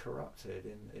corrupted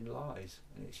in lies,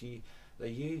 and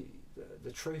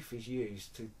the truth is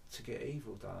used to get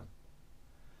evil done.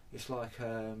 It's like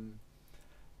a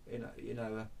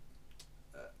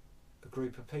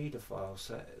group of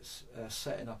paedophiles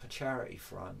setting up a charity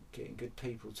front, getting good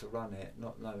people to run it,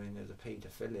 not knowing of the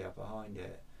paedophilia behind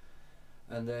it,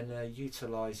 and then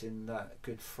utilising that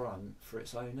good front for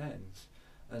its own ends.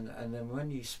 And then when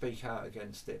you speak out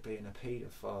against it being a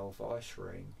paedophile vice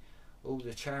ring, all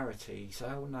the charities say,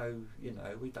 oh no,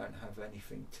 we don't have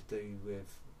anything to do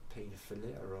with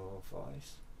paedophilia or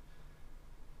vice.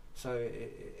 So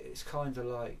it's kind of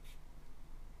like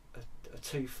a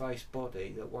two-faced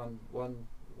body that one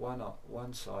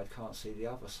side can't see the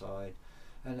other side,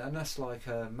 and that's like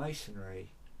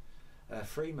Masonry,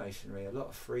 Freemasonry. A lot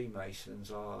of Freemasons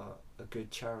are a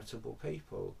good charitable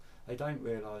people. They don't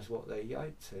realise what they're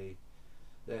yoked to.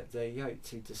 They're yoked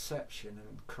to deception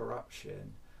and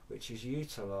corruption, which is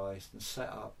utilised and set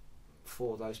up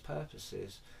for those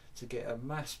purposes, to get a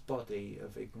mass body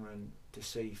of ignorant,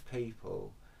 deceived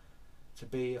people to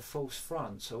be a false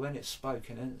front. So when it's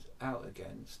spoken out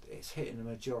against, it's hitting the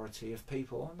majority of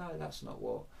people. Oh no, that's not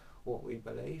what we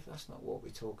believe. That's not what we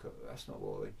talk about. That's not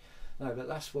what we. No, but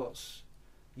that's what's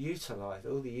utilised.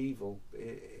 All the evil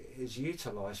is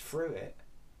utilised through it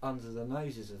under the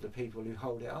noses of the people who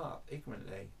hold it up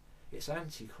ignorantly. It's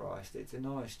antichrist. It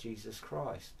denies Jesus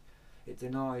Christ. It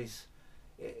denies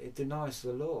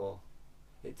the law.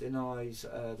 It denies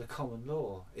the common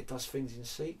law. It does things in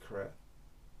secret.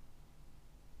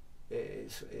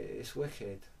 It's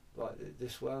wicked. Like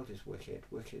this world is wicked.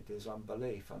 Wicked is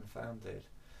unbelief, unfounded.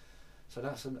 So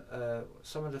that's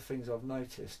some of the things I've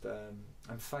noticed.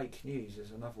 And fake news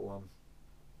is another one.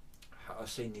 I've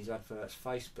seen these adverts,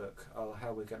 Facebook. Oh,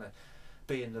 how we're going to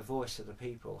be in the voice of the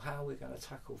people. How we're going to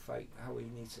tackle how we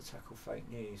need to tackle fake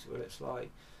news. Well, it's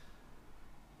like,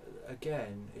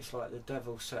 again, it's like the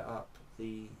devil set up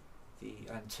the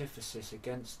antithesis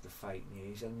against the fake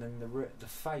news, and then the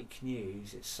fake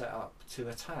news is set up to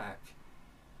attack.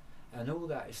 And all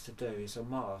that is to do is a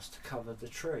mask to cover the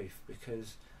truth,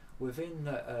 because within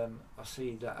the, I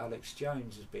see that Alex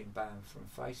Jones has been banned from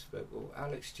Facebook. Well,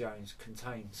 Alex Jones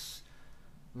contains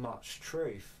much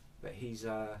truth, but he's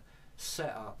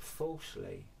set up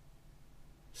falsely,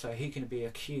 so he can be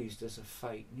accused as a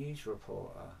fake news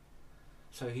reporter.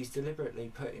 So he's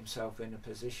deliberately put himself in a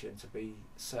position to be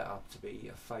set up to be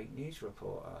a fake news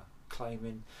reporter,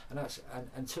 claiming,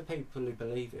 and to people who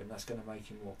believe him, that's going to make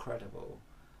him more credible.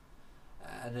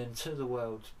 And then to the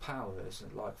world's powers,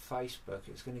 like Facebook,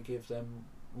 it's going to give them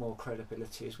more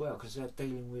credibility as well, because they're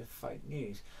dealing with fake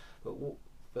news.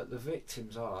 But the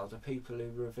victims are the people who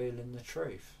are revealing the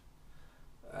truth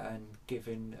and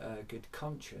giving good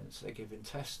conscience. They're giving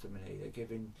testimony. They're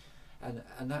giving, and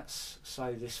that's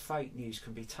so this fake news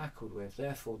can be tackled with.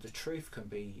 Therefore, the truth can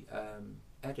be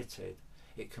edited.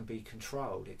 It can be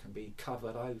controlled. It can be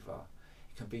covered over.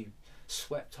 It can be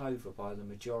swept over by the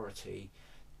majority.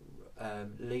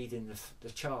 Leading the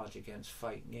charge against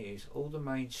fake news. All the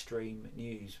mainstream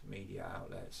news media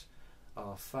outlets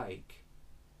are fake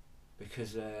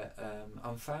because they're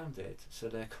unfounded, so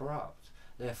they're corrupt.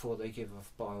 Therefore, they give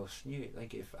off biased news. They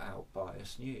give out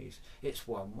biased news. It's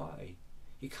one way.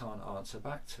 You can't answer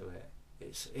back to it.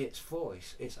 It's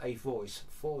voice. It's a voice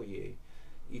for you.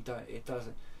 You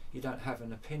don't have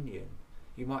an opinion.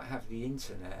 You might have the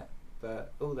internet,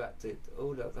 but all that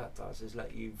does is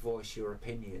let you voice your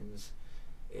opinions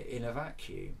in a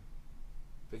vacuum,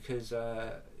 because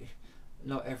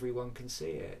not everyone can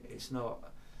see it. It's not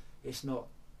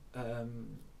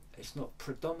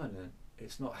predominant.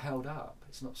 It's not held up.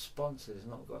 It's not sponsored. It's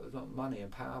not money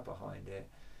and power behind it.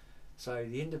 So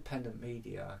the independent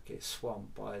media gets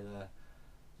swamped by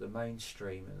the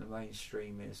mainstream, and the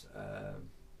mainstream is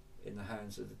in the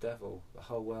hands of the devil. The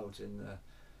whole world's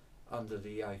under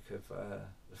the yoke of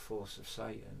the force of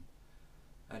Satan,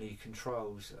 and he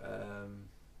controls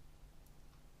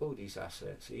all these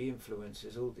assets. He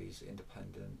influences all these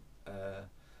independent,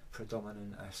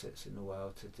 predominant assets in the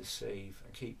world to deceive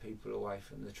and keep people away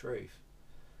from the truth.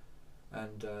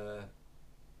 And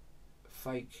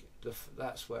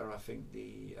that's where I think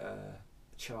the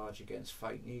charge against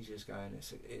fake news is going.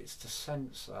 It's to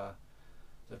censor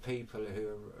the people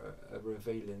who are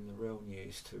revealing the real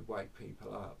news, to wake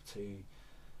people up, to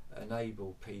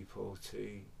enable people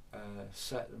to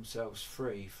set themselves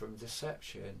free from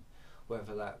deception,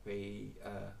 whether that be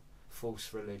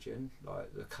false religion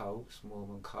like the cults,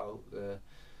 Mormon cult, the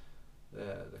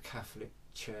Catholic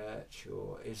Church,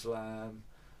 or Islam,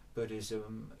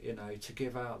 Buddhism. To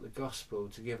give out the gospel,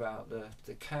 to give out the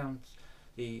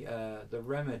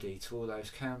remedy to all those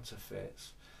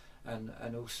counterfeits,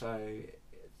 and also,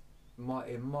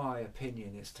 in my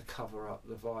opinion, it's to cover up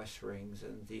the vice rings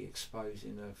and the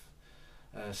exposing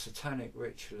of satanic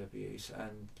ritual abuse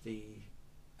and the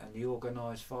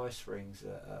organised vice rings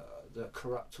that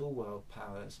corrupt all world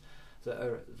powers,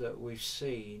 that we've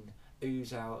seen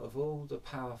ooze out of all the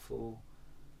powerful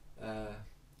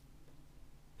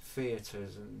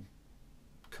theatres and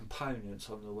components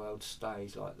on the world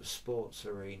stage, like the sports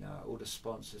arena, all the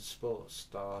sponsored sports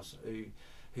stars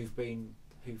who've been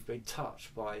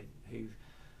touched by, who've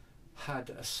had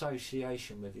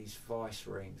association with these vice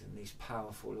rings and these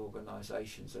powerful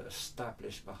organisations that are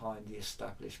established behind the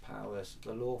established powers,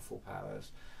 the lawful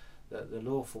powers, that the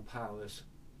lawful powers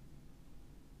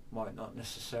might not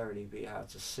necessarily be able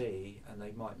to see, and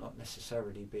they might not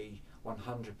necessarily be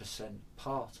 100%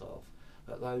 part of,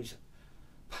 but those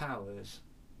powers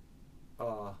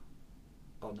are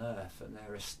on earth, and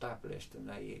they're established, and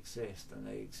they exist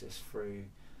through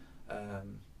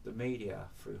the media,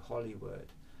 through Hollywood,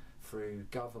 through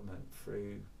government,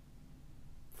 through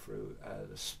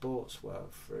the sports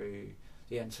world, through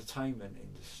the entertainment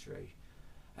industry.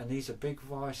 And these are big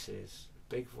vices,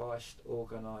 big vice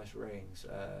organised rings,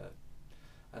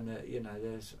 and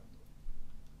there's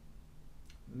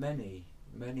many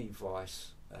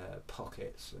vice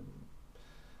pockets and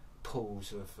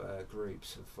pools of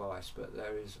groups of vice, but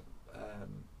there is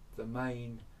the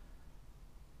main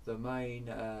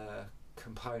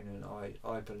component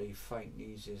I believe fake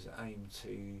news is aimed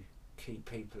to keep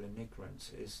people in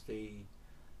ignorance, is the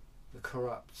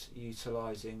corrupt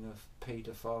utilising of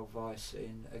paedophile vice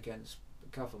against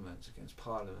governments, against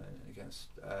parliament, against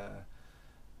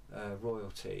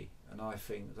royalty. And I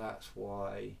think that's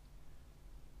why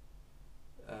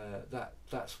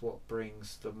that's what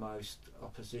brings the most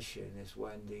opposition, is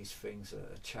when these things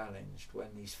are challenged,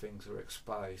 when these things are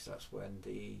exposed. That's when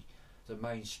the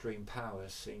mainstream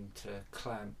powers seem to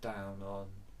clamp down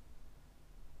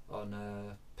on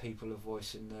people are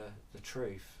voicing the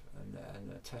truth and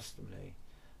the testimony.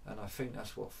 And I think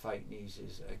that's what fake news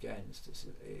is against. It's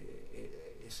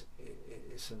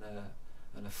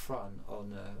an affront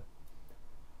on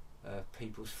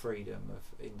people's freedom of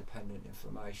independent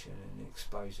information and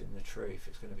exposing the truth.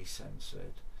 It's going to be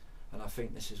censored. And I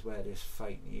think this is where this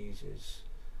fake news is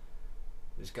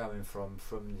going from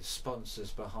the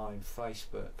sponsors behind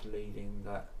Facebook leading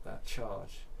that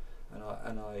charge. And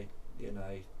I you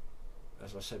know,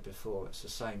 as I said before, it's the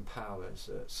same powers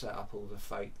that set up all the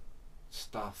fake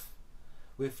stuff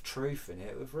with truth in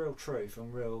it, with real truth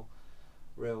and real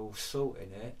salt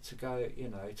in it, to go, you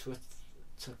know,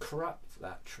 to corrupt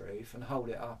that truth and hold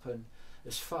it up and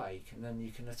as fake, and then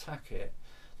you can attack it.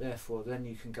 Therefore, then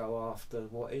you can go after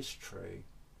what is true,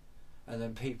 and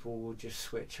then people will just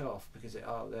switch off because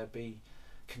they'll be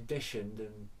conditioned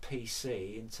and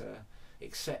PC into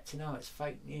accepting, oh, it's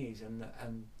fake news, and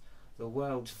the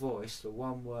world's voice, the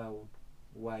one world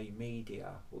way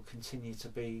media, will continue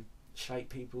to shape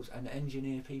people's and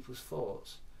engineer people's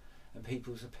thoughts and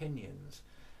people's opinions,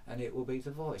 and it will be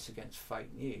the voice against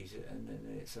fake news, and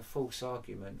it's a false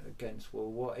argument against,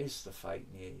 well, what is the fake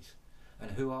news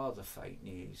and who are the fake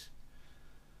news?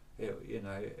 You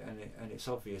know, and it's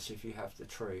obvious if you have the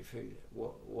truth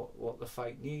what the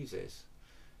fake news is.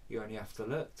 You only have to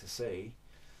look to see.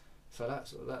 So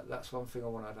that's one thing I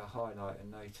wanted to highlight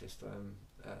and noticed,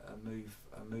 a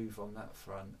move on that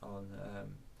front, on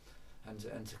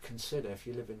and to consider, if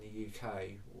you live in the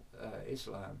UK,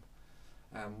 Islam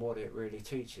and what it really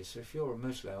teaches. So if you're a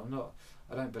Muslim,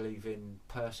 I don't believe in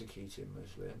persecuting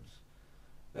Muslims.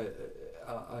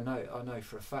 I know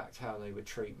for a fact how they would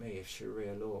treat me if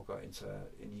Sharia law got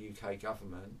in the UK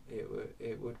government.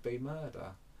 It would be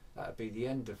murder. That would be the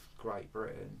end of Great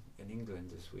Britain. In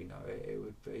England as we know it,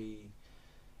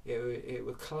 it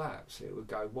would collapse. It would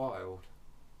go wild,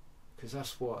 because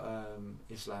that's what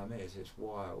Islam is. It's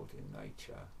wild in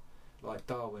nature, like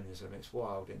Darwinism. It's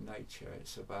wild in nature.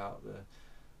 It's about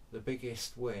the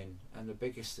biggest win, and the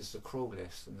biggest is the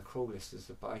cruelest, and the cruelest is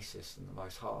the basest and the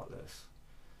most heartless.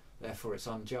 Therefore it's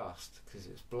unjust, because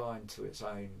it's blind to its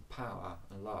own power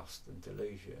and lust and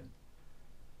delusion.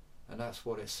 And that's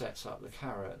what it sets up, the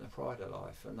carrot and the pride of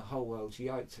life. And the whole world's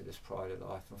yoked to this pride of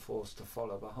life and forced to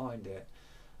follow behind it.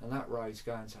 And that road's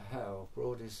going to hell.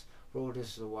 Broad is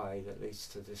the way that leads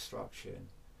to destruction.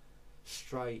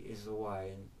 Straight is the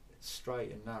way, and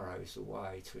straight and narrow is the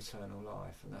way to eternal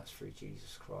life. And that's through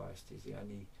Jesus Christ. He's the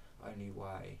only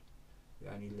way,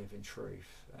 the only living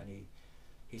truth. And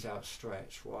He's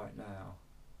outstretched right now.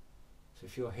 So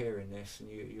if you're hearing this and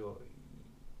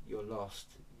you're lost,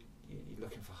 you're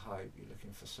looking for hope, you're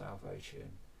looking for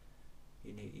salvation,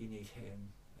 you need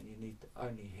Him, and you need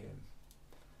only Him.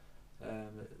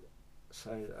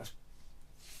 So that's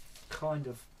kind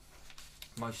of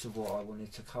most of what I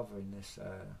wanted to cover in this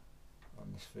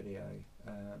on this video.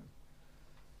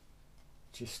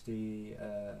 Just the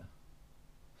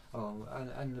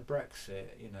and the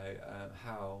Brexit, you know,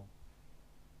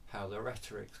 how the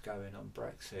rhetoric's going on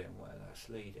Brexit and where that's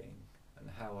leading, and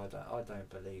how I don't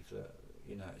believe that,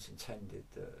 you know, it's intended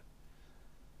that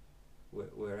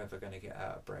we're ever going to get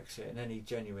out of Brexit, and any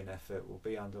genuine effort will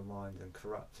be undermined and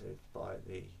corrupted by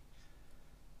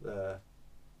the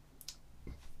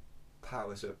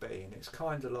powers that be. And it's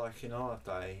kind of like in our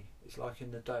day, it's like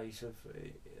in the days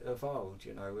of old,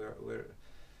 you know,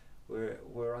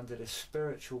 we're under this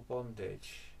spiritual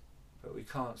bondage, but we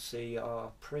can't see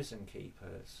our prison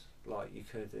keepers like you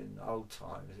could in old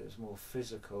times. It was more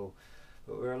physical.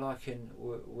 But we're like in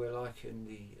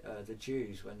the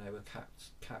Jews when they were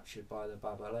captured by the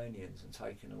Babylonians and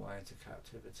taken away into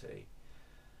captivity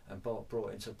and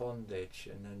brought into bondage,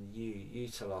 and then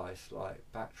utilised like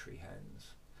battery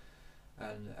hens.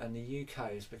 And the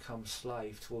UK has become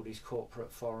slave to all these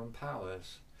corporate foreign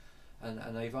powers, and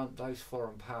those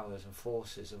foreign powers and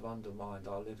forces have undermined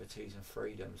our liberties and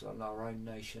freedoms and our own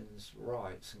nation's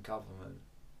rights and government.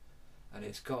 And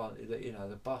it's gone, you know,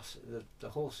 the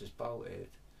horse is bolted.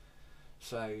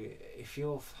 So if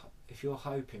you're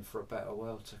hoping for a better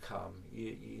world to come,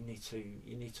 you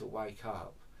need to wake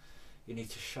up. You need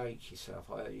to shake yourself.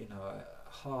 I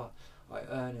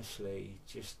earnestly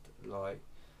just like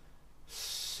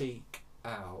seek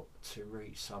out to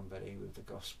reach somebody with the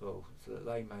gospel, so that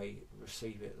they may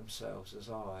receive it themselves, as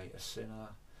I, a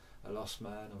sinner, a lost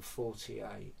man, and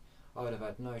 48, I would have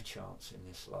had no chance in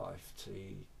this life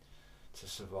to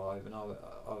survive, and I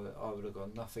would have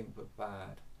gone nothing but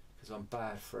bad, because I'm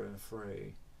bad through and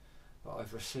through. But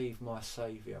I've received my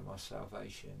Saviour, my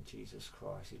salvation, Jesus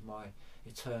Christ. He's my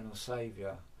eternal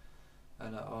Saviour,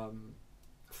 and I'm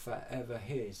forever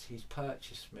His. He's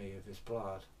purchased me with His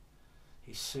blood.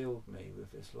 He sealed me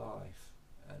with His life,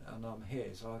 and I'm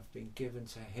his. I've been given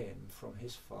to him from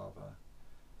his Father,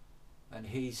 and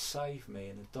he's saved me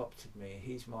and adopted me.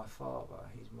 He's my Father.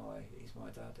 He's my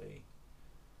daddy.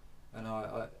 And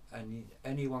and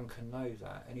anyone can know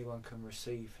that. Anyone can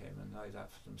receive him and know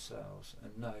that for themselves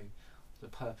and know the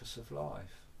purpose of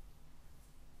life.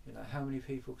 You know, how many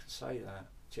people can say that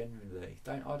genuinely?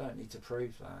 I don't need to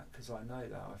prove that, because I know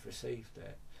that I've received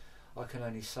it. I can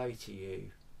only say to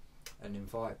you and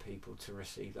invite people to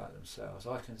receive that themselves.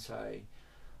 I can say,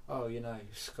 oh, you know,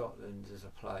 Scotland is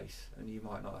a place, and you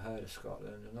might not have heard of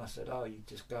Scotland, and I said, oh, you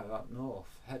just go up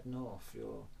north, head north,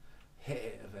 you'll hit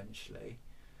it eventually.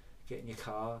 Get in your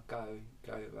car, go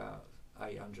about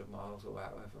 800 miles or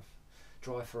whatever,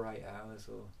 drive for 8 hours,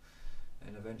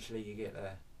 and eventually you get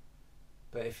there.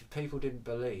 But if people didn't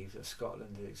believe that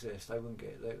Scotland exists, they would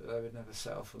never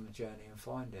set off on the journey and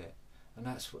find it. And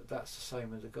that's the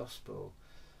same with the gospel.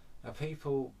 Now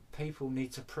people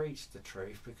need to preach the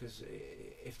truth, because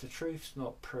if the truth's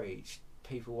not preached,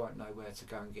 people won't know where to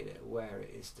go and get it, where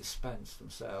it is dispensed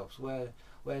themselves, where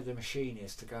the machine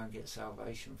is to go and get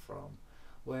salvation from,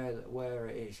 where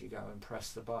it is you go and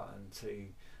press the button to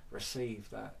receive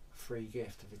that free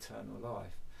gift of eternal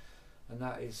life. And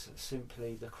that is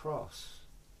simply the cross.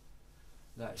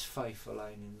 That is faith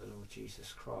alone in the Lord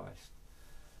Jesus Christ.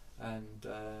 And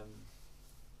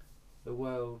the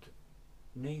world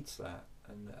needs that,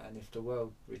 and if the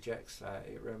world rejects that,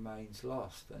 it remains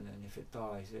lost, and then if it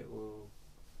dies, it will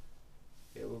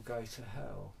go to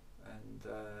hell. And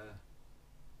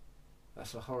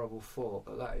that's a horrible thought,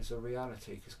 but that is a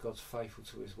reality, because God's faithful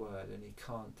to his word and he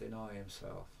can't deny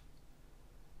himself.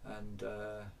 And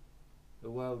the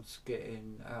world's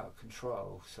getting out of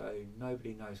control, so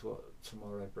nobody knows what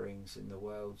tomorrow brings in the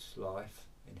world's life,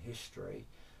 in history,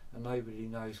 and nobody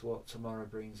knows what tomorrow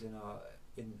brings in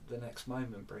the next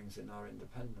moment brings in our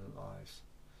independent lives.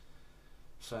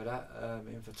 So that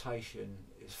invitation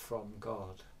is from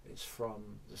God. It's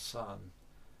from the Son,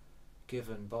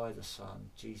 given by the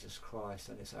Son, Jesus Christ,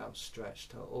 and it's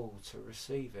outstretched to all to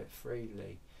receive it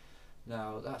freely.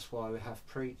 Now that's why we have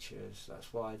preachers,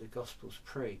 that's why the gospel's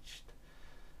preached.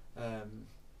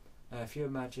 Now if you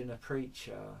imagine a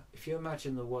preacher, if you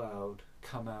imagine the world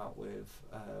come out with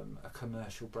a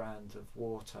commercial brand of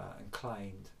water and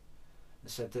claimed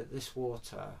and said that this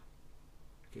water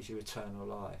gives you eternal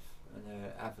life, and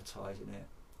they're advertising it,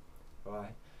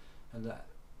 right, and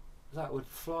that would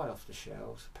fly off the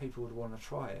shelves, people would want to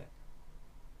try it,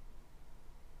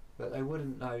 but they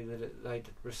wouldn't know that they'd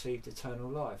received eternal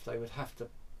life. They would have to,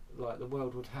 like the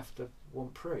world would have to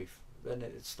want proof, then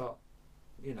it'd start,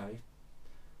 you know,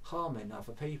 harming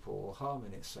other people or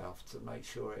harming itself to make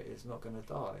sure it is not going to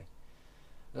die.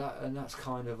 And that's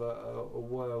kind of a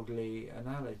worldly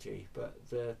analogy, but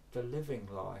the living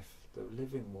life, the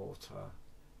living water,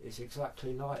 is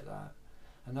exactly like that.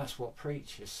 And that's what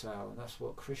preachers sell, and that's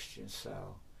what Christians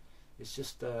sell. It's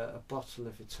just a bottle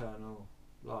of eternal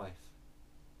life.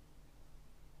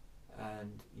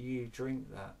 And you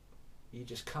drink that. You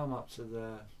just come up to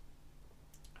the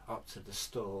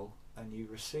stall and you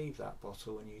receive that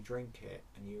bottle and you drink it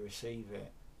and you receive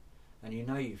it. And you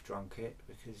know you've drunk it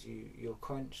because you're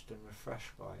quenched and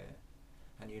refreshed by it.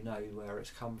 And you know where it's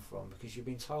come from because you've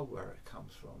been told where it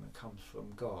comes from. It comes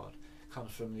from God. It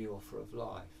comes from the author of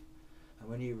life. And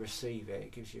when you receive it,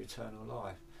 it gives you eternal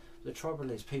life. The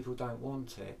trouble is people don't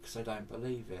want it because they don't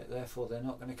believe it. Therefore they're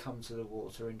not going to come to the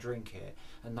water and drink it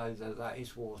and know that that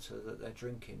is water that they're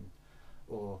drinking,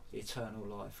 or the eternal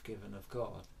life given of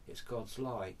God. It's God's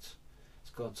light.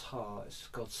 It's God's heart. It's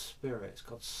God's spirit. It's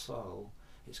God's soul.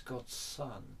 It's God's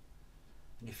Son.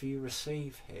 And if you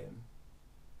receive him,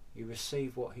 you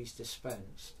receive what he's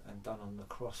dispensed and done on the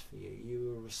cross for you. You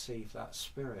will receive that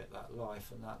spirit, that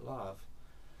life and that love.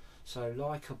 So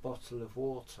like a bottle of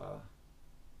water,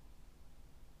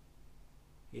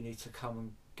 you need to come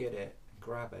and get it and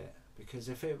grab it, because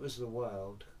if it was the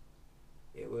world,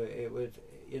 it would,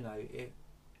 you know,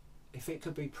 if it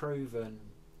could be proven,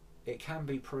 it can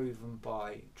be proven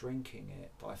by drinking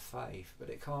it, by faith, but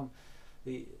it can't.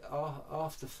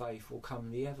 After faith will come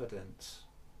the evidence,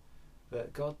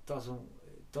 but God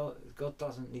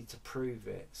doesn't need to prove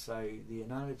it. So the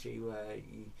analogy where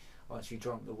once you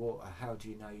drunk the water, how do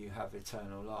you know you have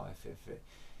eternal life?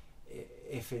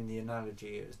 If in the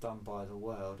analogy it was done by the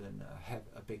world and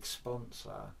a big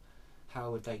sponsor,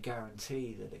 how would they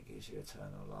guarantee that it gives you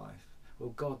eternal life?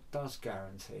 Well, God does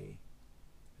guarantee,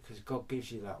 because God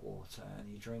gives you that water and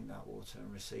you drink that water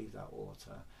and receive that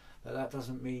water. But that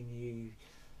doesn't mean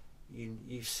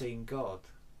you've seen God,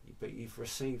 but you've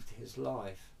received his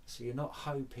life. So you're not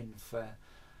hoping for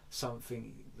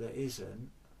something that isn't.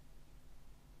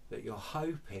 that you're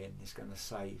hoping is going to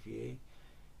save you.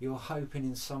 You're hoping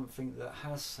in something that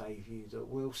has saved you, that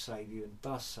will save you and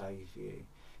does save you.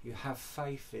 You have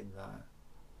faith in that.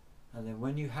 And then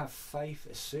when you have faith,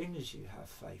 as soon as you have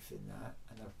faith in that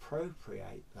and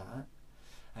appropriate that,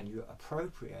 and you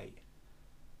appropriate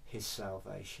his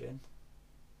salvation,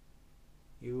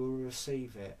 you will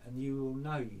receive it, and you will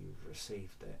know you've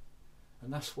received it.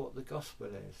 And that's what the gospel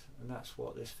is, and that's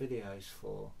what this video is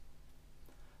for.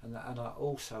 And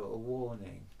also a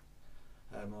warning.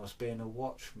 I was being a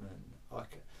watchman.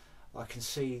 I can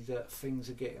see that things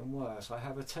are getting worse. I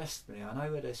have a testimony. I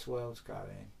know where this world's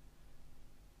going.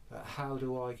 But how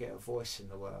do I get a voice in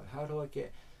the world? How do I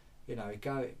get,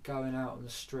 going out on the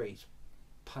streets,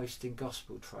 posting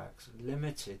gospel tracts,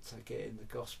 limited to getting the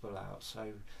gospel out?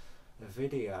 So a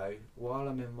video, while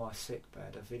I'm in my sick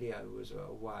bed, a video was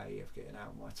a way of getting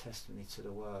out my testimony to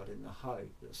the world, in the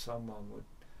hope that someone would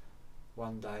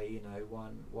one day,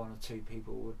 one or two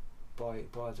people would,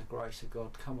 by the grace of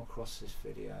God, come across this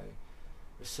video,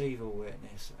 receive a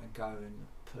witness, and go and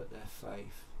put their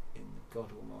faith in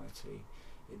God Almighty,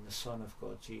 in the Son of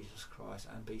God, Jesus Christ,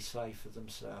 and be saved for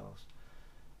themselves.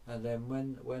 And then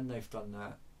when they've done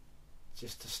that,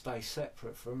 just to stay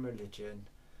separate from religion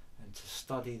and to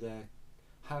study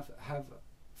have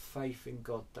faith in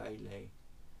God daily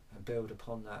and build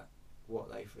upon that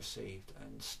what they've received,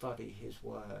 and study his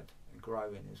word and grow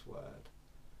in his word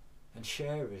and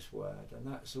share his word. And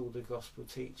that's all the gospel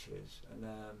teaches, and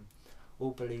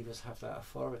all believers have that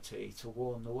authority to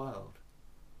warn the world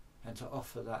and to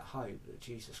offer that hope that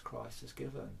Jesus Christ has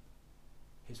given,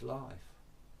 his life.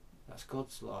 That's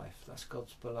God's life, that's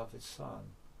God's beloved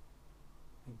Son.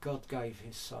 And God gave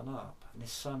his Son up, and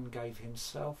his Son gave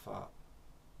himself up,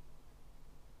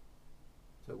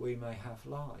 that we may have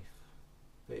life.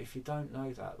 But if you don't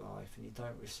know that life, and you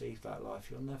don't receive that life,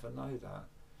 you'll never know that.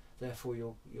 Therefore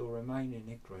you'll remain in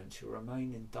ignorance, you'll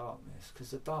remain in darkness,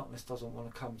 because the darkness doesn't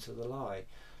want to come to the light.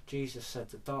 Jesus said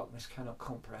the darkness cannot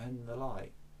comprehend the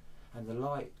light, and the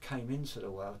light came into the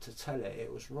world to tell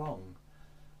it was wrong.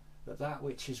 But that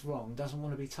which is wrong doesn't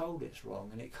want to be told it's wrong,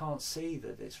 and it can't see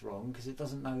that it's wrong because it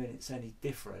doesn't know it's any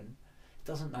different. It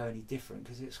doesn't know any different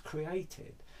because it's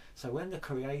created. So when the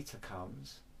Creator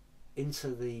comes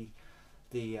into the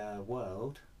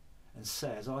world and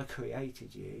says, I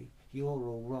created you, you're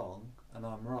all wrong and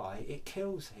I'm right, it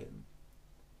kills him.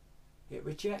 It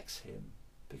rejects him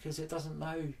because it doesn't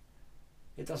know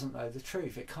the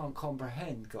truth. It can't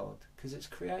comprehend God because it's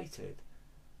created.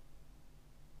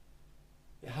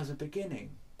 It has a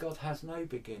beginning. God has no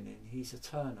beginning. He's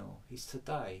eternal. He's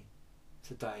today.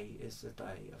 Today is the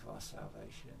day of our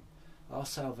salvation. Our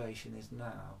salvation is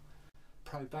now.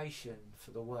 Probation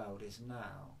for the world is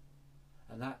now.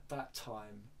 And that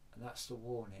time, and that's the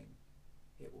warning,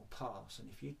 it will pass. And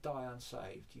if you die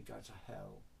unsaved, you go to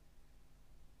hell.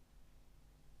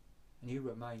 And you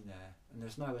remain there. And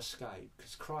there's no escape,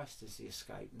 because Christ is the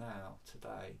escape now,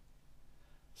 today.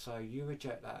 So you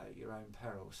reject that at your own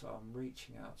peril. So I'm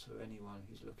reaching out to anyone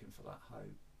who's looking for that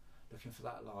hope, looking for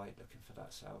that light, looking for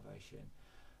that salvation.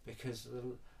 Because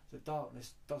the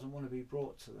darkness doesn't want to be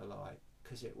brought to the light,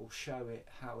 because it will show it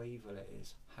how evil it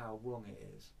is, how wrong it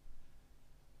is.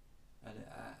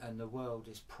 And the world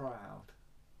is proud.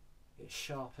 It's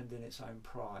sharpened in its own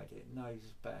pride. It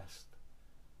knows best.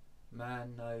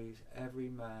 Man knows, every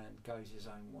man goes his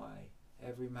own way.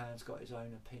 Every man's got his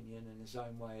own opinion and his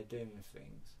own way of doing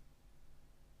things.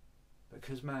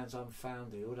 Because man's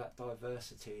unfounded, all that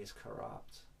diversity is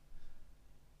corrupt.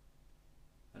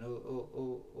 And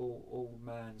all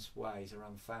man's ways are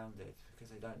unfounded because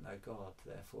they don't know God.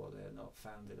 Therefore they're not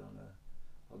founded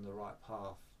on the right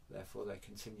path. Therefore they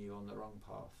continue on the wrong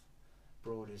path.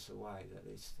 Broad is the way that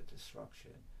leads to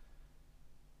destruction.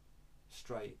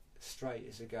 Straight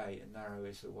is the gate, and narrow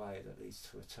is the way that leads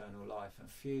to eternal life, and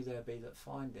few there be that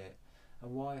find it.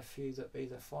 And why are few that be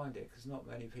that find it? Because not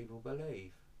many people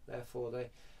believe. Therefore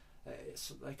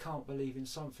they can't believe in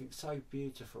something so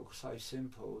beautiful, so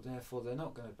simple. Therefore they're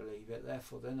not going to believe it.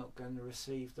 Therefore they're not going to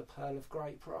receive the pearl of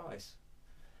great price,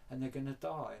 and they're going to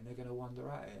die, and they're going to wonder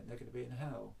at it, and they're going to be in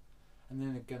hell. And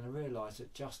then they're going to realise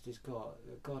that just is God,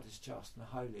 that God is just and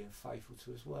holy and faithful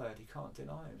to his word. He can't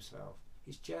deny himself.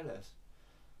 He's jealous.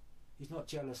 He's not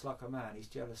jealous like a man. He's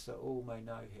jealous that all may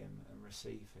know him and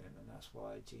receive him. And that's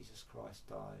why Jesus Christ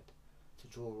died, to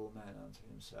draw all men unto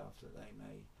himself, that they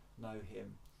may know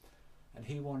him. And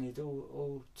he wanted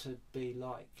all to be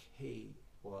like he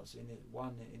was,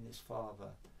 one in his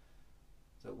Father,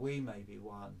 that we may be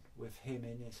one with him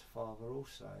in his Father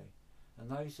also. And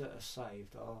those that are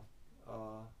saved are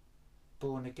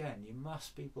born again. You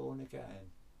must be born again.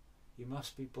 You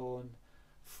must be born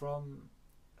from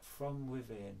from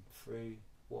within, through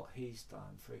what he's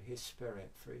done, through his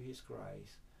Spirit, through his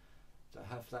grace, to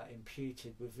have that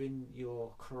imputed within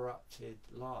your corrupted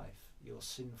life, your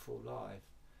sinful life.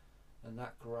 And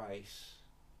that grace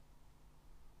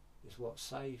is what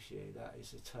saves you. That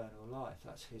is eternal life.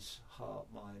 That's his heart,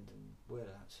 mind and will.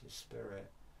 That's his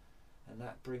Spirit. And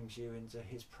that brings you into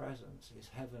his presence, his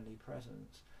heavenly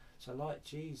presence. So like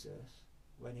Jesus,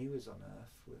 when he was on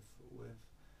earth with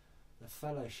the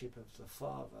fellowship of the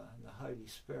Father and the Holy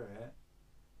Spirit,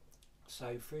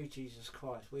 so through Jesus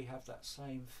Christ we have that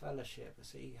same fellowship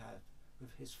as he had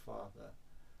with his Father.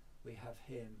 We have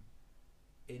him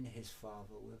in his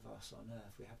Father with us on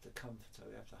earth. We have the Comforter,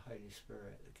 we have the Holy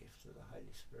Spirit, the gift of the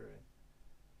Holy Spirit.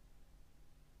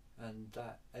 And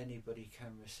that anybody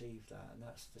can receive that, and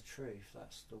that's the truth,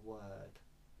 that's the Word,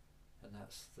 and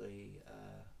that's the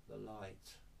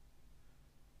light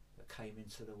that came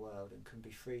into the world and can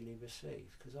be freely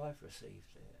received, because I've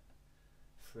received it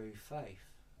through faith,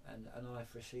 and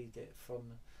I've received it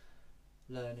from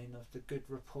learning of the good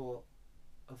report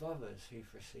of others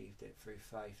who've received it through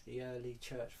faith, the early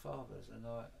church fathers.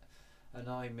 And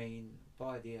I mean,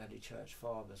 by the early church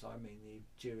fathers, I mean the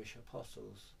Jewish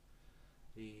apostles,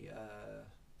 the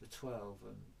 12,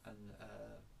 and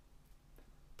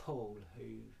Paul,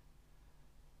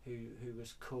 who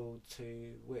was called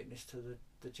to witness to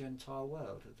the Gentile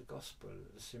world of the gospel,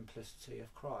 the simplicity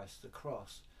of Christ, the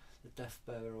cross, the death,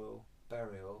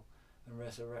 burial and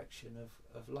resurrection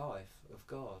of life, of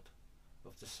God,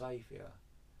 of the Saviour,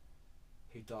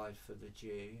 who died for the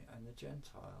Jew and the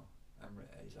Gentile and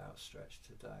is outstretched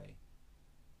today.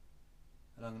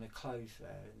 And I'm going to close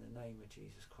there in the name of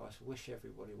Jesus Christ. Wish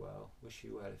everybody well. Wish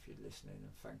you well if you're listening,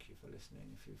 and thank you for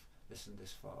listening if you've listened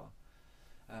this far.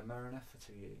 Maranatha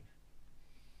to you.